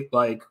pay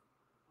like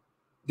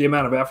the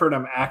amount of effort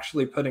I'm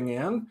actually putting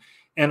in.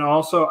 And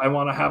also I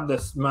want to have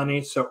this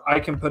money so I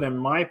can put in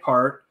my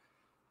part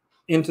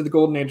into the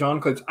golden age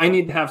enclaves. I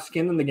need to have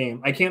skin in the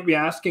game. I can't be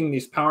asking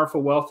these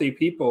powerful, wealthy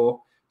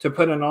people to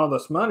put in all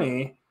this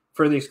money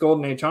for these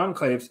golden age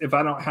enclaves if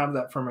I don't have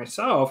that for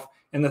myself.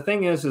 And the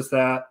thing is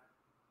that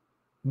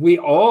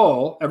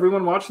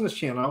everyone watching this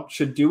channel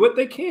should do what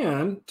they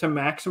can to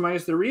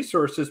maximize their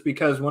resources,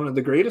 because one of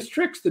the greatest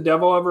tricks the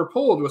devil ever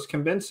pulled was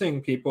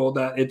convincing people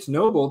that it's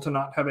noble to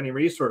not have any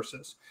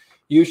resources.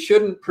 You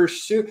shouldn't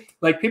pursue,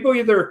 like, people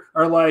either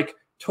are like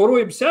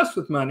totally obsessed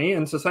with money,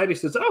 and society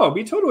says, oh,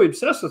 be totally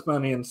obsessed with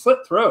money and slit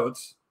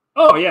throats.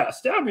 Oh yeah,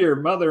 stab your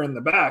mother in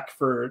the back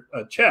for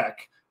a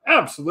check.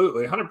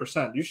 Absolutely,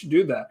 100%. You should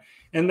do that.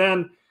 And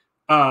then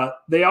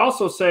they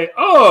also say,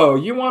 oh,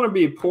 you want to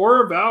be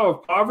poor, vow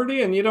of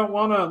poverty, and you don't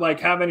want to like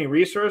have any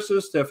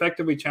resources to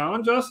effectively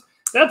challenge us?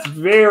 That's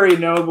very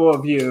noble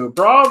of you.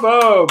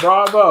 Bravo,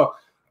 bravo.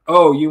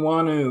 Oh, you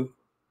want to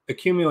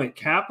accumulate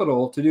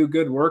capital to do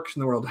good works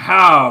in the world?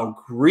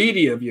 How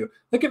greedy of you.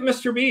 Look at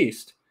Mr.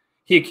 Beast.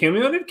 He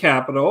accumulated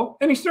capital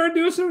and he started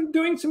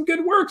doing some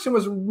good works and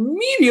was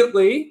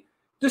immediately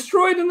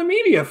destroyed in the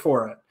media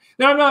for it.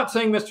 Now, I'm not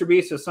saying Mr.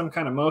 Beast is some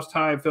kind of most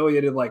high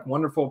affiliated, like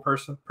wonderful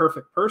person,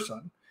 perfect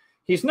person.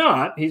 He's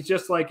not. He's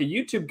just like a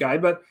YouTube guy,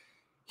 but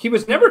he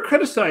was never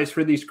criticized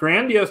for these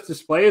grandiose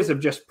displays of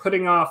just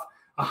putting off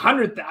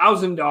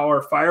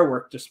 $100,000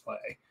 firework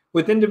display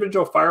with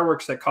individual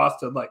fireworks that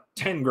costed like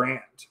 10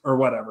 grand or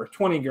whatever,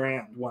 20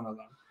 grand, one of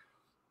them.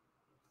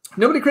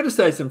 Nobody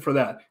criticized him for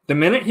that. The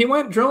minute he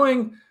went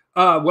drilling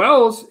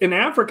wells in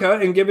Africa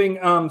and giving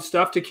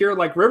stuff to cure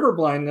like river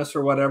blindness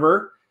or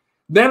whatever,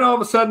 then all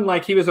of a sudden,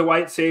 like, he was a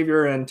white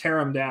savior and tear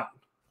him down.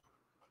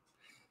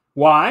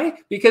 Why?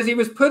 Because he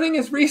was putting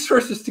his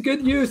resources to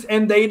good use,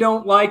 and they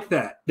don't like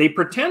that. They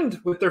pretend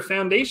with their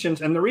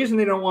foundations, and the reason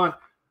they don't want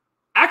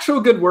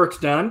actual good works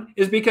done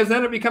is because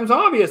then it becomes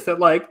obvious that,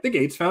 like, the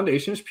Gates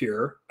Foundation is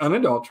pure,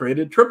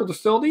 unadulterated, triple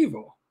distilled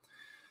evil.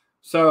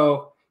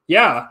 So,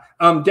 yeah,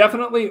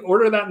 definitely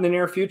order that in the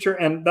near future,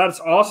 and that's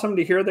awesome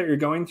to hear that you're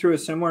going through a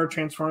similar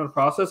transformative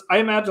process. I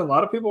imagine a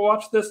lot of people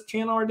watch this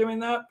channel are doing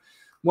that.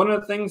 One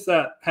of the things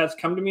that has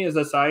come to me is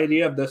this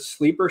idea of the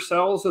sleeper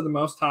cells of the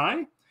Most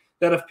High,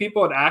 that if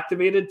people had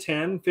activated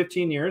 10,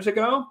 15 years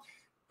ago,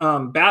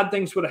 bad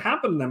things would have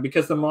happened to them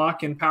because the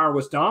Malachian power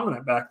was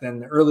dominant back then,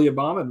 the early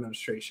Obama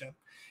administration.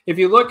 If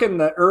you look in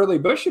the early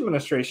Bush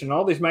administration,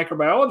 all these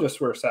microbiologists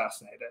were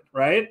assassinated,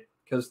 right?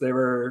 Because they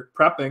were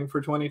prepping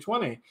for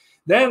 2020.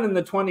 Then in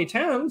the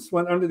 2010s,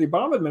 when under the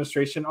Obama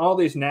administration, all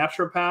these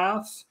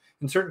naturopaths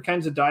and certain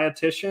kinds of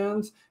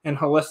dietitians and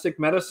holistic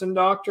medicine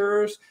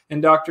doctors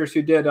and doctors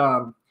who did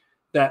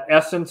that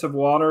essence of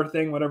water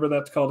thing, whatever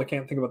that's called. I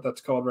can't think of what that's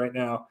called right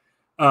now.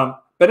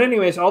 But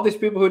anyways, all these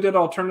people who did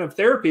alternative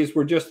therapies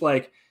were just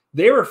like,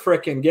 they were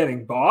freaking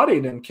getting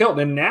bodied and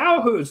killed. And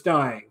now who's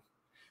dying?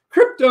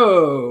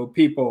 Crypto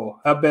people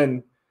have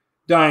been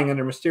dying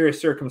under mysterious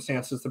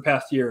circumstances the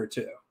past year or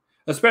two,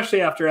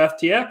 especially after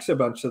FTX, a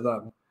bunch of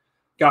them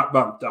got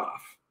bumped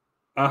off.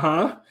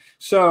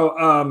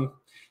 So,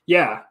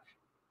 yeah.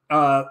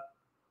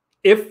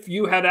 If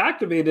you had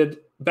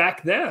activated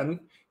back then,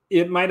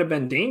 it might have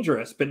been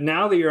dangerous. But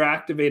now that you're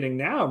activating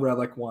now,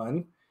 Relic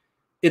One,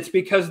 it's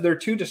because they're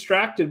too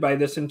distracted by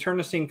this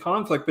internecine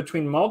conflict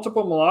between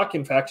multiple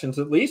Malachian factions,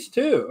 at least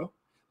two.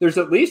 There's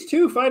at least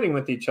two fighting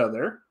with each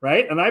other,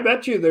 right? And I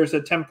bet you there's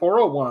a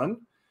temporal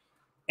one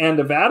and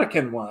a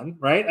Vatican one,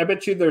 right? I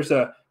bet you there's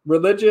a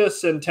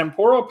religious and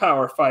temporal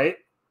power fight,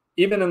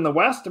 even in the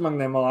West among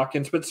the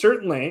Malachians. But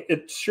certainly,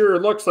 it sure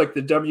looks like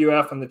the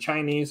WF and the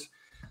Chinese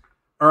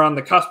are on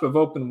the cusp of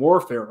open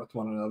warfare with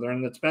one another,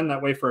 and it's been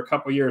that way for a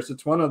couple of years.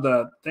 It's one of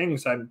the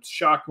things I'm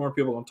shocked more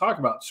people don't talk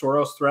about.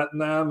 Soros threatened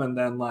them, and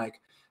then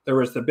like there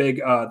was the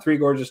big Three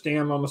Gorges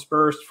Dam almost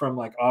burst from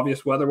like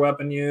obvious weather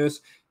weapon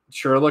use. It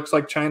sure looks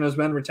like China's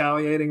been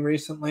retaliating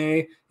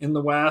recently in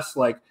the West.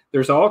 Like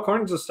there's all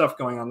kinds of stuff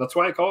going on. That's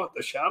why I call it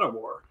the shadow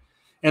war.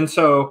 And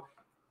so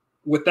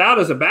with that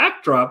as a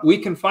backdrop, we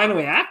can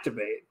finally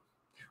activate.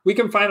 we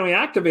can finally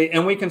activate,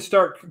 and we can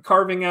start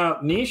carving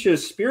out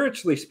niches,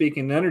 spiritually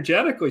speaking,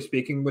 energetically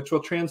speaking, which will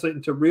translate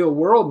into real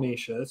world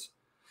niches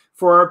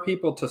for our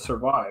people to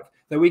survive.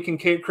 That we can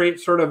create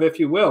sort of, if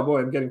you will, boy,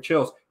 I'm getting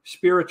chills,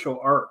 spiritual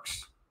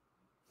arcs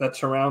that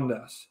surround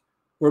us,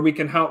 where we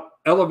can help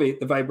elevate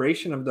the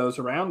vibration of those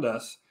around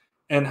us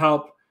and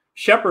help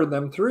shepherd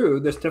them through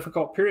this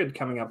difficult period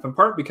coming up, in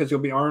part because you'll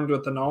be armed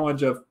with the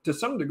knowledge of, to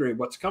some degree,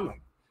 what's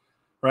coming,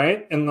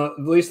 right? And at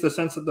least the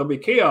sense that there'll be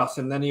chaos,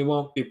 and then you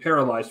won't be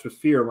paralyzed with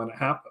fear when it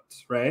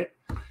happens, right?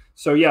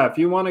 So yeah, if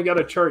you want to get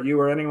a chart, you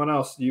or anyone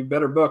else, you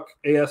better book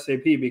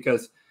ASAP,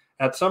 because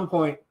at some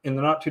point in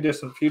the not too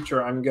distant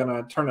future, I'm going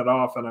to turn it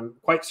off. And I'm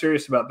quite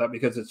serious about that,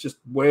 because it's just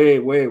way,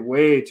 way,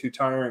 way too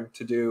tiring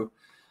to do,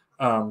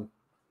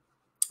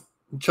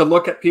 to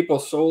look at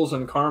people's souls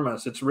and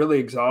karmas. It's really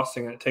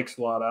exhausting, and it takes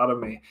a lot out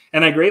of me.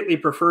 And I greatly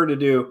prefer to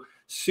do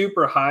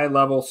super high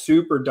level,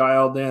 super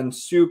dialed in,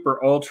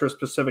 super ultra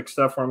specific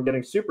stuff where I'm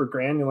getting super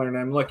granular, and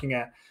I'm looking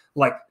at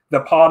like the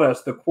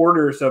padas, the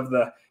quarters of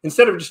the,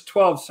 instead of just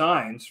 12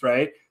 signs,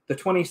 right? The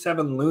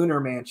 27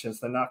 lunar mansions,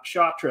 the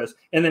nakshatras,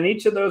 and then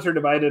each of those are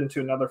divided into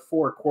another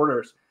 4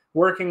 quarters.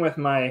 Working with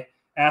my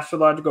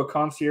astrological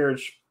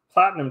concierge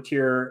platinum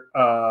tier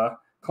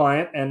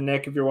client, and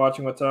Nick, if you're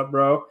watching, what's up,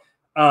 bro?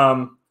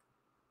 I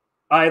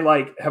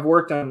have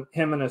worked on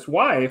him and his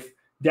wife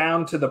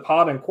down to the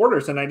pod and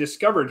quarters, and I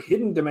discovered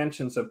hidden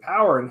dimensions of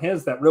power in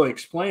his that really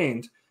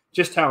explained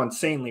just how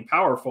insanely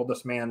powerful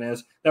this man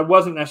is. That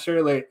wasn't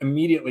necessarily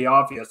immediately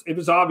obvious. It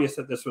was obvious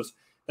that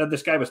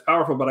this guy was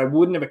powerful, but I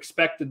wouldn't have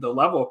expected the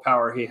level of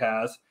power he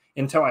has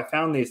until I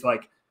found these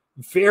like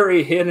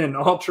very hidden,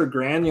 ultra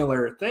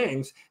granular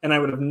things. And I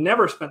would have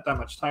never spent that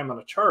much time on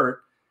a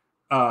chart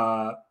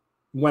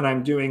when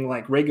I'm doing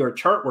like regular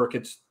chart work.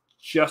 It's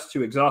just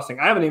too exhausting.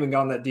 I haven't even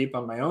gone that deep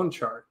on my own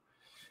chart,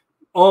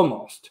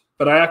 almost,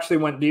 but I actually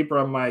went deeper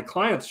on my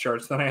clients'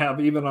 charts than I have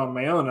even on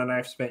my own. And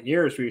I've spent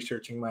years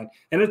researching mine,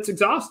 and it's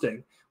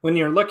exhausting. When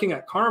you're looking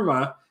at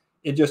karma,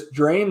 it just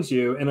drains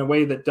you in a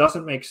way that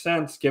doesn't make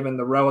sense given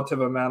the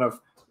relative amount of,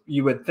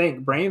 you would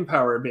think, brain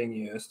power being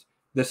used.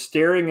 The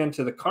staring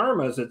into the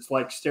karmas, it's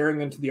like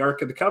staring into the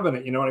Ark of the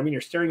Covenant. You know what I mean?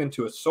 You're staring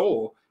into a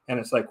soul, and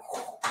it's like,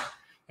 whew.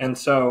 And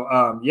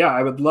so, yeah,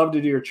 I would love to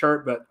do your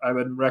chart, but I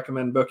would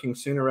recommend booking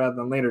sooner rather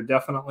than later.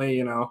 Definitely,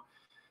 you know,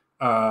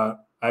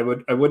 I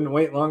wouldn't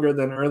wait longer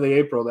than early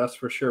April. That's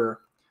for sure.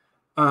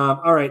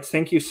 All right.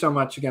 Thank you so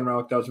much again,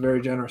 Relic. That was a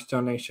very generous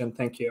donation.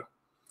 Thank you.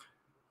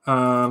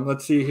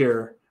 Let's see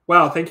here.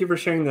 Wow. Thank you for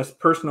sharing this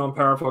personal and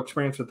powerful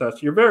experience with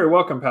us. You're very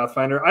welcome,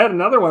 Pathfinder. I had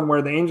another one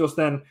where the angels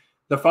then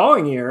the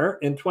following year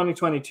in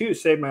 2022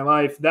 saved my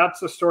life.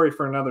 That's a story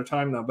for another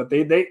time though, but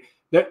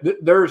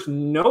there's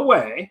no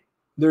way,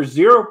 there's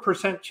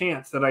 0%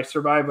 chance that I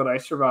survived what I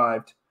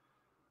survived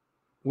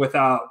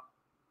without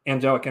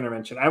angelic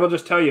intervention. I will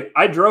just tell you,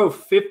 I drove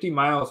 50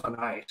 miles on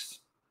ice,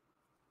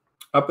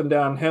 up and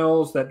down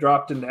hills that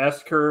dropped into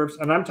S curves.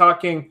 And I'm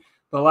talking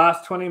the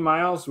last 20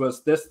 miles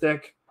was this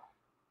thick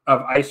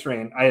of ice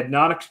rain. I had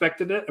not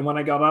expected it. And when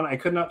I got on, I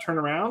could not turn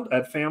around. I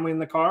had family in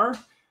the car.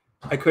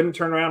 I couldn't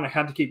turn around. I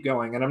had to keep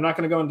going. And I'm not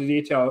going to go into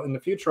detail. In the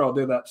future, I'll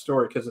do that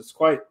story because it's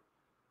quite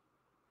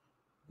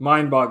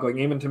mind-boggling,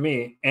 even to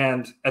me.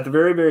 And at the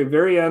very, very,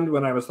 very end,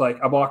 when I was like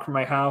a block from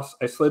my house,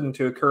 I slid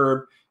into a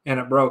curb and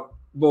it broke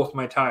both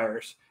my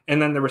tires.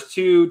 And then there was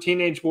 2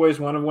 teenage boys,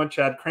 one of which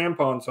had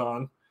crampons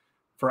on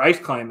for ice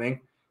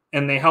climbing,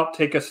 and they helped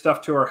take us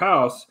stuff to our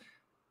house.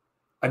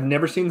 I've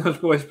never seen those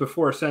boys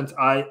before since.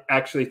 I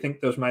actually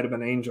think those might have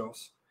been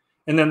angels.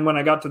 And then when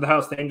I got to the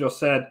house, the angel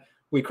said,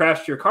 we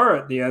crashed your car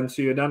at the end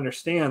so you'd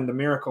understand the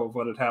miracle of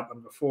what had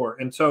happened before.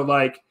 And so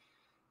like,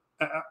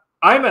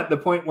 I'm at the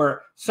point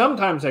where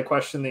sometimes I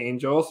question the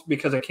angels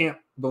because I can't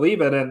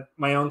believe it and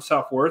my own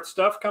self-worth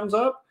stuff comes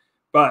up,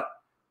 but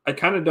I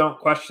kind of don't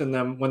question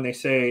them when they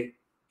say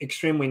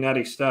extremely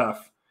nutty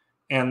stuff.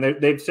 And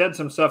they've said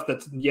some stuff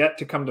that's yet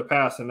to come to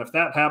pass. And if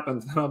that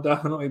happens, then I'll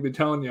definitely be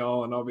telling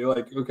y'all, and I'll be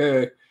like,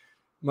 okay,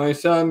 my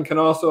son can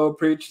also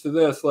preach to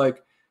this.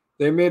 Like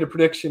they made a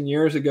prediction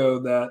years ago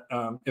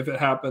that if it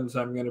happens,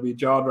 I'm going to be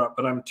jaw dropped,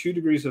 but I'm 2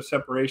 degrees of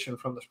separation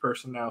from this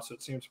person now. So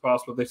it seems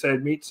possible. They say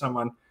I'd meet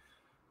someone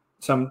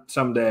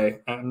someday.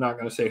 I'm not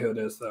going to say who it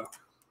is though.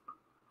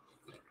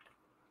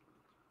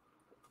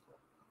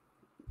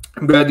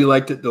 I'm glad you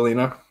liked it,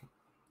 Delina.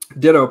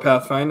 Ditto,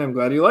 Pathfinder. I'm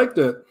glad you liked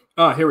it.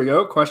 Here we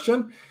go.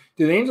 Question.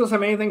 Do the angels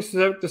have anything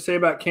specific to say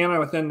about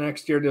Canada within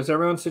next year? Does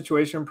everyone's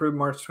situation improve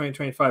March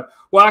 2025?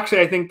 Well,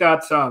 actually, I think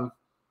that's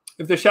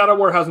if the Shadow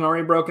War hasn't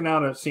already broken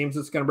out, it seems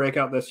it's going to break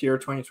out this year,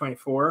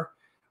 2024.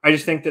 I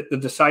just think that the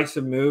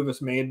decisive move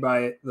is made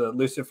by the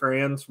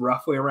Luciferians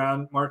roughly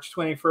around March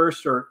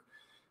 21st, or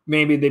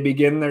maybe they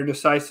begin their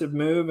decisive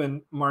move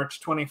in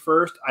March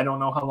 21st. I don't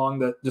know how long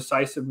the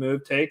decisive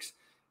move takes.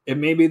 It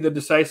may be the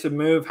decisive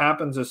move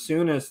happens as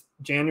soon as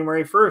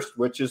January 1st,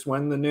 which is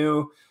when the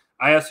new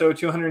ISO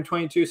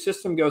 222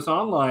 system goes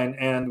online.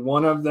 And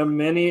one of the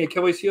many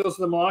Achilles heels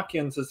of the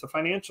Malachians is the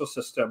financial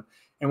system.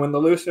 And when the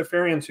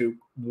Luciferians, who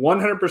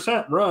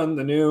 100% run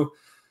the new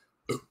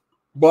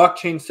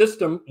blockchain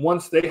system,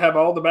 once they have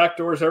all the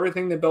backdoors,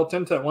 everything they built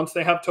into it, once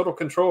they have total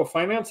control of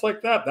finance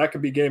like that, that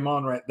could be game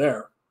on right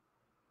there.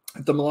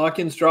 If the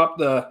Molossians drop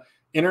the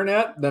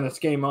internet, then it's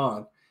game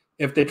on.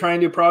 If they try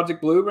and do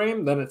Project Blue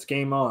Brain, then it's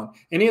game on.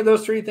 Any of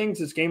those three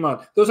things is game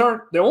on. Those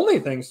aren't the only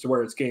things to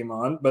where it's game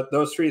on, but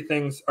those three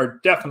things are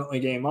definitely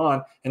game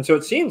on. And so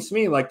it seems to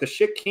me like the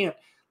shit can't,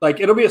 like,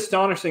 it'll be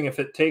astonishing if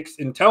it takes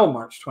until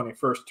March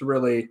 21st to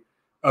really,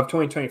 of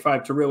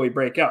 2025 to really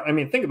break out. I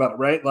mean, think about it,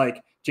 right?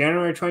 Like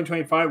January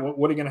 2025,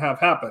 what are you going to have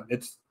happen?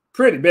 It's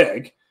pretty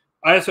big.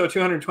 ISO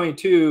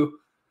 222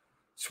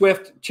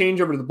 Swift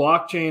changeover to the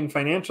blockchain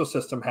financial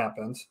system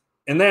happens.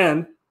 And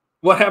then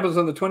what happens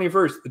on the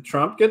 21st? The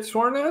Trump gets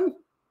sworn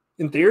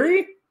in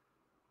theory?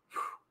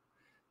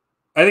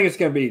 I think it's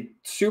going to be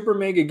super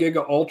mega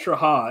giga ultra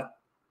hot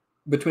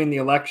between the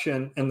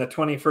election and the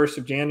 21st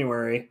of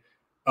January.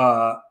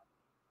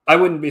 I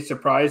wouldn't be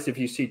surprised if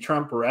you see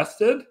Trump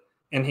arrested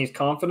and he's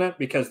confident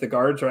because the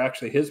guards are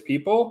actually his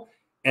people.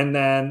 And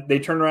then they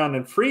turn around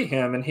and free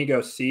him. And he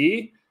goes,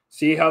 see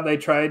how they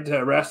tried to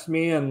arrest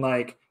me. And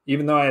like,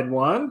 even though I had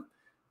won,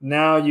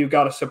 now you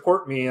got to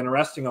support me in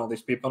arresting all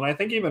these people. And I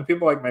think even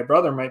people like my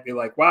brother might be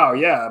like, wow,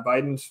 yeah,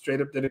 Biden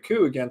straight up did a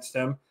coup against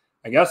him.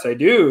 I guess I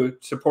do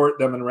support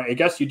them. And I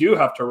guess you do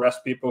have to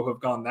arrest people who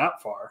have gone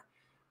that far,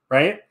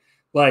 right?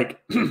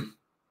 Like,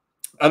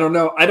 I don't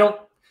know.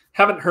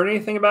 Haven't heard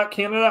anything about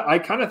Canada. I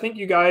kind of think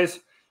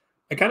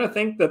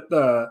that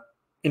the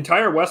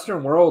entire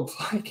Western world's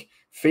like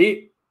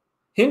fate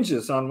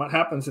hinges on what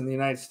happens in the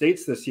United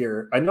States this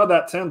year. I know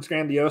that sounds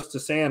grandiose to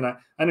say, and I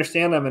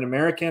understand I'm an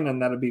American,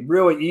 and that'd be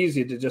really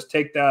easy to just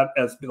take that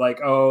as like,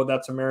 oh,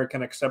 that's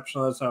American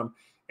exceptionalism,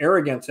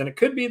 arrogance. And it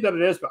could be that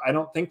it is, but I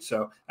don't think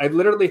so. I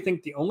literally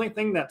think the only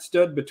thing that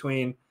stood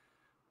between,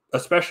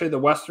 especially the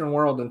Western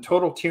world, and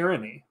total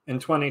tyranny in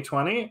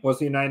 2020 was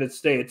the United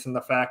States, and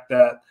the fact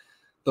that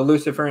the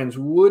Luciferians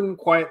wouldn't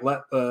quite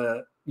let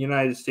the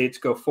United States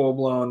go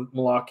full-blown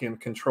Molossian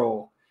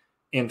control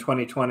in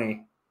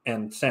 2020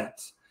 and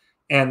since.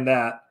 And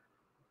that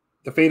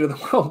the fate of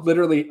the world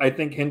literally, I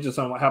think, hinges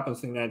on what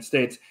happens in the United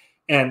States.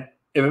 And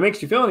if it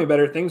makes you feel any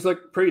better, things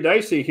look pretty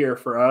dicey here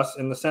for us,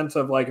 in the sense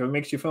of like, if it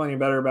makes you feel any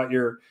better about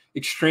your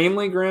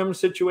extremely grim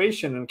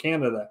situation in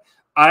Canada,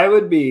 I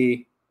would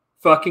be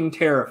fucking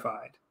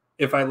terrified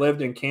if I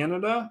lived in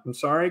Canada. I'm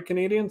sorry,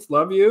 Canadians,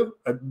 love you.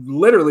 I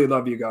literally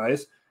love you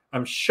guys.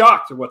 I'm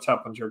shocked at what's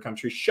happened to your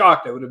country.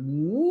 Shocked. I would have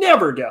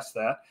never guessed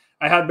that.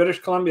 I had British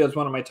Columbia as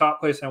one of my top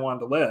places I wanted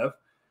to live.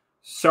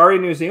 Sorry,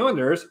 New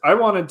Zealanders. I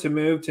wanted to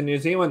move to New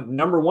Zealand,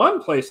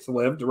 #1 place to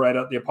live, to ride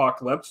out the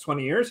apocalypse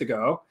 20 years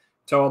ago,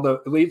 until all the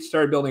elites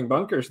started building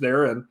bunkers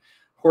there, and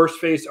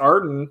horse-faced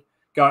Arden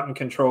got in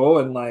control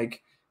and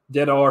like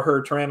did all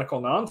her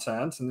tyrannical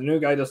nonsense. And the new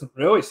guy doesn't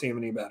really seem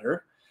any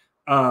better.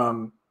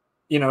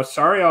 You know,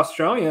 sorry,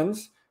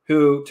 Australians,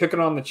 who took it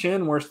on the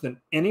chin worse than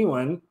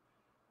anyone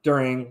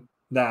during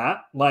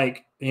that.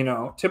 Like, you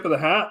know, tip of the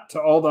hat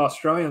to all the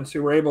Australians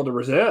who were able to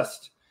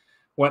resist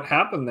what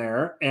happened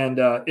there. And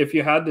if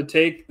you had to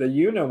take the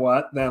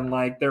you-know-what, then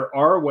like there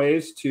are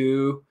ways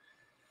to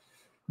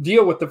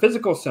deal with the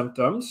physical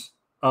symptoms,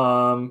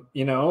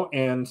 you know,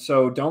 and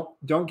so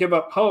don't give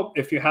up hope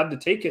if you had to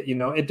take it. You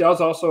know, it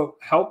does also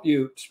help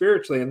you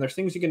spiritually, and there's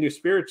things you can do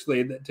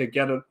spiritually to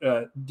get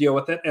deal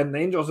with it. And the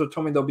angels have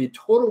told me there'll be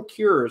total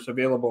cures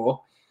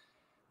available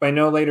by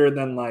no later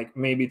than like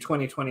maybe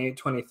 2028,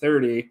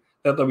 2030,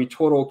 that there'll be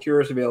total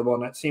cures available.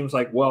 And that seems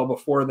like well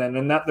before then.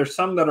 And that there's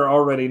some that are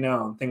already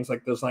known, things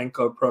like the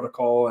Zelenko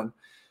protocol, and,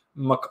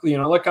 you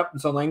know, look up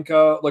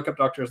Zelenko, look up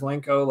Dr.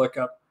 Zelenko, look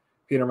up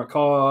Peter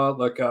McCullough,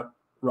 look up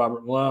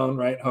Robert Malone,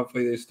 right?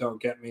 Hopefully these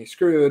don't get me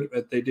screwed,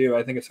 but they do.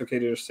 I think it's okay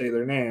to just say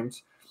their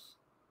names,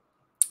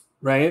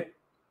 right?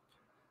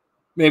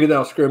 Maybe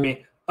that'll screw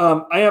me.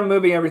 I am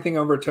moving everything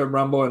over to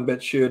Rumble and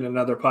BitChute and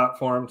other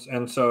platforms.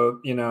 And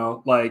so, you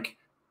know, like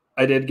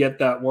I did get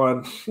that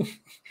one.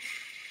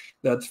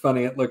 That's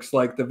funny. It looks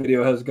like the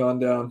video has gone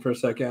down for a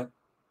second.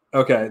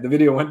 Okay, the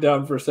video went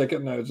down for a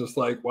second, and I was just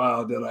like,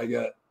 wow, did I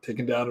get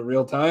taken down in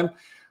real time?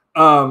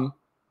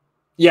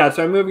 Yeah,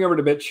 so I'm moving over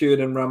to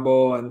BitChute and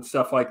Rumble and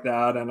stuff like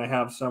that, and I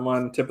have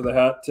someone, tip of the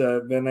hat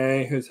to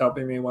Vinay, who's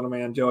helping me, one of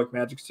my angelic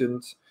magic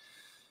students.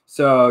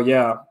 So,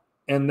 yeah.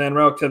 And then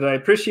Relic said, I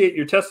appreciate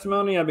your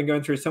testimony. I've been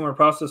going through a similar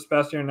process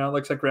past year, and now it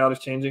looks like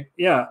reality's changing.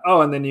 Yeah.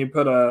 Oh, and then you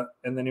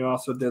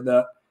also did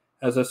that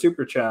as a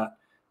super chat.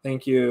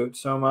 Thank you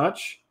so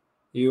much.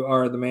 You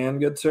are the man,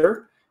 good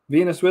sir.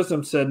 Venus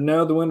Wisdom said,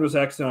 no, the wind was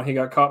accidental. He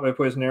got caught by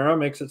poison arrow.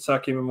 Makes it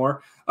suck even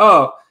more.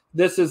 Oh,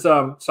 this is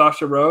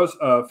Sasha Rose,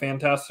 a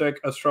fantastic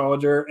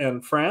astrologer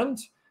and friend.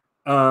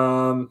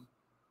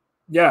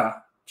 Yeah,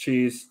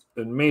 she's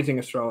an amazing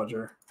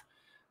astrologer.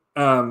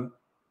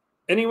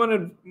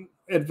 Anyone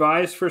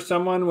advise for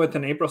someone with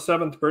an April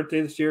 7th birthday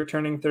this year,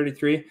 turning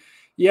 33?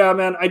 Yeah,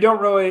 man, I don't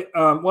really.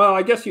 Well,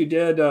 I guess you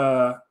did.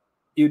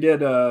 You did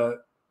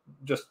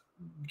just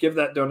give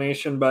that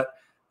donation, but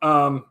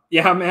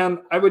Yeah, man,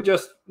 I would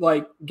just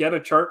like get a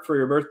chart for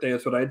your birthday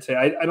is what I'd say.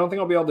 I don't think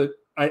I'll be able to,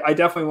 I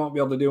definitely won't be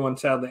able to do one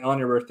sadly on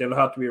your birthday. It'll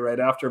have to be right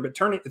after, but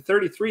turning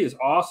 33 is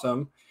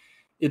awesome.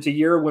 It's a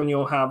year when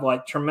you'll have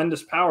like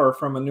tremendous power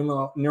from a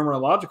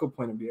numerological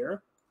point of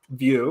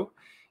view.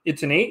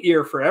 It's an 8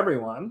 year for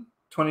everyone.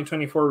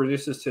 2024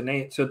 reduces to an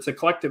 8. So it's a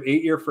collective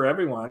 8 year for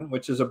everyone,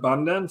 which is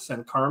abundance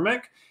and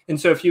karmic. And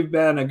so if you've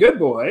been a good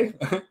boy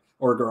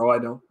or girl, I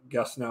don't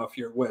guess now if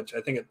you're which,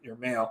 I think you're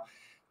male.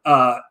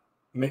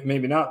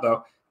 Maybe not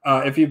though.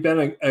 If you've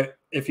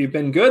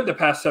been good the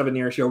past 7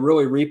 years, you'll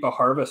really reap a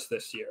harvest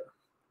this year.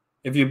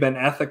 If you've been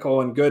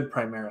ethical and good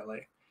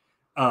primarily.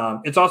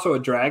 It's also a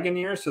dragon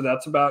year, so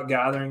that's about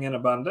gathering in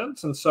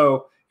abundance. And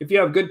so if you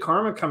have good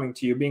karma coming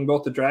to you, being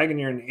both a dragon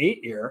year and an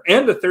 8 year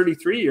and a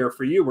 33 year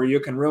for you, where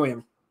you can really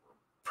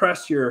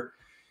impress your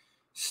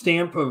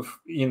stamp of,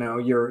 you know,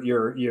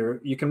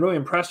 you can really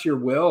impress your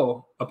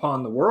will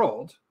upon the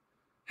world,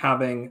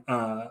 having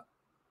a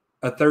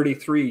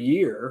 33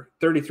 year.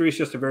 33 is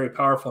just a very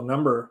powerful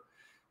number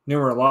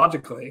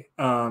numerologically.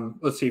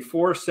 Let's see,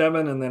 4,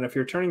 7, and then if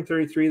you're turning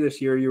 33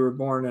 this year, you were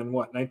born in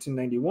what,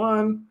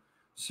 1991?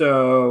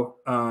 So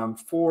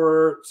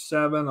 4,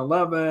 7,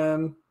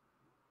 11,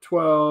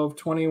 12,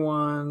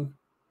 21,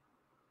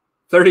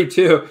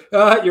 32.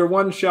 You're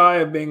one shy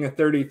of being a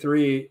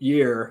 33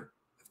 year.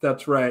 If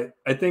that's right.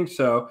 I think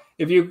so.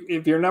 If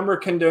your number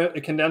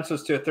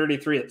condenses to a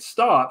 33, it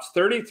stops.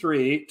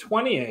 33,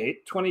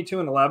 28, 22,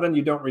 and 11,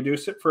 you don't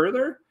reduce it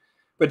further,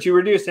 but you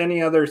reduce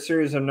any other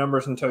series of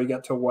numbers until you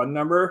get to one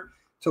number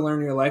to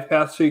learn your life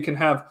path. So you can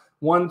have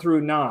 1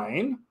 through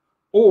 9,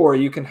 or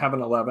you can have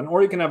an 11,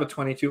 or you can have a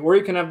 22, or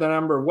you can have the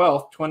number of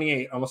wealth,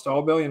 28. Almost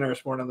all billionaires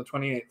born on the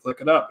 28th.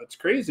 Look it up. It's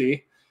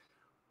crazy.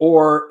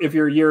 Or if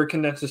your year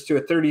condenses to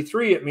a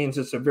 33, it means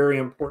it's a very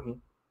important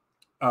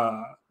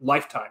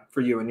lifetime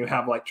for you, and you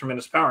have like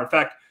tremendous power. In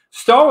fact,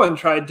 Stalin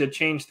tried to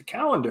change the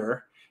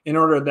calendar in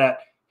order that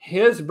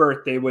his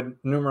birthday would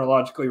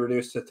numerologically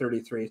reduce to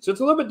 33. So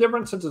it's a little bit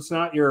different since it's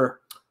not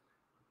your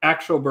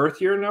actual birth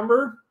year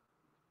number,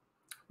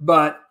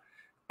 but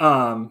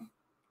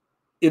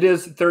it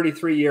is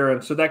 33 year.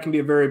 And so that can be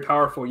a very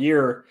powerful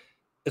year,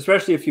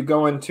 especially if you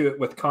go into it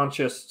with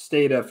conscious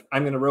state of,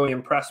 I'm going to really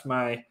impress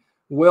my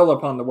will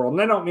upon the world.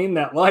 And I don't mean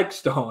that like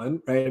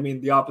Stalin, right? I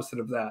mean the opposite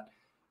of that.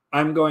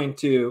 I'm going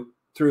to,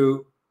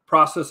 through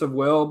process of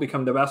will,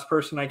 become the best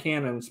person I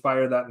can and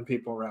inspire that in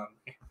people around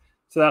me.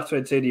 So that's what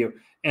I'd say to you.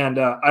 And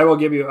I will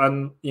give you,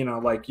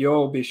 like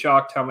you'll be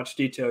shocked how much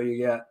detail you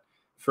get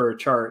for a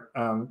chart.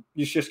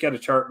 You should just get a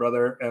chart,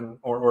 brother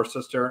or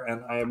sister,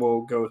 and I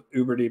will go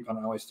uber deep on.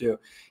 I always do.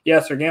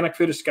 Yes, organic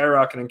food is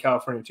skyrocketing in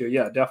California too.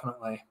 Yeah,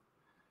 definitely.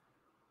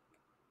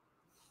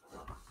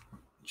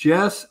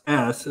 Jess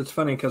S. It's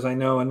funny because I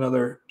know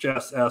another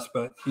Jess S,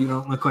 but you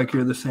don't look like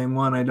you're the same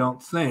one, I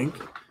don't think.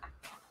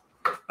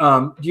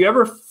 Do you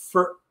ever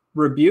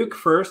rebuke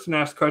first and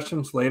ask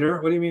questions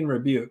later? What do you mean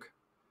rebuke?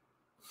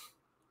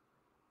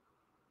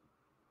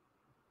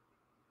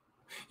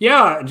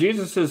 Yeah,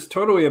 Jesus is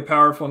totally a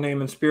powerful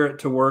name and spirit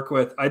to work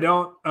with. I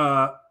don't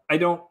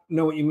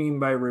know what you mean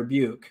by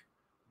rebuke.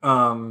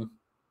 Yeshua,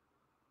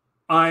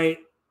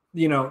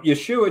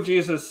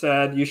 Jesus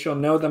said, "You shall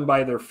know them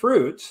by their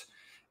fruits,"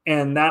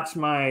 and that's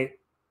my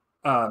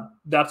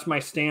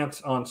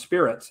stance on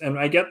spirits. And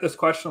I get this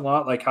question a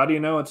lot, like, how do you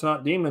know it's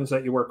not demons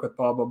that you work with?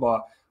 Blah blah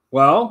blah.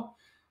 Well,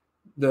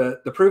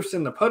 the proof's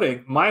in the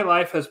pudding. My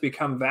life has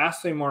become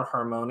vastly more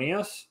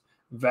harmonious.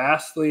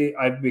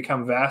 I've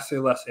become vastly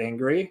less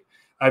angry.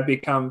 I've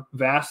become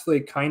vastly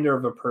kinder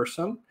of a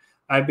person.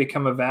 I've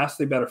become a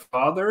vastly better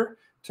father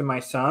to my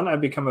son. I've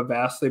become a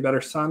vastly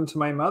better son to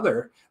my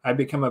mother. I've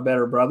become a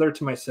better brother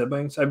to my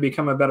siblings. I've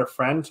become a better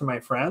friend to my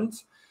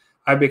friends.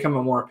 I've become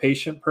a more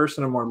patient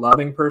person, a more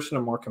loving person,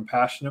 a more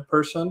compassionate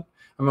person.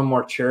 I'm a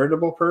more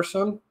charitable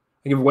person.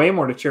 I give way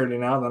more to charity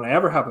now than I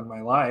ever have in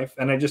my life.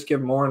 And I just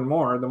give more and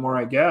more the more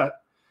I get.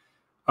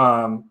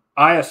 I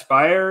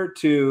aspire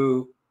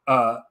to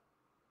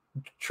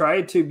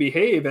try to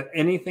behave at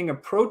anything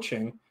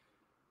approaching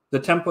the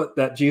template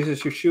that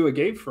Jesus Yeshua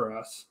gave for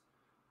us.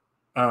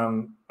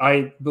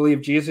 I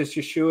believe Jesus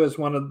Yeshua is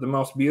one of the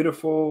most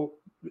beautiful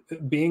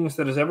beings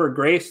that has ever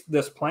graced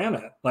this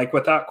planet, like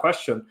without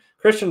question.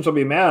 Christians will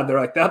be mad. They're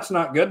like, that's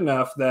not good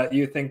enough that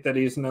you think that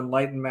he's an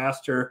enlightened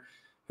master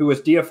who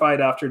was deified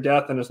after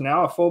death and is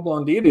now a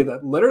full-blown deity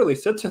that literally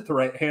sits at the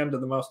right hand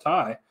of the Most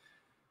High.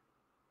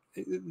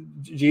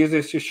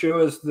 Jesus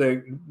Yeshua is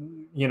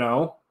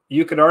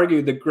you could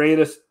argue the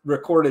greatest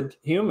recorded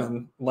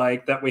human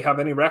like that we have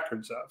any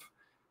records of.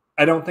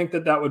 I don't think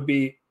that would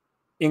be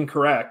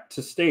incorrect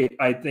to state.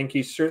 I think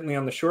he's certainly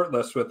on the short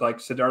list with like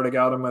Siddhartha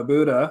Gautama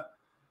Buddha,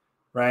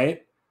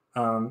 right?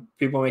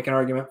 People make an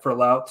argument for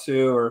Lao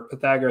Tzu or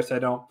Pythagoras. I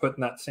don't put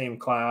in that same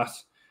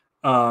class.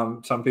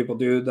 Some people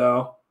do,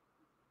 though.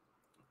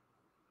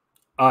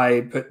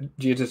 I put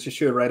Jesus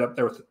Yeshua right up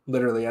there with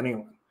literally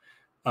anyone.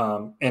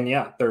 And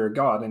yeah, they're a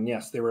God. And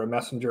yes, they were a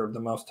messenger of the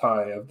Most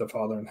High, of the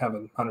Father in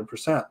heaven,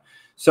 100%.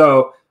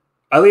 So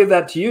I leave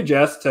that to you,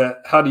 Jess, to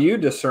how do you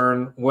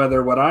discern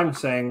whether what I'm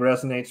saying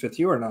resonates with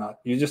you or not?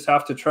 You just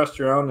have to trust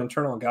your own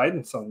internal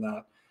guidance on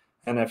that.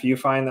 And if you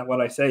find that what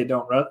I say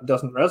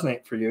doesn't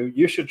resonate for you,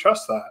 you should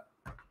trust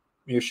that.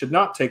 You should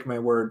not take my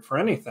word for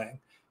anything.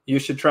 You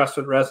should trust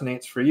what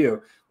resonates for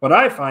you. What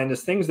I find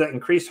is things that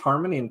increase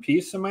harmony and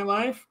peace in my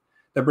life,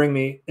 that bring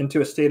me into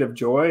a state of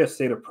joy, a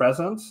state of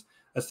presence,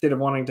 a state of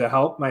wanting to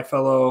help my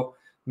fellow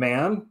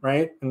man,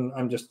 right? And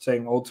I'm just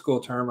saying old school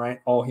term, right?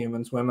 All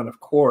humans, women, of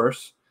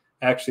course,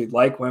 actually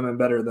like women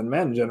better than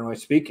men, generally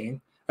speaking.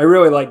 I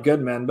really like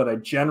good men, but I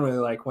generally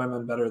like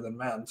women better than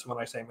men. So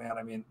when I say man,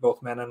 I mean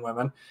both men and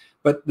women.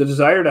 But the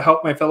desire to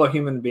help my fellow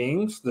human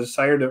beings, the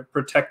desire to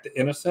protect the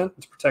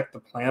innocent, to protect the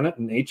planet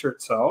and nature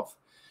itself,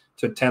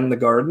 to tend the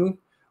garden,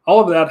 all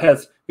of that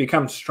has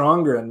become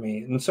stronger in me.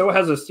 And so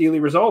has a steely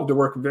resolve to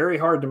work very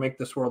hard to make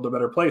this world a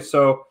better place.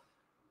 So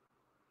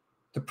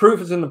the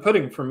proof is in the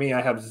pudding for me.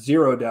 I have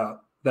zero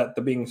doubt that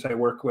the beings I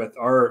work with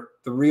are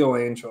the real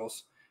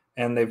angels.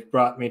 And they've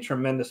brought me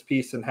tremendous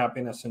peace and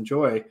happiness and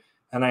joy.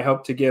 And I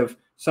hope to give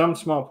some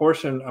small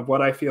portion of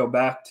what I feel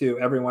back to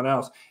everyone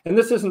else. And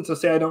this isn't to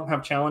say I don't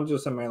have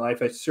challenges in my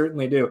life. I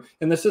certainly do.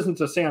 And this isn't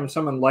to say I'm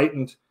some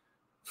enlightened,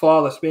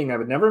 flawless being. I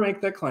would never make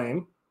that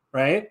claim,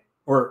 right?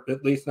 Or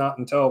at least not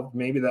until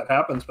maybe that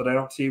happens. But I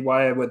don't see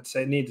why I would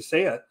need to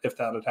say it if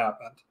that had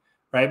happened,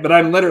 right? But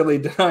I'm literally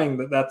denying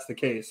that that's the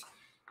case.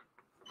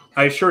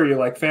 I assure you,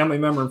 like family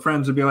member and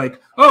friends would be like,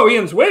 oh,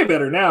 Ian's way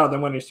better now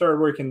than when he started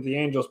working with the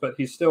angels, but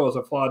he still is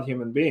a flawed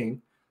human being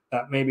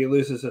that maybe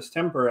loses his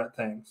temper at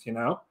things, you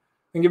know?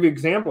 I can give you an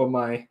example.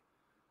 My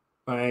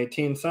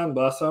teen son,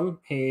 bless him,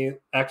 he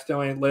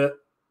accidentally lit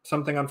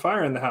something on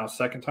fire in the house.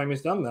 Second time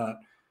he's done that.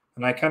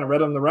 And I kind of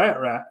read him the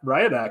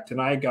riot act,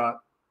 and I got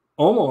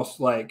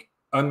almost like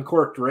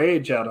uncorked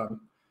rage at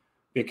him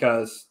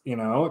because, you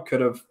know, it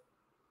could have,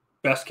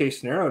 best case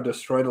scenario,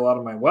 destroyed a lot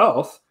of my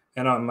wealth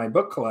and on my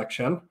book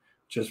collection,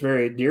 which is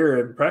very dear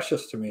and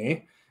precious to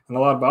me, and a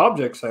lot of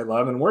objects I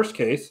love, in worst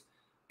case,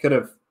 could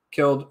have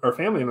killed our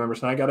family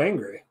members, and I got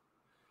angry.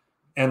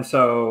 And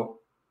so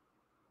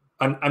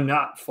I'm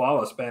not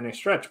flawless by any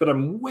stretch, but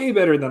I'm way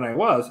better than I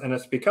was, and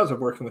it's because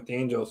of working with the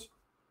angels,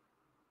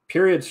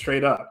 period,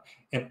 straight up.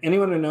 And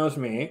anyone who knows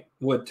me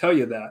would tell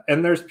you that.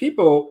 And there's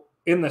people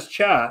in this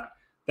chat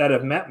that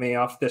have met me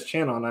off this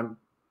channel, and I'm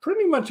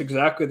pretty much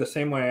exactly the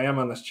same way I am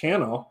on this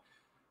channel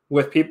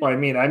with people I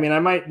meet. I mean, I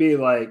might be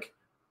like,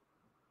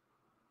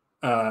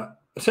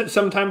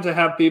 sometimes I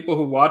have people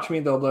who watch me,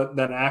 they'll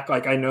then act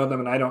like I know them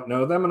and I don't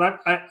know them. And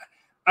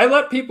I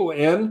let people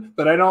in,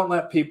 but I don't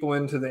let people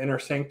into the inner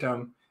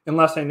sanctum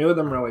unless I know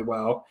them really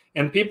well.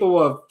 And people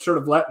will have sort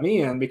of let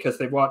me in because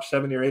they've watched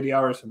 70 or 80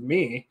 hours of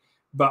me,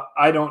 but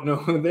I don't know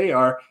who they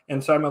are.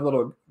 And so I'm a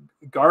little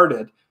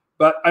guarded,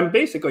 but I'm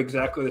basically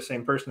exactly the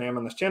same person I am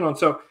on this channel. And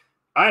so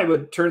I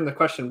would turn the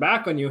question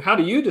back on you. How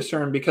do you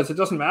discern? Because it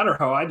doesn't matter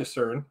how I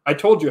discern. I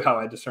told you how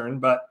I discern,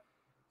 but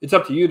it's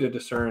up to you to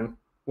discern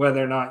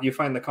whether or not you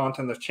find the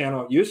content of this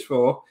channel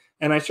useful.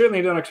 And I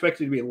certainly don't expect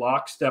you to be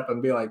lockstep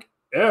and be like,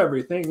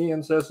 everything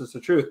Ian says is the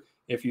truth.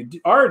 If you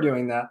are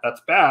doing that,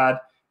 that's bad.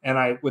 And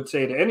I would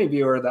say to any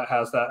viewer that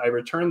has that, I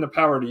return the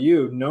power to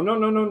you. No, no,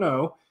 no, no,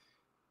 no.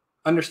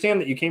 Understand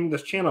that you came to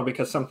this channel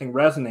because something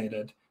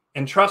resonated,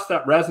 and trust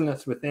that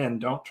resonance within.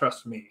 Don't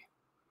trust me.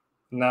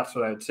 And that's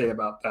what I would say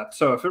about that.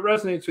 So if it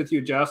resonates with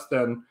you, Jess,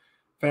 then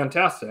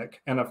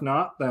fantastic. And if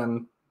not,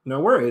 then no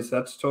worries.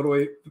 That's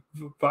totally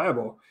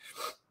viable.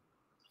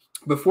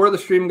 Before the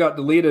stream got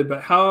deleted,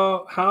 but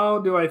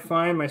how do I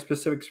find my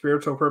specific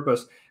spiritual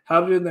purpose? How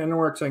to do the inner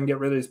work so I can get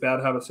rid of these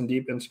bad habits and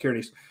deep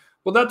insecurities?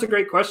 Well, that's a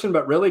great question,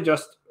 but really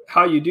just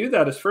how you do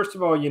that is, first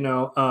of all, you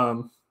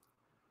know,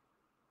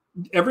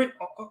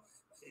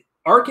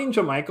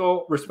 Archangel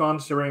Michael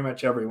responds to very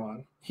much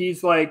everyone.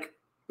 He's like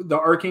the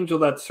archangel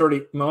that's sort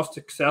of most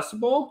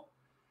accessible,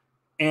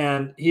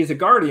 and he's a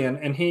guardian,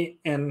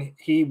 and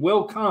he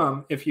will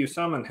come if you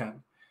summon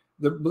him.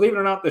 Believe it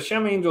or not, the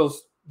Shem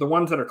angels, the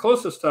ones that are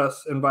closest to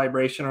us in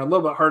vibration, are a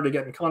little bit hard to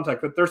get in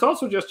contact, but there's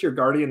also just your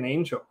guardian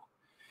angel.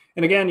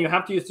 And again, you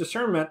have to use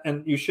discernment,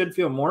 and you should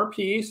feel more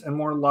peace and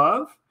more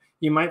love.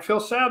 You might feel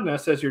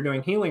sadness as you're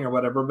doing healing or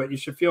whatever, but you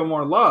should feel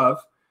more love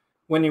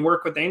when you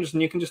work with angels,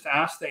 and you can just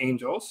ask the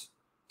angels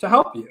to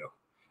help you.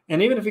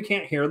 And even if you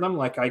can't hear them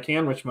like I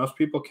can, which most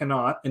people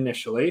cannot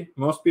initially,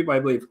 most people I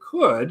believe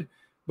could,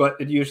 but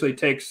it usually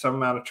takes some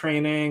amount of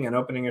training and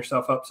opening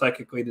yourself up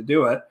psychically to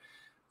do it.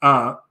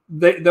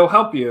 They'll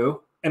help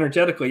you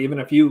energetically, even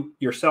if you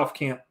yourself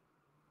can't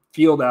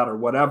feel that or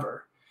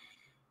whatever.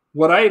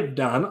 What I've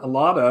done a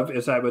lot of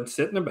is I would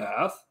sit in a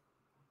bath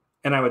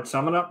and I would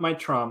summon up my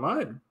trauma.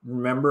 I'd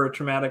remember a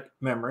traumatic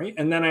memory,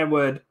 and then I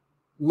would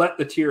let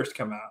the tears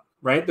come out,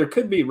 right? There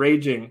could be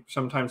raging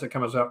sometimes that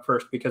comes out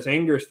first because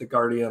anger is the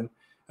guardian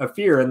of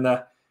fear. And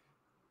the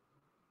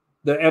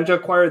angel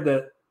choir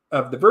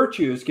of the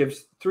virtues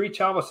gives 3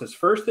 chalices.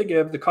 First, they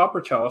give the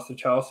copper chalice, the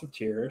chalice of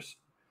tears.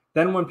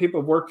 Then when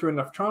people work through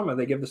enough trauma,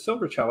 they give the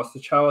silver chalice,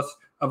 the chalice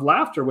of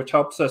laughter, which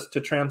helps us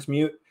to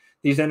transmute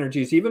these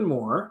energies even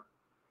more.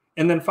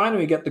 And then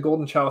finally we get the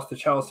golden chalice, the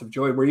chalice of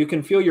joy, where you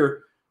can feel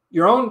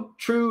your own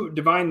true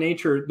divine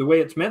nature the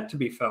way it's meant to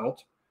be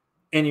felt,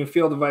 and you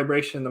feel the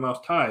vibration of the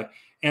Most High.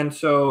 And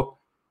so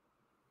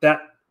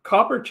that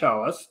copper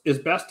chalice is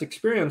best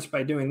experienced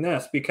by doing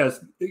this,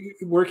 because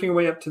working your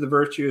way up to the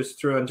virtues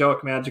through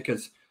angelic magic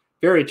is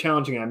very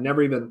challenging. I've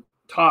never even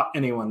taught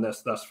anyone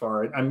this thus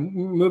far. I'm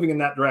moving in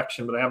that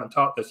direction, but I haven't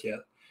taught this yet.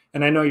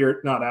 And I know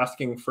you're not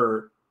asking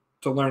to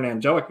learn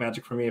angelic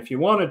magic from me. If you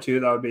wanted to,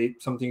 that would be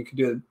something you could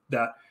do,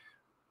 that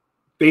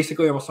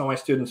basically almost all my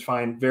students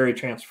find very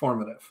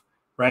transformative,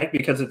 right?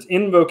 Because it's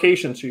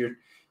invocation, so you're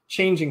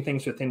changing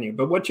things within you.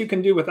 But what you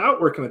can do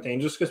without working with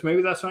angels, because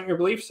maybe that's not your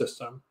belief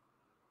system,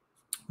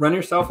 run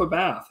yourself a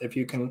bath if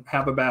you can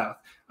have a bath.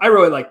 I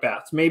really like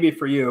baths. Maybe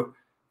for you,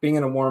 being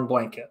in a warm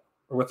blanket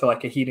or with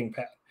like a heating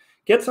pad.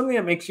 Get something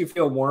that makes you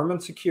feel warm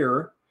and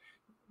secure.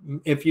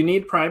 If you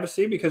need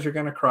privacy because you're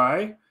going to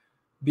cry,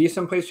 be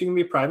someplace you can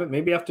be private.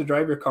 Maybe you have to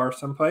drive your car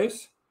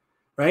someplace,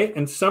 right?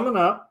 And summon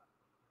up.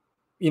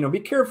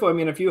 Be careful. I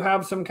mean, if you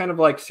have some kind of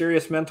like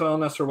serious mental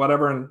illness or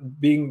whatever, and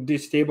being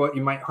destable,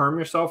 you might harm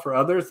yourself or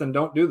others, then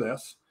don't do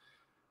this.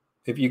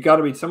 If you got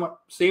to be somewhat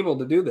stable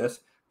to do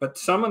this, but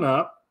summon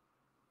up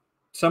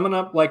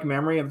like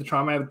memory of the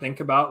trauma. I would think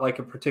about like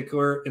a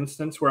particular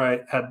instance where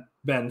I had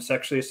been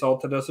sexually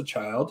assaulted as a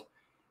child,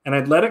 and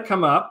I'd let it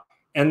come up,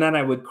 and then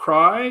I would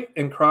cry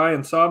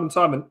and sob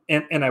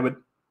and I would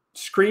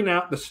screen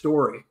out the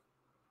story.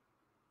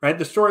 Right?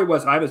 The story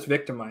was I was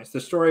victimized. The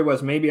story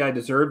was maybe I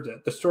deserved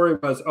it. The story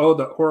was, oh,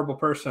 the horrible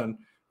person,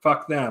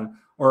 fuck them.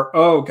 Or,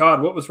 oh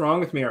God, what was wrong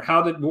with me? Or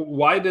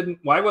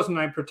why wasn't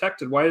I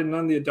protected? Why did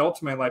none of the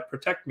adults in my life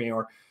protect me?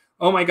 Or,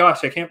 oh my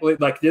gosh, I can't believe,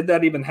 like, did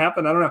that even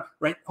happen? I don't know.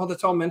 Right? Oh,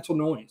 that's all mental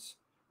noise.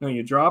 No,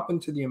 you drop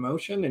into the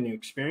emotion and you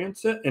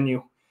experience it, and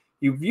you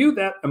view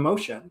that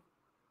emotion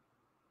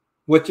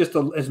with just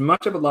as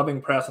much of a loving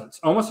presence,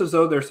 almost as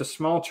though there's a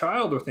small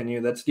child within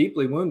you that's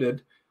deeply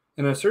wounded.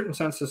 In a certain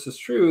sense, this is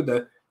true.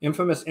 The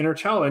infamous inner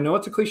child. I know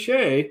it's a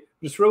cliche,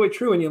 but it's really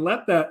true. And you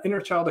let that inner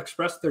child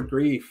express their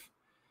grief.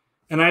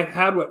 And I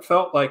had what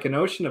felt like an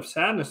ocean of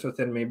sadness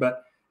within me.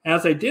 But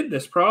as I did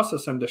this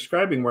process I'm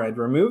describing, where I'd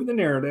remove the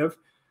narrative,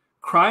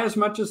 cry as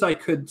much as I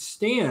could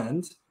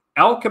stand,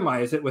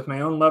 alchemize it with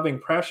my own loving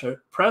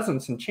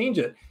presence and change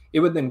it,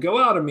 it would then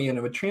go out of me and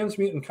it would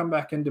transmute and come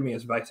back into me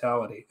as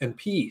vitality and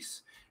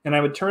peace. And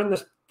I would turn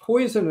this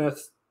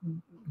poisonous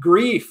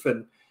grief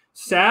and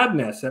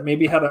sadness that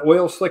maybe had an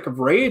oil slick of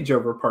rage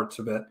over parts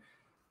of it,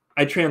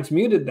 I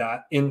transmuted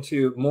that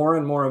into more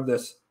and more of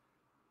this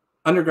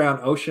underground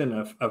ocean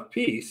of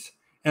peace.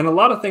 And a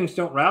lot of things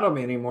don't rattle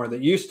me anymore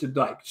that used to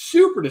like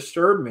super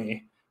disturb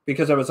me,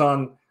 because I was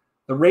on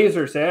the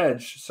razor's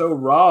edge, so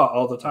raw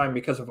all the time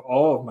because of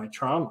all of my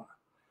trauma.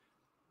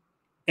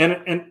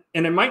 And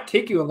it might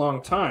take you a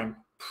long time,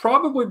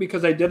 probably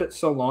because I did it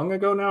so long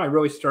ago now. I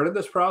really started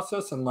this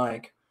process in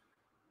like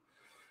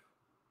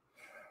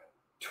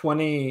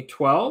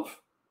 2012.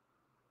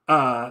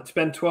 It's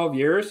been 12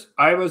 years.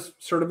 I was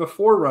sort of a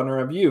forerunner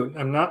of you.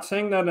 I'm not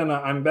saying that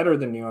I'm better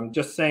than you. I'm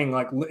just saying,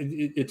 like,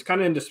 it's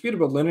kind of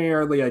indisputable.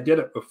 Linearly, I did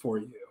it before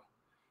you,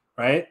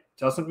 right?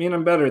 Doesn't mean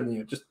I'm better than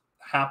you. It just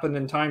happened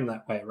in time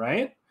that way,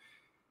 right?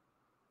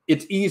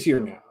 It's easier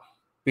now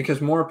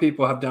because more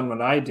people have done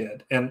what I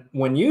did. And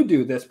when you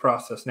do this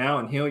process now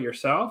and heal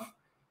yourself,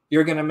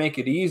 you're going to make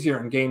it easier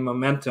and gain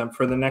momentum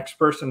for the next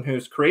person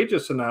who's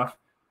courageous enough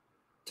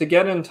to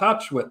get in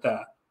touch with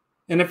that.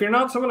 And if you're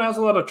not someone who has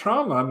a lot of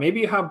trauma,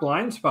 maybe you have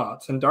blind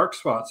spots and dark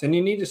spots, and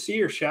you need to see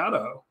your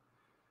shadow,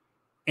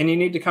 and you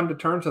need to come to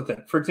terms with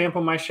it. For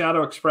example, my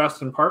shadow,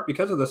 expressed in part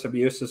because of this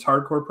abuse, is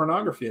hardcore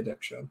pornography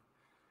addiction.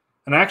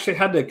 And I actually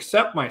had to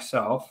accept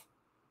myself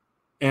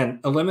and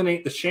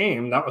eliminate the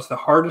shame. That was the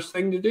hardest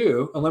thing to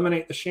do,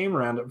 eliminate the shame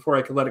around it before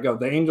I could let it go.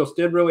 The angels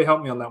did really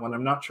help me on that one.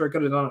 I'm not sure I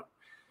could have done it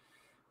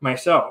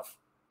myself.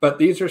 But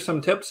these are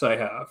some tips I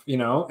have, you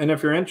know, and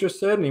if you're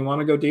interested and you want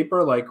to go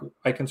deeper, like,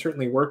 I can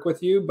certainly work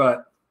with you,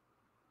 but,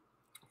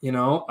 you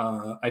know,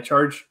 I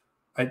charge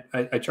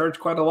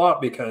quite a lot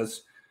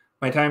because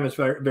my time is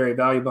very, very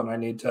valuable and I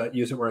need to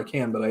use it where I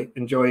can, but I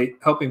enjoy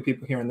helping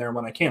people here and there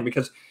when I can,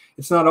 because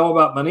it's not all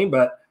about money,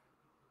 but,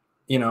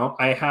 you know,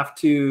 I have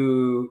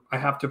to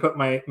put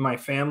my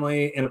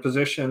family in a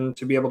position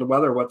to be able to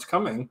weather what's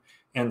coming.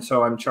 And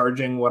so I'm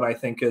charging what I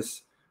think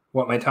is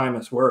what my time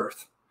is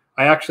worth.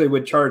 I actually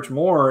would charge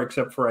more,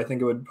 except for I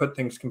think it would put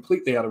things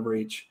completely out of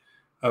reach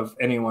of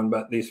anyone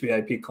but these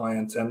VIP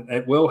clients. And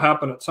it will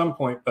happen at some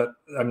point, but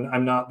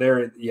I'm not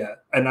there yet.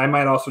 And I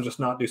might also just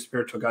not do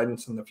spiritual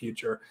guidance in the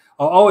future.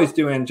 I'll always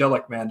do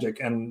angelic magic,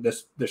 and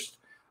this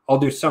I'll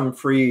do some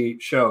free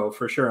show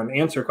for sure and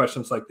answer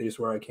questions like these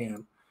where I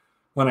can,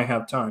 when I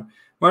have time.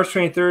 March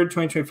 23rd,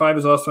 2025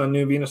 is also a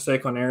new Venus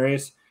cycle in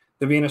Aries.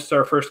 The Venus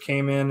star first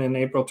came in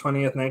April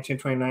 20th,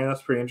 1929.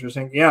 That's pretty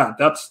interesting. Yeah,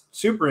 that's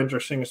super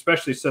interesting,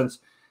 especially since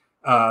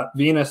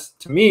Venus,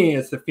 to me,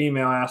 is the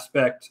female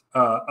aspect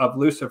of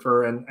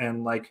Lucifer,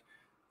 and like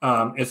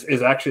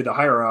is actually the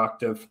higher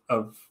octave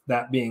of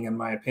that being, in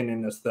my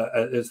opinion, is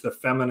the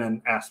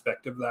feminine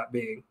aspect of that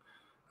being.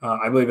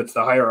 I believe it's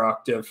the higher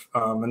octave.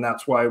 And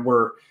that's why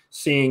we're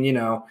seeing, you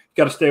know, you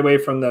got to stay away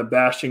from the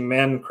bashing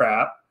men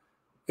crap,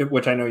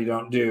 which I know you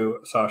don't do,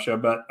 Sasha,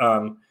 but,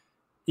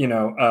 you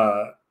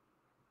know,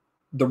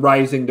 the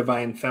rising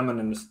divine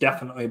feminine is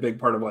definitely a big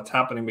part of what's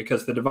happening,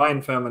 because the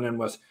divine feminine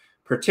was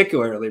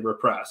particularly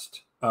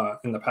repressed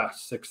in the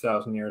past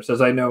 6,000 years,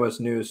 as I know is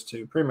news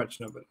to pretty much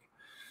nobody.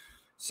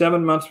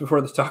 7 months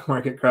before the stock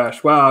market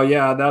crash. Wow,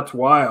 yeah, that's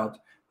wild.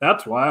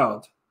 That's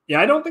wild.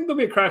 Yeah, I don't think there'll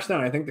be a crash then.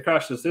 I think the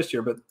crash is this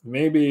year, but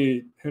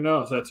maybe, who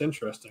knows? That's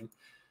interesting.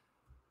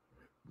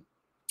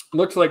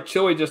 Looks like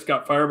Chile just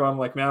got firebombed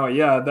like Maui.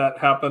 Yeah, that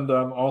happened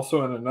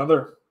also in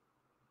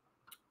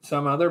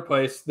some other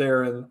place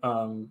there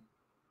in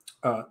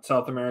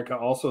South America,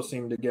 also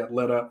seemed to get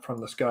lit up from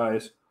the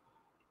skies.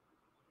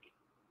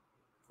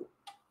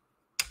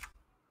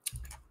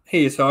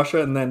 Hey,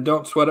 Sasha, and then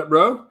don't sweat it,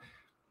 bro.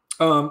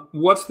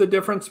 What's the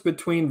difference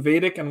between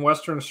Vedic and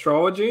Western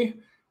astrology?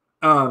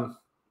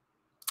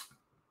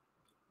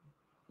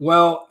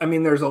 Well, I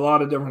mean, there's a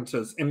lot of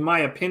differences. In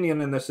my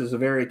opinion, and this is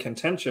very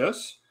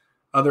contentious,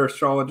 other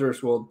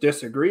astrologers will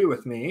disagree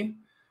with me.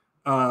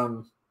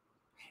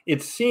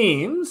 It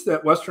seems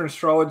that Western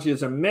astrology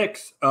is a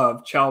mix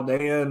of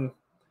Chaldean,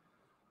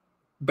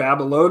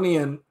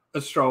 Babylonian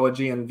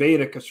astrology and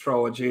Vedic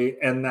astrology,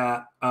 and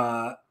that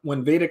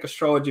when Vedic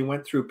astrology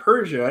went through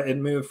Persia, it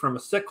moved from a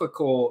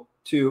cyclical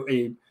to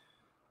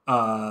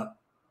a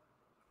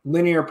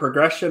linear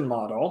progression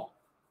model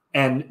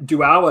and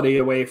duality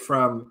away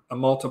from a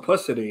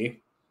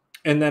multiplicity.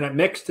 And then it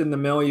mixed in the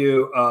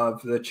milieu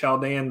of the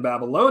Chaldean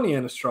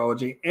Babylonian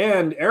astrology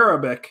and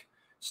Arabic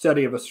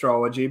study of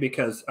astrology,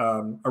 because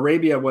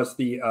Arabia was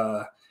the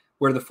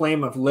where the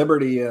flame of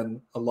liberty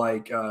and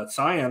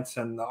science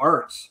and the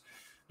arts,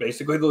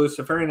 basically the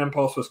Luciferian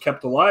impulse, was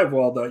kept alive,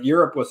 while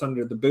Europe was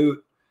under the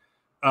boot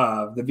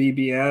of the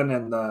VBN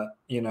and the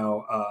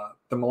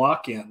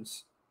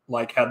Malakians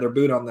had their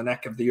boot on the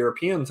neck of the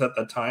Europeans at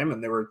the time,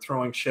 and they were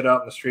throwing shit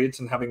out in the streets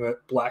and having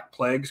black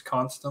plagues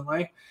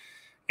constantly.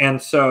 And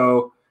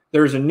so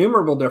there's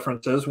innumerable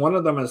differences. One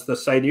of them is the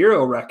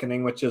sidereal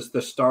reckoning, which is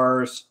the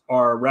stars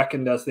are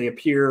reckoned as they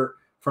appear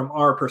from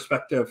our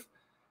perspective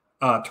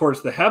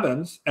towards the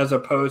heavens, as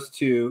opposed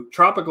to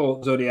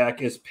tropical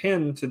zodiac is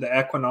pinned to the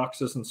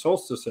equinoxes and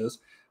solstices.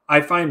 I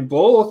find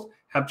both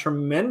have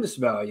tremendous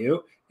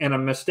value, and a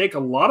mistake a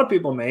lot of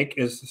people make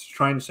is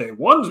trying to say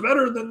one's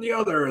better than the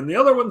other and the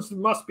other ones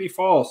must be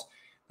false.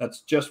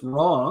 That's just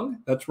wrong.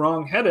 That's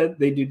wrong-headed.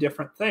 They do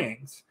different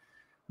things.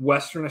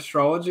 Western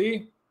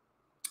astrology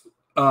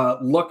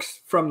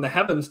looks from the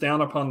heavens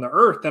down upon the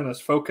earth and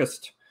is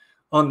focused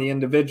on the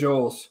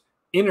individual's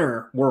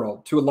inner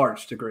world to a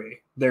large degree,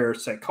 their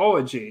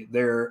psychology,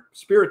 their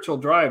spiritual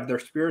drive, their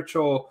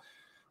spiritual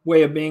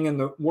way of being in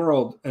the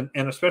world, and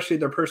especially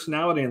their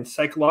personality and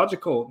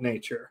psychological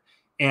nature.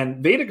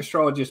 And Vedic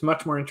astrology is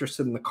much more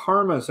interested in the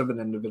karmas of an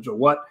individual,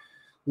 what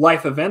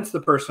life events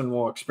the person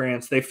will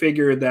experience. They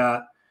figure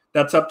that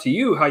that's up to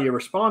you how you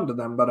respond to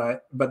them,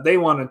 but they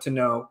wanted to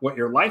know what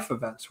your life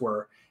events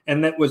were.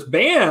 And that was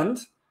banned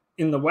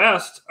in the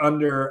West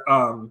under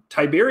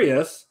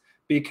Tiberius,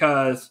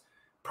 because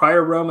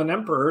prior Roman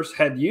emperors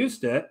had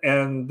used it,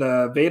 and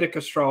the Vedic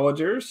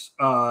astrologers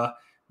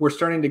were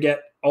starting to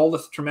get all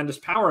this tremendous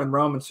power in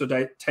Rome. And so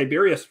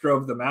Tiberius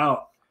drove them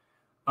out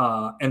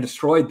and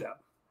destroyed them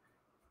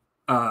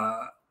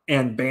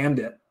and banned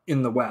it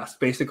in the West,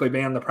 basically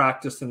banned the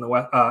practice in the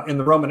West, in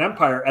the Roman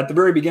Empire at the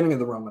very beginning of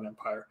the Roman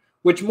Empire,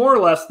 which more or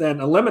less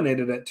then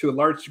eliminated it to a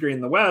large degree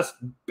in the West,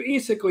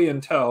 basically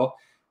until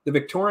the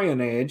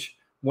Victorian age,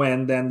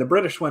 when then the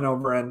British went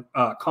over and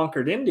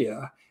conquered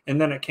India, and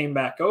then it came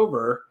back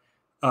over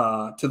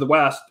to the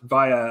West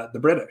via the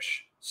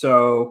British.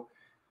 So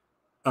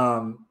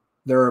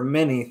there are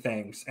many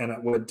things, and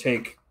it would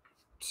take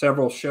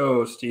several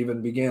shows to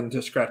even begin to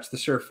scratch the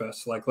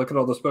surface. Like, look at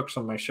all those books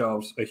on my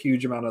shelves. A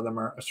huge amount of them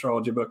are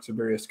astrology books of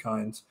various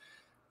kinds.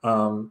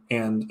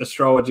 And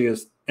astrology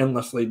is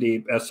endlessly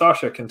deep, as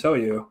Sasha can tell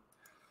you.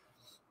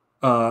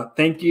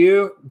 Thank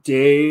you,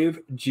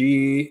 Dave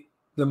G.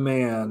 the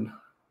man.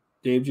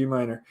 Dave G.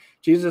 Minor.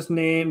 Jesus'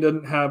 name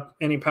didn't have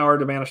any power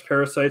to banish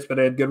parasites, but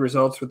I had good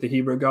results with the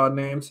Hebrew God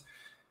names.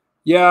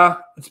 Yeah,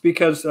 it's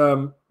because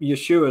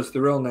Yeshua is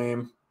the real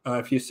name.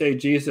 If you say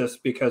Jesus,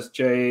 because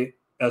J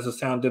as a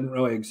sound didn't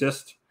really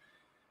exist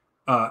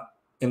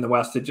in the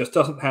West, it just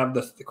doesn't have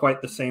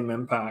quite the same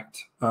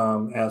impact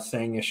as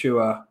saying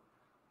Yeshua,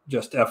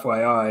 just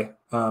FYI.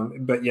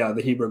 But yeah,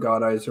 the Hebrew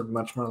God eyes are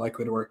much more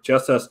likely to work.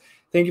 Just as,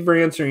 thank you for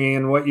answering,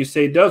 and what you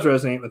say does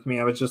resonate with me.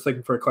 I was just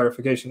looking for a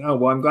clarification. Oh,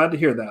 well, I'm glad to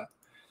hear that.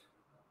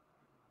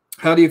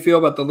 How do you feel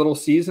about the little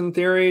season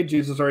theory?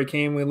 Jesus already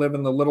came. We live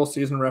in the little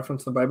season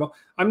reference in the Bible.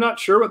 I'm not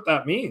sure what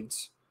that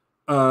means.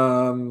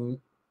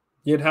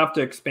 You'd have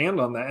to expand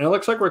on that. And it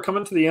looks like we're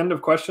coming to the end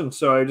of questions.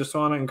 So I just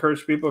want to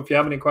encourage people, if you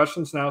have any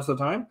questions, now's the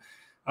time.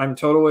 I'm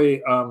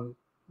totally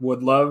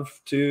would love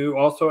to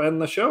also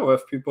end the show.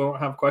 If people don't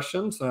have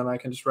questions, then I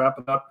can just wrap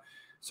it up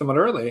somewhat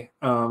early.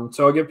 So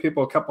I'll give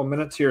people a couple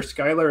minutes here.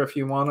 Skylar, if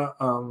you want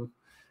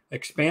to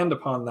expand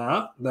upon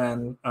that,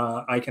 then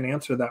I can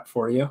answer that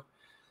for you.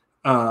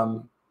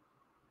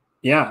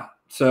 Yeah,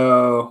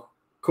 so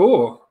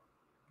cool.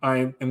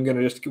 I am going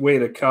to just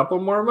wait a couple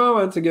more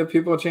moments to give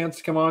people a chance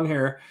to come on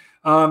here.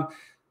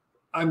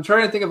 I'm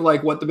trying to think of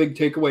like what the big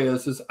takeaway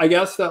is I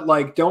guess that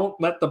like, don't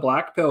let the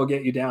black pill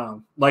get you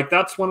down. Like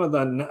that's one of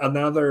the,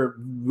 another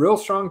real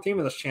strong theme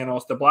of this channel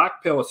is the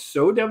black pill is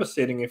so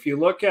devastating. If you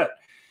look at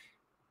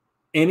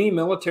any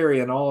military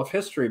in all of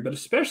history, but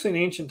especially in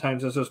ancient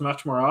times, this was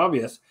much more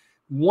obvious.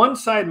 One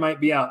side might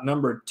be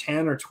outnumbered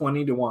 10 or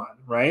 20 to 1,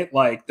 right?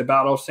 Like the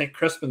Battle of St.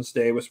 Crispin's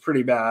Day was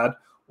pretty bad,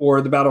 or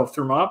the Battle of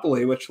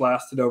Thermopylae, which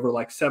lasted over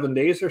like 7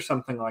 days or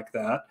something like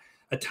that.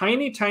 A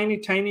tiny, tiny,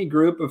 tiny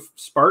group of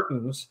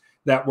Spartans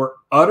that were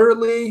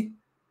utterly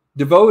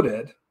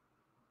devoted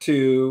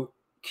to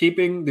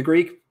keeping the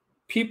Greek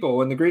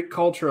people and the Greek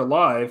culture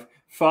alive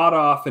fought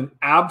off an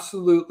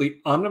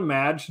absolutely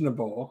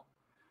unimaginable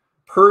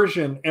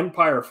Persian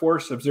Empire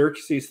force of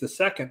Xerxes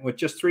II with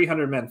just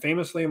 300 men,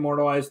 famously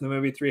immortalized in the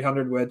movie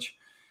 300, which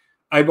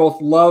I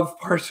both love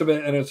parts of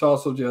it and it's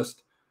also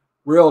just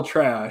real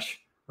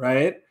trash,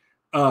 right?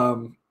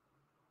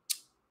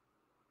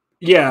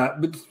 Yeah,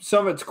 but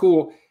some of it's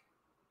cool.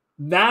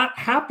 That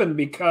happened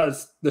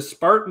because the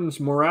Spartans'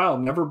 morale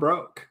never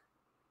broke.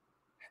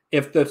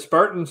 If the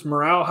Spartans'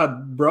 morale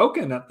had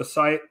broken at the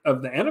sight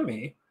of the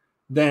enemy,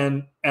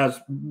 then as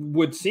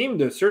would seem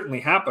to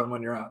certainly happen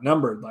when you're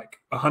outnumbered like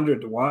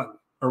 100 to 1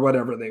 or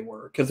whatever they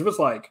were. Because it was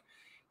like,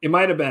 it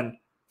might have been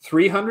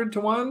 300 to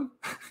 1.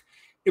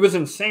 It was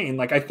insane.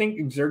 Like I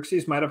think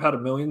Xerxes might have had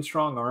 1 million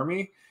strong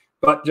army,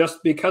 but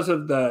just because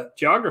of the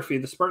geography,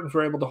 the Spartans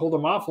were able to hold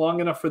them off long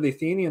enough for the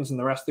Athenians and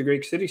the rest of the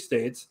Greek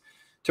city-states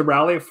to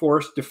rally a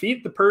force,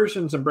 defeat the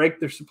Persians and break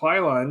their supply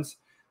lines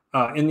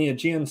in the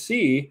Aegean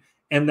Sea,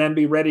 and then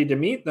be ready to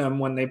meet them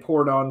when they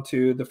poured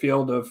onto the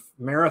field of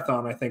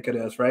Marathon, I think it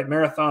is, right?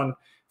 Marathon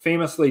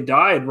famously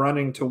died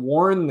running to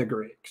warn the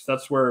Greeks.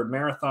 That's where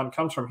Marathon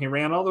comes from. He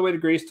ran all the way to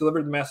Greece,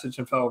 delivered the message,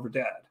 and fell over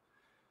dead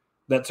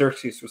that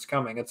Xerxes was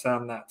coming. It's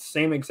on that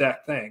same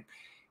exact thing.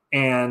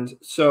 And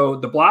so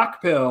the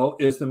black pill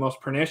is the most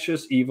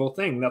pernicious, evil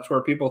thing. That's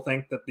where people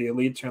think that the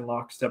elites are in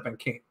lockstep and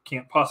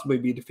can't possibly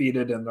be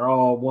defeated, and they're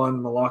all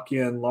one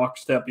Malachian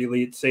lockstep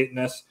elite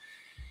Satanists.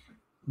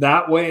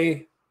 That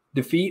way,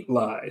 defeat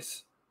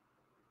lies.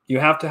 You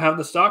have to have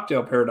the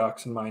Stockdale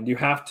paradox in mind. You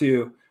have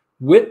to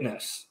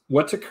witness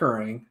what's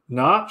occurring,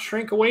 not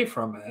shrink away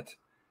from it,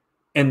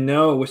 and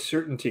know with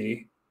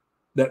certainty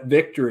that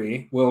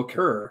victory will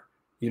occur.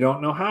 You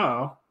don't know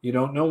how, you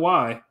don't know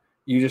why.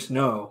 You just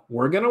know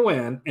we're going to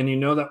win, and you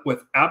know that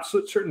with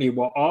absolute certainty,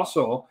 while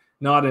also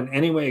not in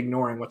any way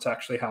ignoring what's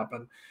actually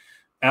happened.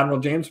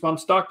 Admiral James von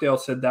Stockdale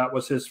said that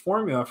was his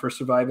formula for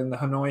surviving the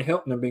Hanoi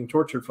Hilton and being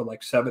tortured for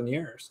like 7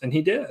 years, and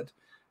he did.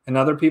 And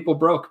other people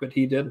broke, but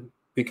he didn't,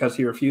 because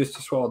he refused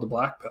to swallow the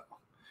black pill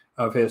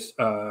of his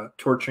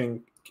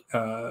torturing,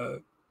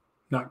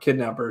 not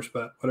kidnappers,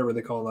 but whatever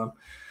they call them,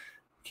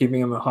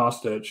 keeping him a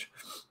hostage.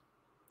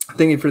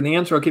 Thank you for the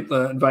answer. I'll keep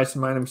the advice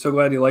in mind. I'm so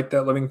glad you liked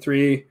that, Living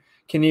 3.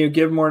 Can you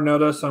give more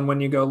notice on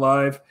when you go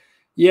live?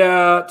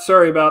 Yeah,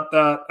 sorry about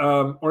that.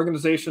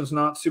 Organization's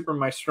not super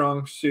my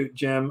strong suit,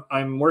 Jim.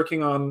 I'm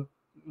working on,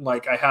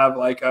 like, I have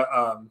like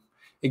a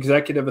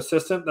executive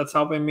assistant that's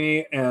helping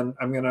me, and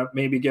I'm going to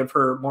maybe give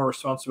her more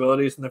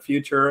responsibilities in the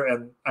future.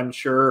 And I'm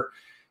sure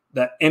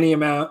that any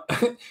amount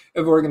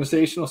of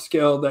organizational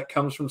skill that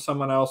comes from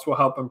someone else will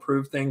help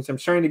improve things. I'm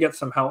starting to get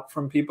some help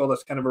from people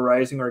that's kind of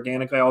arising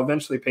organically. I'll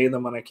eventually pay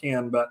them when I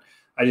can, but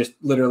I just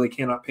literally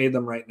cannot pay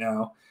them right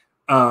now.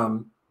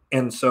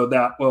 And so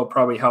that will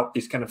probably help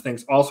these kind of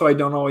things. Also, I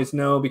don't always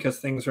know, because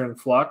things are in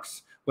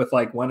flux with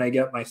like when I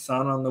get my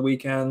son on the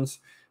weekends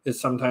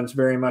is sometimes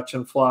very much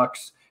in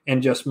flux,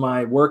 and just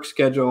my work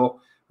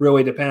schedule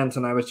really depends.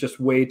 And I was just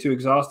way too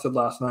exhausted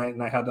last night,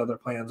 and I had other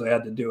plans. I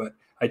had to do it.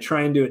 I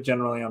try and do it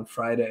generally on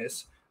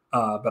Fridays,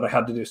 but I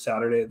had to do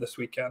Saturday this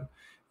weekend,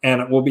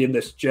 and it will be in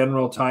this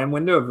general time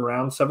window of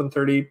around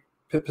 7:30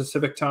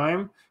 Pacific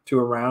time to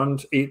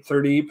around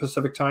 8:30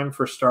 Pacific time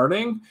for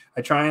starting.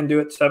 I try and do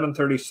it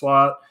 7:30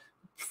 slot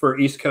for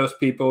East Coast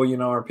people, you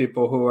know, or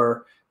people who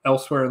are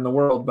elsewhere in the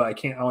world, but I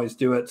can't always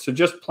do it. So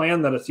just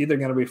plan that it's either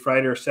going to be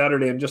Friday or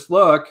Saturday, and just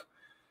look,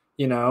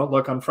 you know,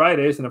 look on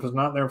Fridays. And if it's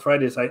not there on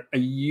Fridays, I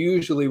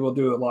usually will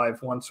do it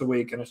live once a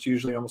week, and it's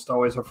usually almost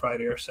always a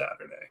Friday or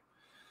Saturday.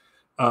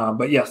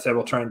 But yes, I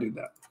will try and do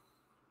that.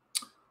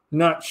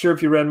 Not sure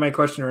if you read my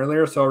question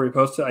earlier, so I'll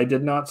repost it. I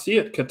did not see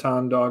it,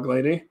 Catan Dog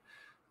Lady.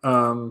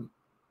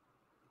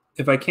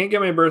 If I can't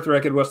get my birth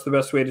record, what's the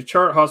best way to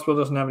chart? Hospital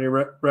doesn't have any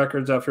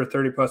records after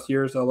 30 plus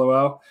years,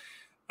 LOL.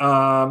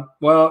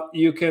 Well,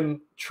 you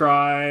can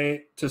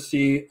try to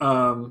see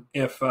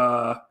if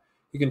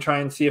you can try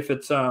and see if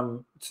it's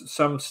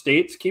some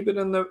states keep it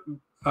in the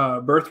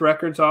birth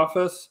records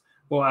office.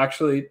 Will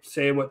actually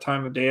say what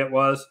time of day it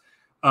was.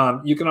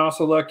 You can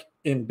also look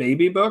in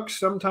baby books,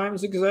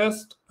 sometimes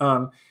exist.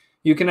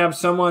 You can have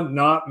someone,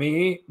 not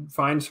me,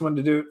 find someone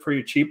to do it for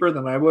you cheaper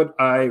than I would.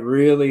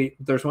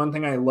 There's one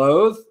thing I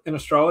loathe in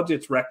astrology.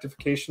 It's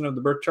rectification of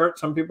the birth chart.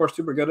 Some people are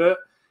super good at it.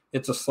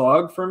 it's a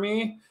slog for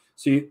me.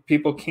 So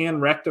people can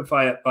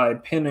rectify it by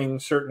pinning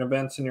certain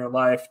events in your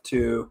life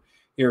to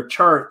your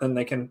chart, then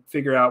they can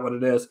figure out what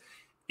it is.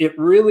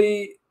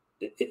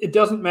 It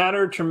doesn't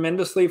matter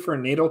tremendously for a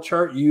natal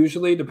chart,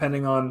 usually,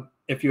 depending on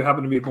if you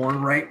happen to be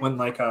born right when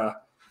like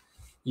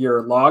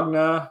your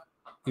logna,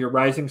 your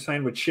rising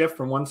sign would shift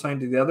from one sign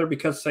to the other.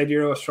 Because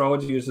sidereal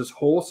astrology uses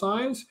whole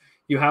signs,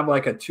 you have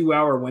like a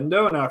 2-hour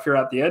window. Now, if you're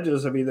at the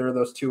edges of either of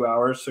those 2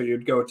 hours, so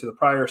you'd go to the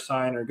prior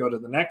sign or go to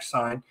the next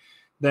sign,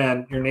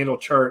 then your natal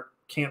chart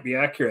can't be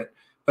accurate.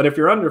 But if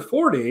you're under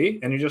 40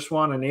 and you just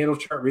want a natal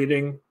chart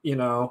reading,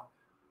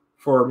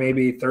 for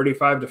maybe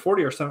 35 to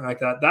 40 or something like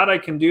that, that I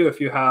can do. If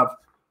you have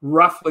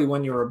roughly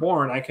when you were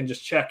born, I can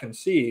just check and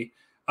see.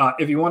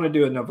 If you want to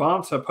do a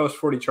Navansa post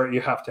 40 chart,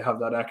 you have to have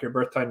that accurate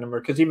birth time number,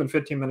 because even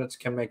 15 minutes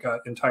can make an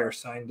entire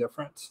sign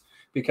difference,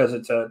 because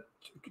it's a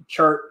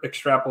chart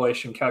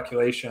extrapolation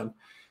calculation,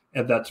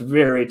 and that's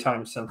very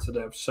time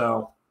sensitive.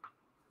 So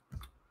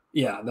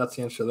yeah, that's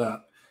the answer to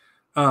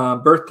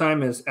that. Birth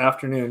time is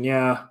afternoon.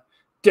 Yeah,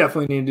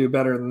 definitely need to do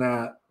better than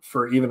that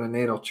for even a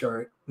natal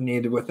chart,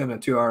 needed within a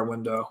 2-hour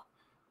window.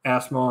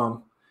 Ask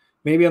mom.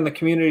 Maybe on the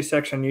community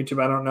section on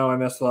YouTube. I don't know. I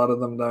missed a lot of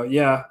them though.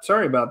 Yeah,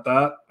 sorry about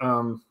that.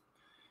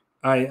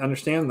 I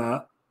understand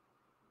that.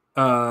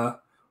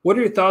 What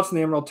are your thoughts on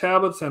the Emerald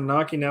Tablets and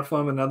Anunnaki,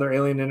 Nephilim, and other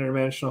alien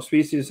interdimensional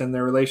species and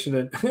their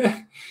relation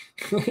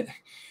to?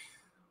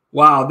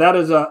 Wow, that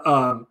is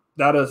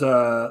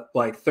a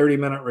like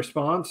 30-minute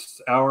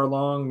response,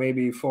 hour-long,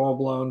 maybe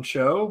full-blown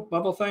show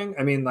level thing.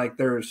 I mean, like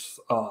there's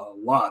a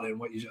lot in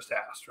what you just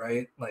asked,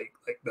 right? Like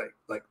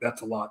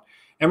that's a lot.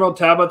 Emerald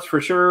Tablets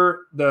for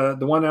sure. The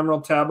one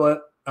Emerald Tablet,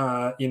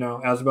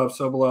 as above,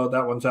 so below.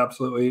 That one's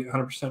absolutely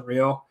 100%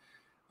 real.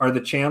 Are the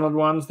channeled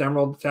ones, the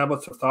Emerald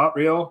Tablets of Thought,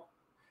 real?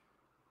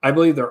 I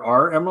believe there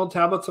are Emerald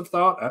Tablets of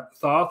Thought.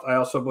 I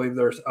also believe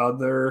there's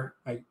other.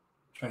 I'm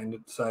trying to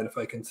decide if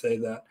I can say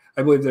that.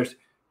 I believe there's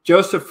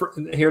Joseph.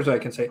 Here's what I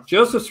can say.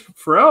 Joseph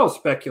Farrell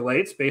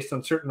speculates, based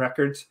on certain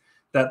records,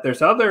 that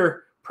there's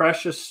other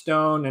precious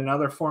stone and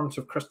other forms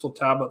of crystal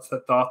tablets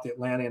that Thoth the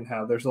Atlantean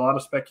have. There's a lot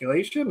of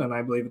speculation, and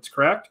I believe it's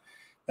correct,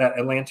 that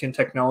Atlantean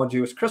technology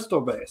was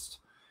crystal-based,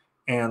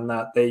 and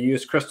that they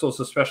used crystals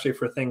especially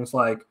for things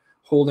like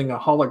holding a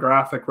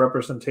holographic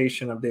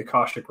representation of the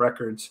Akashic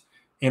records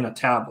in a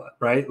tablet,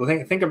 right?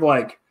 Think of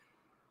like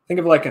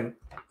an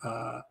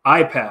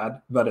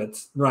iPad, but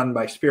it's run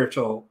by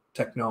spiritual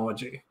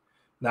technology.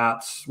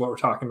 That's what we're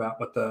talking about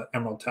with the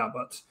Emerald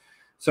Tablets.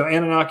 So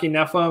Anunnaki,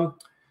 Nephilim.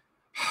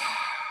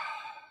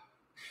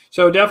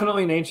 So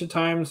definitely in ancient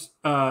times,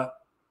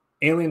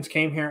 aliens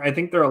came here. I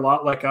think they're a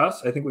lot like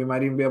us. I think we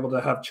might even be able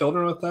to have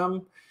children with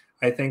them.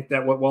 I think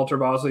that what Walter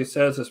Bosley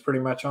says is pretty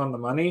much on the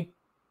money,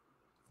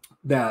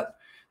 that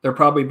they're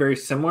probably very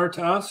similar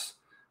to us,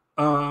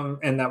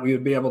 and that we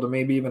would be able to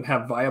maybe even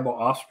have viable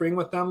offspring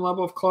with them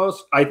level of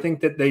close. I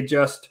think that they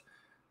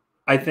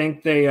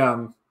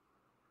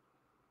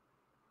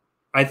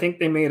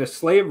made a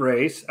slave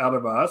race out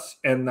of us,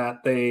 and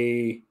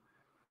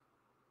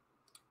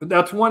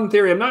that's one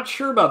theory. I'm not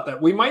sure about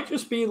that. We might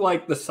just be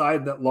like the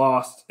side that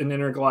lost an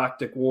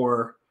intergalactic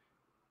war,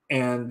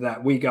 and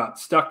that we got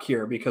stuck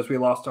here because we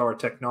lost our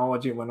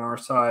technology when our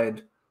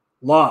side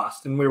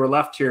lost, and we were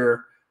left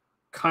here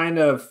kind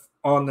of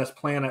on this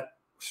planet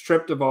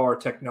stripped of all our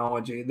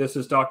technology. This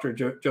is Dr.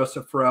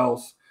 Joseph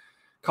Farrell's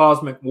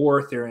cosmic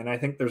war theory, and I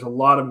think there's a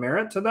lot of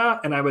merit to that.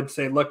 And I would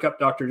say look up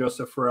Dr.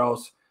 Joseph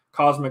Farrell's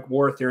cosmic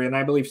war theory, and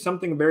I believe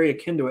something very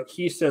akin to it.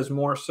 He says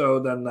more so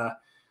than the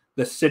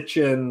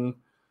Sitchin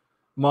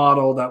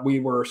model that we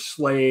were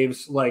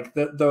slaves. Like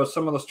though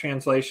some of those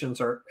translations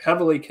are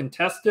heavily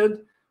contested,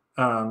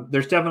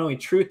 there's definitely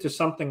truth to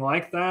something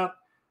like that.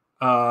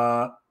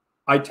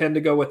 I tend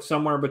to go with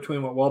somewhere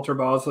between what Walter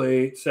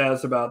Bosley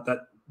says about that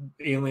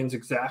aliens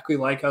exactly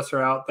like us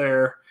are out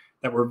there,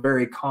 that we're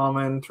very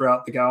common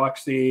throughout the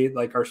galaxy,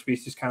 like our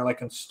species, kind of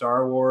like in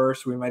Star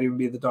Wars. We might even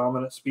be the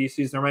dominant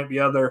species. There might be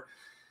other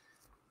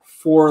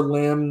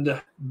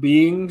four-limbed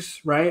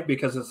beings, right?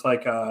 Because it's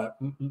like a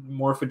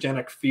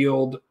morphogenic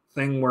field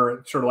thing where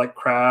it's sort of like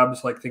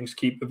crabs, like things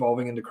keep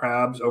evolving into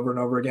crabs over and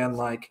over again.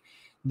 Like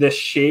this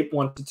shape,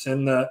 once it's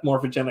in the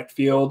morphogenic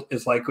field,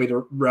 is likely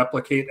to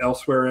replicate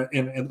elsewhere,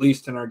 at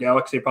least in our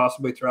galaxy,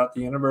 possibly throughout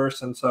the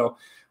universe. And so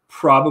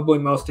probably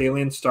most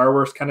aliens, Star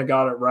Wars kind of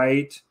got it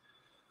right.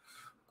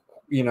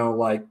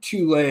 Like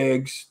 2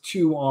 legs,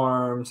 2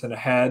 arms, and a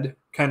head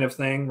kind of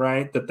thing,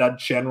 right? That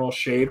general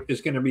shape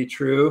is going to be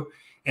true.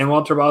 And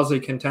Walter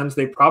Bosley contends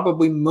they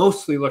probably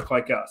mostly look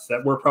like us,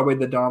 that we're probably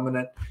the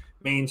dominant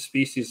main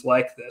species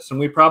like this. And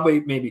we probably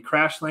maybe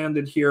crash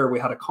landed here. We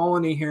had a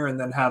colony here and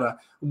then had a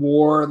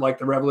war like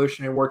the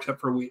Revolutionary War, except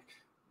for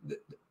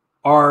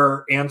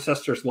our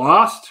ancestors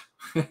lost,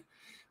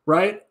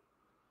 right?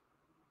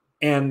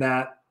 And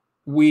that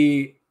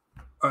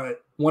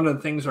one of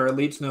the things our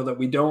elites know that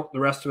the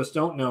rest of us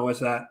don't know, is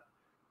that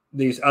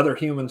these other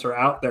humans are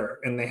out there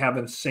and they have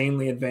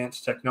insanely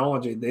advanced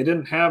technology. They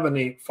didn't have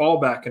any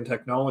fallback in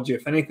technology.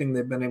 If anything,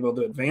 they've been able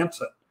to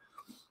advance it.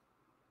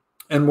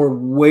 And we're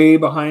way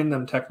behind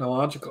them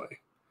technologically.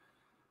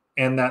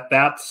 and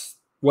that's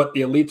what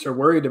the elites are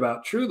worried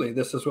about. Truly,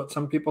 this is what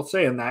some people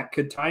say, and that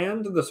could tie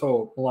into this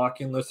whole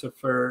Malachian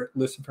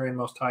Luciferian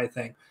Most High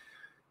thing.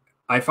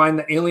 I find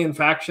the alien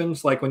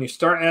factions, like when you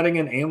start adding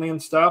in alien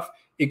stuff,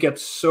 it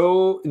gets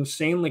so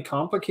insanely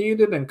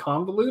complicated and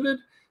convoluted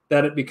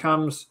that it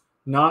becomes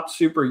not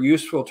super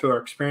useful to our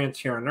experience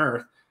here on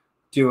Earth.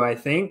 Do I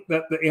think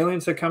that the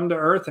aliens have come to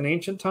Earth in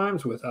ancient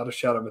times? Without a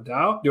shadow of a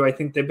doubt. Do I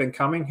think they've been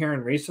coming here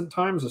in recent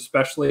times,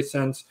 especially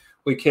since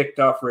we kicked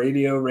off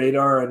radio,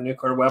 radar, and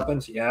nuclear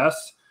weapons?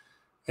 Yes.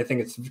 I think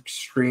it's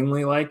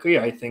extremely likely.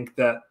 I think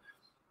that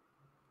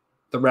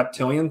the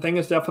reptilian thing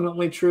is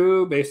definitely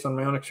true based on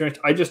my own experience.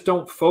 I just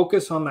don't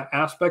focus on the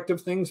aspect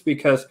of things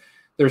because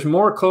there's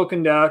more cloak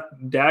and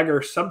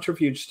dagger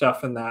subterfuge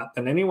stuff in that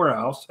than anywhere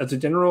else. As a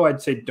general,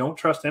 I'd say don't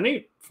trust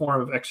any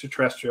form of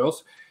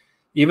extraterrestrials.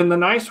 Even the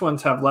nice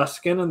ones have less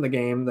skin in the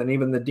game than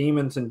even the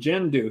demons and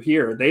jinn do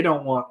here. They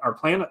don't want our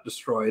planet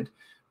destroyed,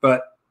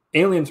 but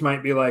aliens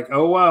might be like,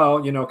 oh,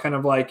 well, you know, kind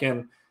of like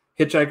in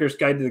Hitchhiker's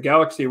Guide to the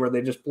Galaxy where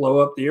they just blow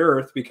up the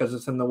Earth because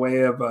it's in the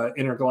way of an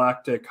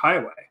intergalactic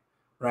highway,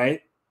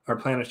 right? Our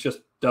planet just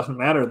doesn't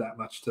matter that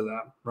much to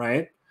them,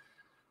 right?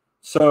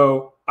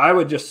 So I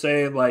would just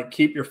say, like,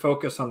 keep your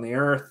focus on the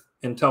Earth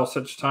until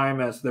such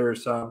time as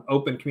there's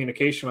open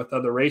communication with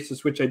other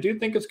races, which I do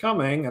think is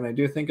coming and I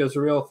do think is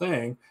a real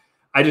thing.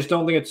 I just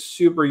don't think it's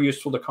super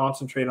useful to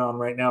concentrate on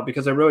right now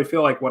because I really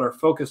feel like what our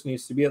focus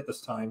needs to be at this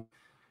time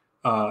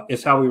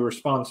is how we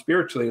respond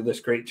spiritually to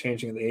this great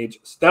changing of the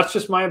ages. That's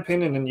just my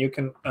opinion, and you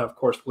can, of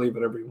course, believe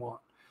whatever you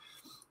want.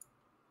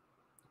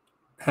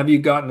 Have you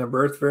gotten a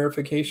birth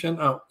verification?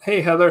 Oh,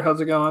 hey, Heather, how's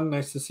it going?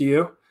 Nice to see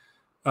you.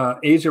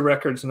 Asia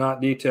records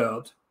not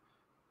detailed.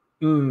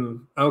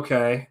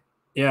 Okay.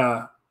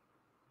 Yeah.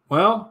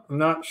 Well, I'm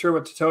not sure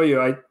what to tell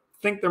you. I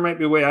think there might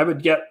be a way. I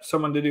would get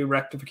someone to do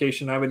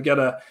rectification. I would get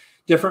a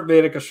different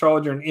Vedic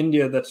astrologer in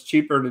India that's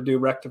cheaper to do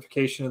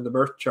rectification of the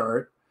birth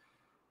chart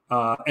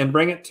and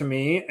bring it to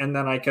me. And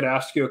then I could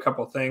ask you a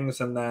couple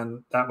things, and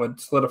then that would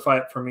solidify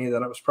it for me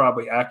that it was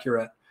probably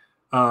accurate.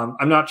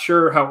 I'm not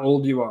sure how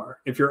old you are.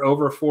 If you're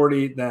over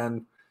 40,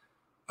 then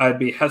I'd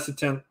be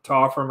hesitant to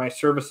offer my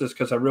services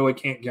because I really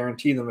can't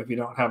guarantee them if you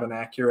don't have an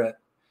accurate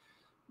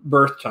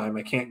birth time.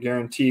 I can't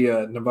guarantee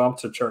a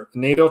Navamsa chart. A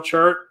natal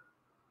chart,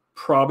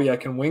 probably I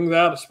can wing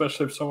that,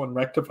 especially if someone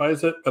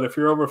rectifies it. But if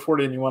you're over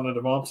 40 and you want a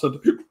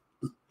Navamsa,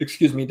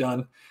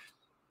 done,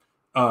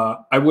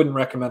 I wouldn't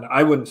recommend it.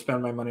 I wouldn't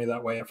spend my money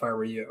that way if I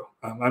were you.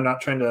 I'm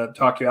not trying to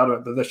talk you out of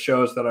it, but this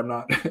shows that I'm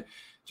not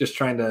just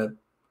trying to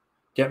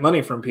get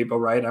money from people,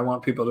 right? I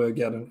want people to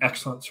get an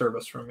excellent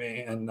service from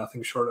me and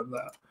nothing short of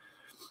that.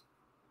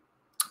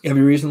 Have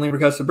you recently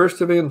requested birth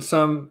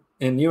certificate?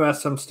 In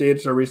U.S., some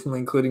states are recently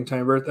including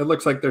time of birth. It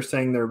looks like they're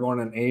saying they're born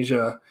in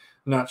Asia.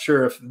 I'm not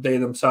sure if they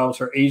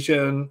themselves are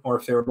Asian or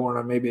if they were born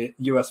on maybe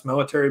U.S.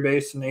 military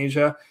base in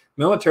Asia.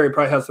 Military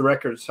probably has the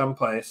record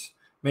someplace.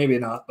 Maybe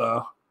not,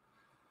 though.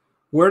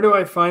 Where do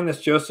I find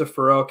this Joseph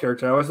Farrell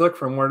character? I always look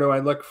for him. Where do I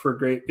look for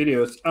great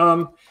videos?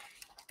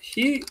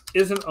 He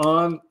isn't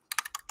on...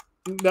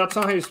 That's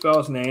not how you spell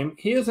his name.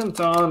 He isn't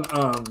on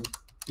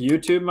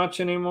YouTube much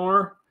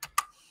anymore.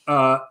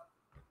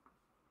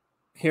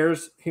 Here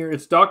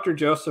it's Dr.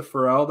 Joseph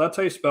Farrell. That's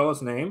how you spell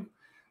his name.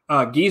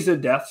 Giza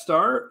Death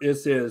Star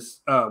is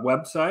his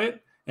website,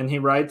 and he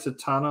writes a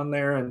ton on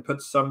there and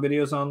puts some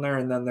videos on there.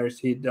 And then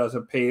he does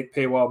a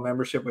paywall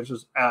membership, which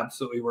is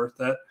absolutely worth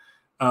it.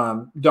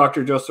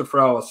 Dr. Joseph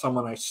Farrell is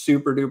someone I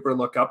super duper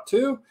look up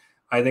to.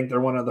 I think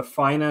they're one of the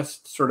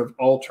finest sort of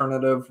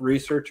alternative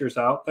researchers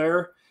out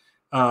there.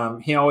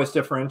 He always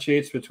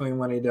differentiates between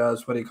when he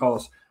does what he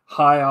calls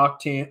high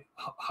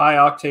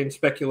octane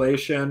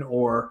speculation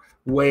or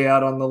way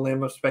out on the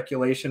limb of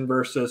speculation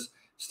versus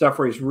stuff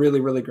where he's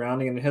really, really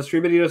grounding in history.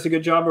 But he does a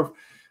good job of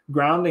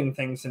grounding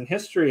things in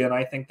history. And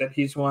I think that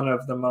he's one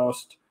of the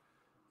most,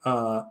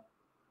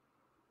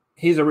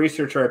 he's a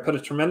researcher I put a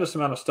tremendous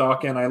amount of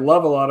stock in. I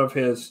love a lot of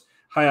his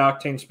high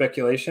octane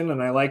speculation,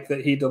 and I like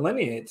that he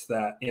delineates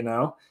that, you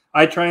know.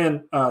 I try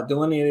and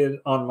delineate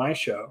it on my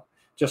show.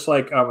 Just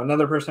like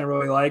another person I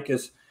really like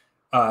is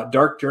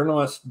dark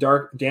journalist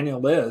Daniel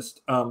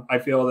List. I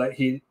feel that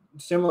he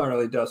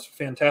similarly does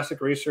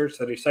fantastic research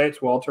that he cites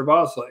Walter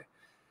Bosley.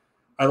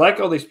 I like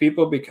all these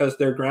people because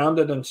they're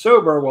grounded and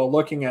sober while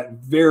looking at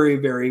very,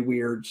 very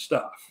weird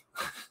stuff.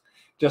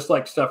 Just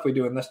like stuff we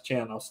do in this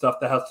channel, stuff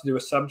that has to do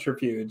with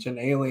subterfuge and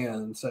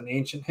aliens and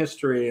ancient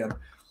history and,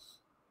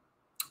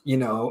 you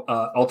know,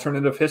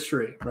 alternative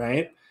history,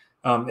 right?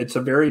 It's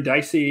a very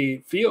dicey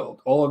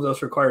field. All of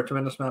those require a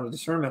tremendous amount of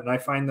discernment. And I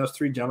find those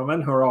three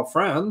gentlemen, who are all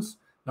friends,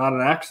 not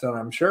an accident,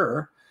 I'm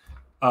sure,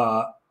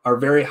 are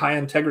very high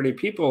integrity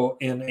people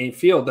in a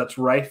field that's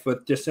rife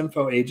with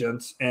disinfo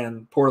agents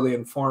and poorly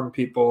informed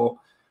people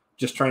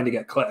just trying to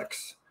get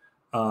clicks.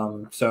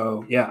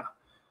 So, yeah.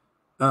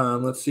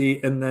 Let's see.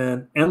 And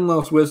then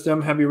Endless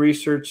Wisdom. Have you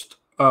researched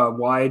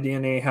Y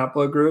DNA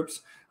haplogroups?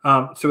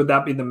 So would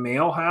that be the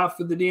male half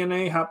of the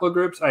DNA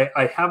haplogroups?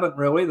 I haven't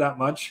really that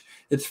much.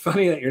 It's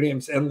funny that your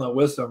name's Enlil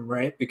Wisdom,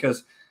 right?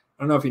 Because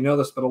I don't know if you know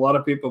this, but a lot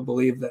of people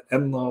believe that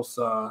Enlil's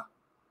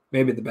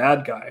maybe the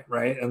bad guy,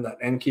 right? And that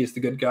Enki is the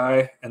good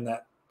guy, and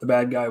that the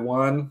bad guy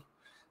won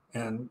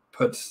and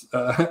puts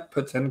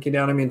Enki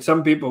down. I mean,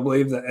 some people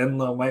believe that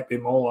Enlil might be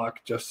Moloch,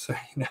 just so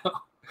you know.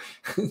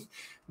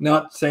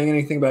 Not saying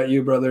anything about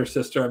you, brother or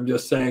sister. I'm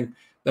just saying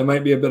that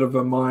might be a bit of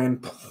a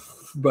mind,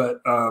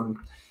 but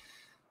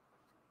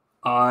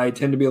I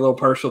tend to be a little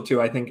partial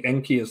to, I think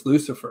Enki is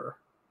Lucifer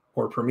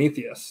or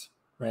Prometheus,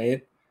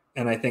 right?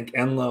 And I think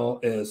Enlil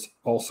is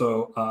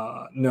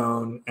also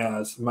known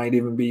as, might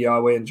even be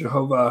Yahweh and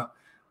Jehovah,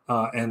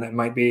 and it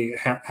might be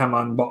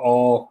Haman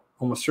Baal,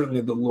 almost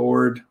certainly the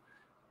Lord,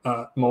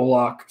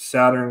 Moloch,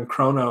 Saturn,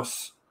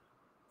 Kronos,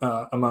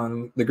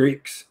 among the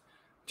Greeks.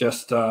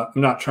 Just, I'm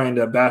not trying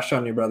to bash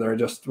on you, brother. I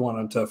just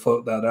wanted to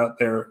float that out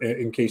there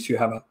in case you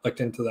haven't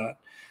looked into that.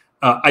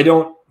 I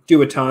don't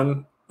do a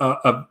ton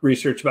of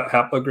research about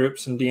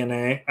haplogroups and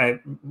DNA.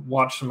 I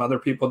watch some other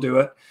people do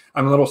it.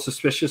 I'm a little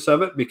suspicious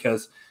of it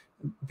because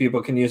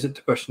people can use it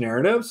to push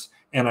narratives.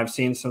 And I've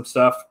seen some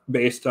stuff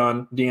based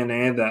on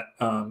DNA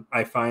that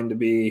I find to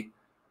be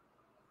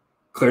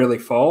clearly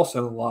false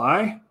and a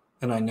lie.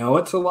 And I know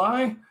it's a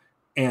lie.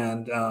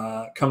 And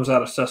comes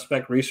out of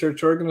suspect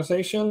research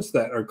organizations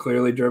that are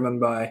clearly driven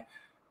by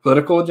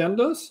political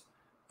agendas.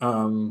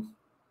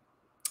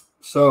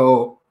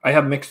 So I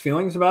have mixed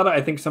feelings about it.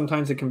 I think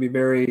sometimes it can be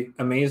very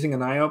amazing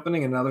and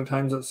eye-opening, and other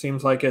times it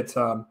seems like it's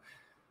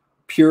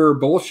pure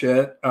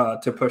bullshit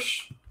to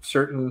push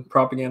certain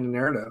propaganda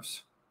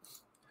narratives.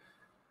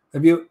 I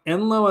view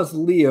Enlil as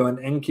Leo and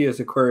Enki as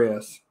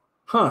Aquarius.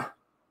 Huh.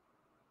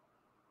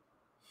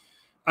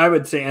 I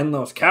would say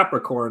Enlil is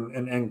Capricorn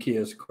and Enki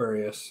is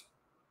Aquarius.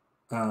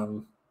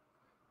 The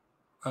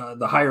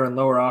higher and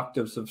lower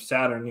octaves of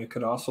Saturn, you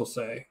could also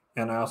say,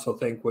 and I also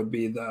think would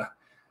be the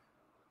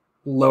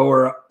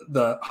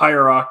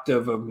higher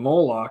octave of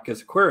Moloch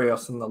is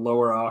Aquarius, and the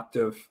lower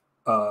octave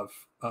of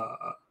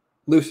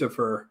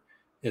Lucifer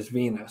is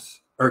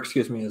Venus, or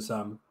excuse me, is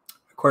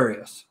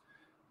Aquarius,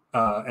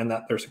 and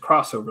that there's a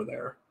crossover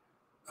there.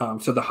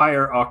 So the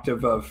higher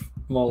octave of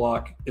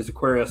Moloch is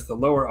Aquarius, the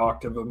lower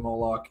octave of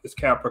Moloch is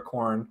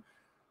Capricorn.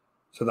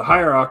 So the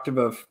higher octave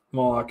of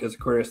Moloch is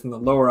Aquarius, and the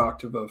lower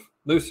octave of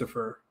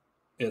Lucifer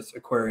is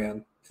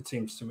Aquarian, it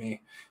seems to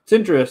me. It's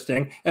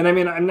interesting. And I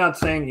mean, I'm not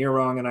saying you're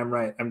wrong and I'm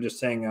right. I'm just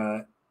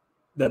saying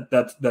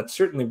that's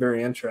certainly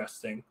very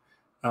interesting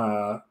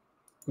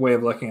way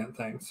of looking at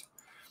things.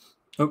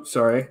 Oh,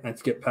 sorry.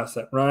 Let's get past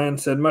that. Ryan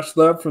said, much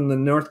love from the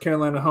North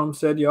Carolina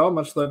homestead, y'all.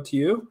 Much love to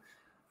you.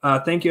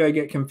 Thank you. I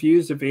get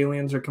confused if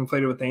aliens are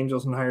conflated with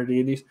angels and higher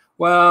deities.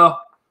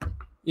 Well,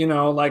 you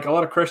know, like a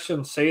lot of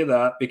Christians say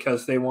that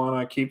because they want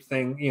to keep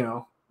things, you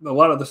know, a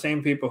lot of the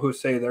same people who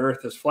say the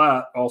earth is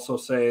flat also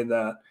say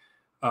that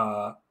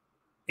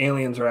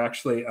aliens are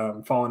actually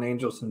fallen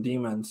angels and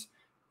demons.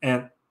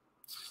 And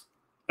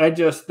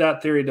that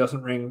theory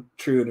doesn't ring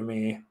true to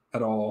me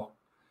at all.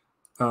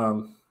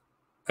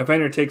 I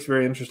find your takes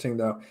very interesting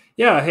though.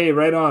 Yeah. Hey,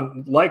 right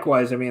on.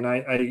 Likewise. I mean,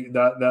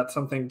 that's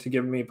something to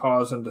give me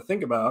pause and to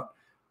think about.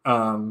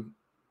 And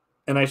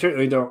I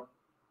certainly don't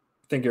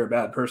think you're a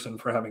bad person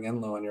for having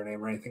Enlil in your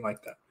name or anything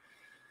like that.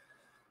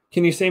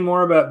 Can you say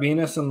more about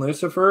Venus and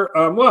Lucifer?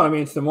 Well, I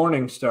mean, it's the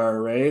morning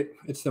star, right?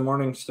 It's the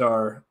morning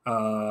star.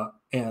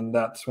 And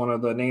that's one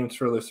of the names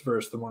for Lucifer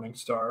is the morning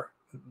star,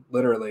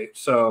 literally.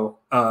 So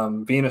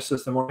Venus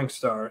is the morning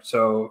star.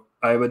 So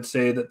I would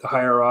say that the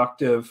higher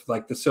octave,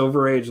 like the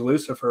Silver Age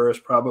Lucifer, is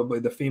probably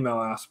the female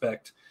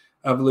aspect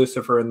of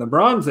Lucifer. And the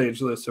Bronze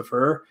Age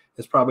Lucifer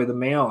is probably the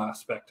male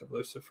aspect of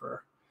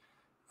Lucifer.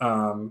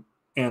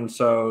 And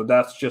so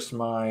that's just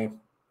my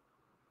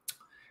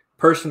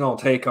personal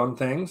take on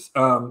things.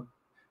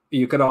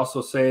 You could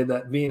also say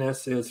that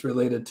Venus is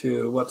related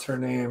to, what's her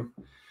name?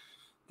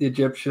 The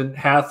Egyptian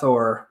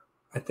Hathor.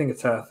 I think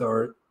it's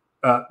Hathor.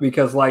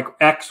 Because like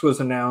X was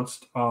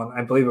announced on,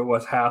 I believe it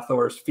was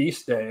Hathor's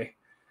feast day,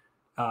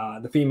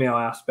 the female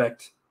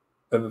aspect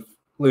of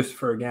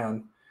Lucifer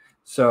again.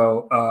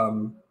 So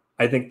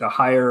I think the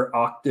higher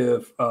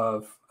octave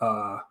of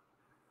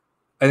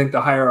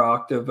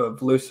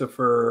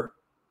Lucifer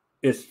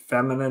is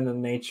feminine in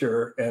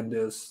nature and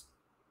is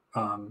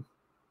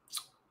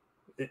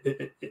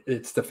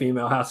it's the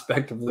female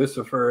aspect of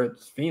Lucifer.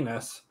 It's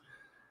Venus.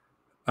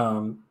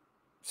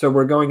 So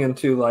we're going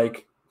into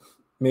like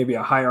maybe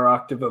a higher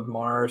octave of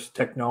Mars,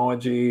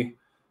 technology,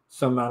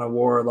 some amount of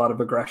war, a lot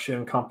of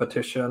aggression,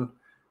 competition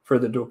for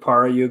the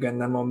Dwapara Yuga,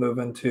 and then we'll move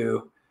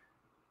into,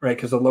 right,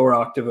 because the lower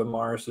octave of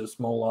Mars is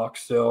Moloch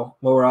still.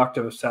 Lower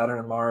octave of Saturn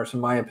and Mars, in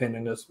my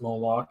opinion, is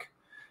Moloch.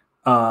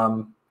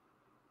 I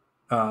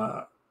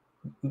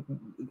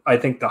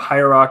think the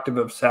higher octave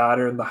of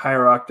Saturn, the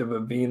higher octave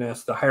of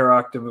Venus, the higher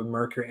octave of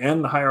Mercury,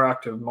 and the higher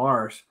octave of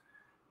Mars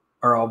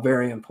are all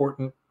very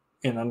important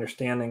in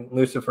understanding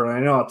Lucifer. And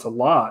I know it's a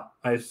lot.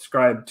 I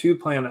ascribe 2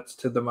 planets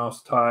to the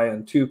Most High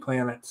and 2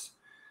 planets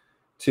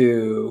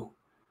to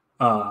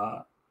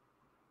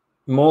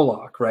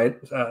Moloch, right?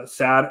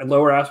 Saturn,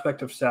 lower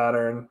aspect of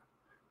Saturn,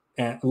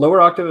 and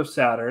lower octave of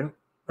Saturn,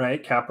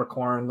 right?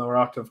 Capricorn, lower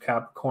octave of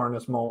Capricorn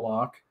is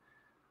Moloch.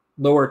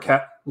 Lower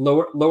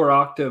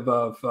octave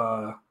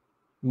of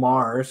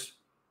Mars,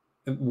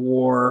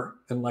 war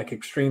and like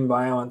extreme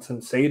violence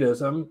and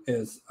sadism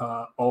is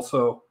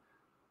also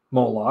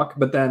Moloch.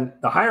 But then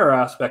the higher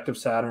aspect of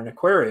Saturn,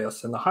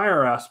 Aquarius, and the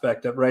higher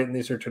aspect of, right, and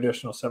these are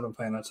traditional 7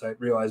 planets, I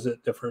realize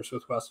it differs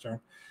with Western.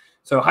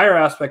 So higher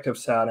aspect of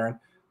Saturn,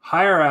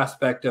 higher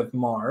aspect of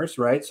Mars,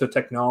 right? So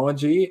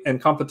technology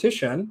and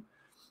competition,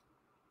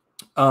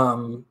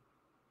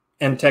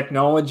 and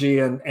technology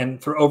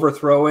and for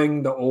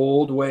overthrowing the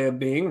old way of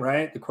being,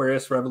 right?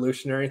 Aquarius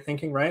revolutionary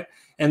thinking, right?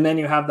 And then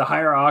you have the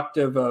higher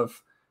octave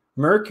of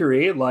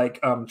Mercury,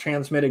 like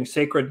transmitting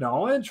sacred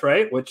knowledge,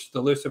 right? Which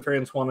the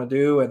Luciferians want to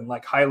do, and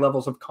like high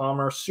levels of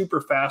commerce,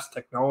 super fast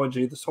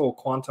technology, this whole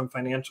quantum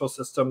financial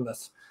system,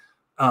 this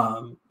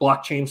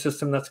blockchain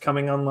system that's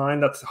coming online.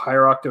 That's a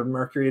higher octave of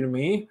Mercury to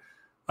me.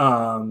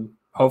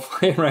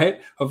 Hopefully, right?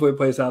 Hopefully it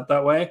plays out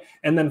that way.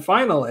 And then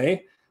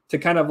finally, to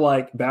kind of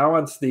like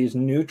balance these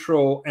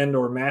neutral and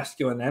or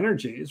masculine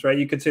energies, right?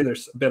 You could say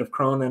there's a bit of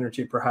crone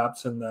energy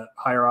perhaps in the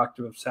higher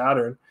octave of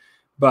Saturn,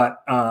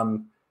 but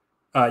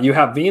you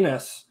have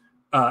Venus,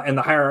 and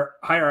the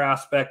higher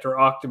aspect or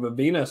octave of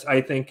Venus, I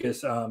think,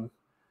 is the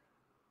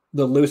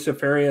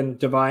Luciferian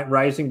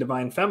rising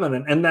divine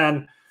feminine. And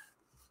then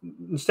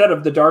instead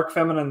of the dark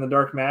feminine and the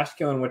dark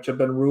masculine, which have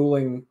been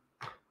ruling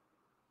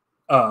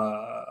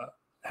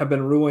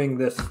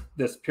this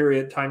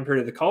time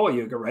period of the Kali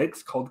Yuga, right?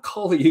 It's called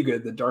Kali Yuga,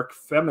 the dark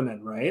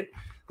feminine, right?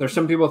 There's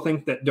some people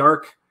think that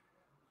dark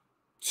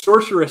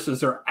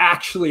sorceresses are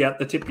actually at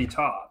the tippy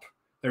top.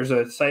 There's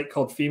a site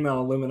called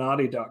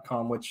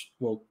femaleilluminati.com, which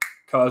will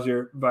cause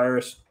your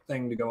virus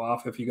thing to go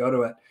off if you go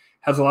to it.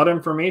 Has a lot of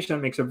information.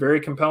 It makes a very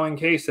compelling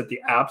case at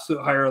the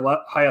absolute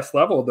highest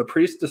level. The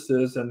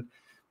priestesses and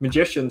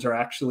magicians are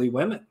actually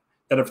women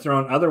that have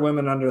thrown other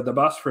women under the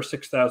bus for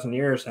 6,000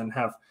 years and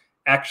have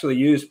actually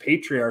use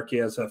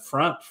patriarchy as a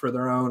front for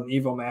their own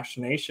evil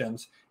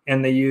machinations,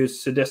 and they use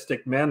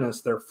sadistic men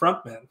as their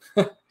front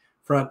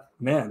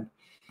men.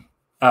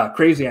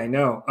 Crazy, I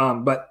know.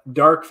 But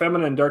dark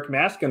feminine, dark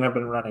masculine have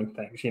been running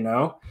things,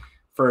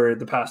 for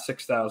the past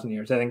 6,000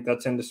 years. I think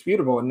that's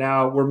indisputable. And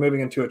now we're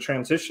moving into a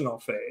transitional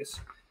phase.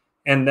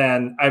 And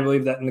then I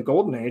believe that in the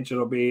golden age,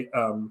 it'll be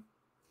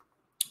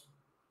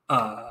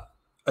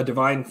a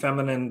divine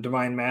feminine,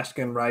 divine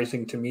masculine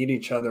rising to meet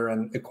each other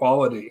and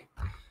equality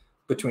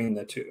between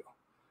the two.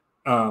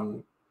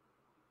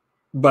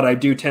 But I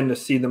do tend to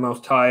see the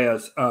Most High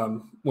as,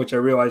 which I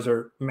realize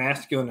are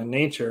masculine in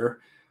nature,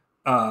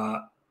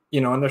 and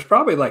there's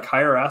probably like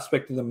higher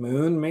aspect of the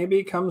moon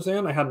maybe comes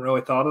in. I hadn't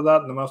really thought of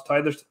that in the Most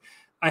High.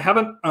 I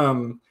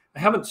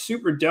haven't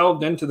super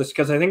delved into this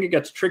because I think it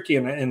gets tricky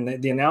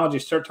and the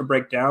analogies start to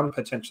break down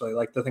potentially,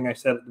 like the thing I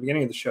said at the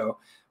beginning of the show.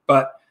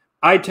 But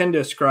I tend to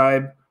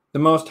ascribe the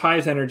Most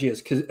High's energy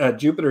as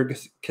Jupiter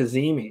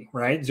Kazemi,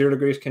 right? 0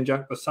 degrees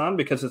conjunct the sun,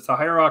 because it's the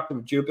higher octave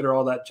of Jupiter,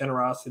 all that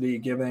generosity,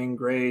 giving,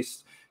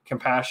 grace,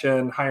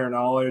 compassion, higher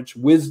knowledge,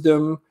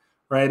 wisdom,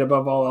 right?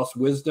 Above all else,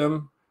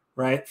 wisdom,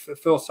 right?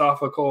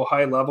 Philosophical,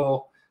 high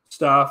level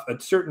stuff, a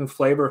certain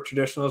flavor of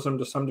traditionalism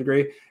to some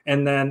degree.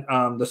 And then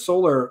the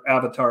solar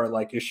avatar,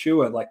 like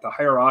Yeshua, like the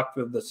higher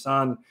octave of the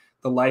sun,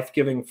 the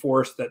life-giving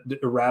force that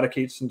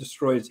eradicates and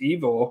destroys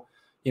evil.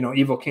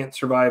 Evil can't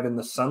survive in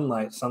the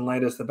sunlight.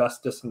 Sunlight is the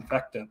best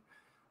disinfectant.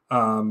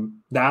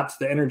 That's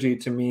the energy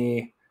to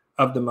me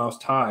of the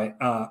Most High.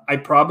 I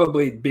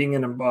probably, being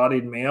an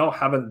embodied male,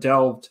 haven't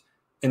delved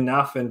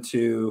enough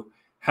into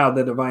how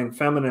the divine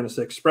feminine is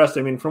expressed.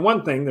 I mean, for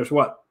one thing, there's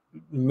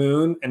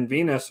Moon and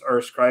Venus are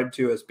ascribed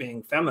to as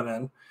being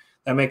feminine.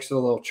 That makes it a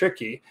little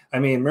tricky. I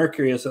mean,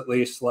 Mercury is at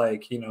least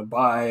like,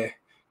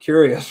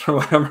 bi-curious or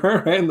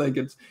whatever, right? Like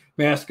it's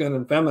masculine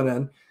and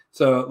feminine.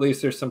 So at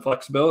least there's some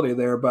flexibility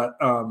there. But,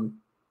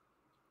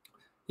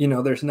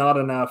 there's not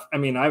enough. I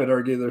mean, I would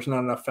argue there's not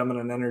enough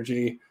feminine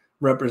energy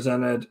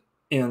represented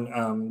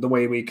in the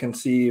way we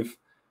conceive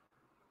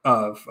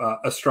of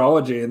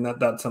astrology, and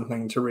that's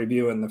something to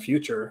review in the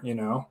future,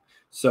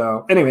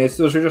 So anyways,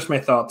 those are just my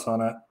thoughts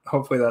on it.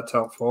 Hopefully that's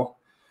helpful.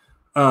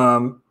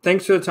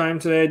 Thanks for the time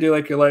today. I do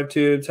like your live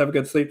tunes. Have a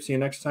good sleep. See you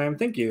next time.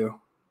 Thank you.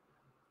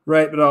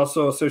 Right, but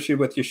also associated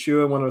with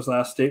Yeshua, one of his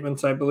last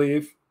statements, I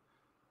believe.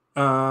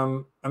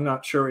 I'm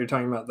not sure what you're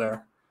talking about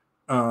there.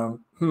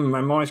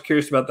 I'm always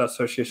curious about that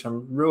association.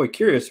 I'm really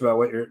curious about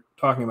what you're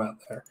talking about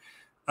there.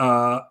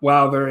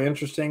 Wow, very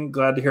interesting.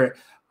 Glad to hear it.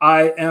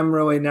 I am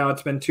really, now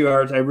it's been 2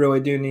 hours. I really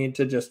do need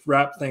to just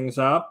wrap things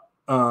up.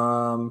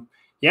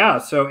 Yeah,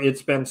 so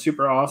it's been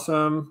super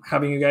awesome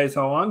having you guys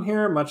all on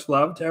here. Much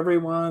love to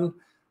everyone.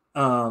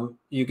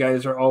 You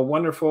guys are all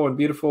wonderful and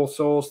beautiful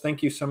souls.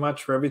 Thank you so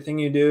much for everything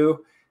you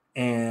do.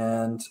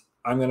 And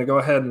I'm going to go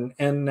ahead and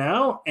end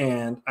now,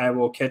 and I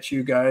will catch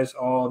you guys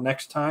all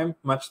next time.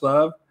 Much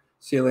love.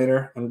 See you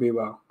later and be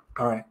well.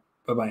 All right.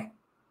 Bye-bye.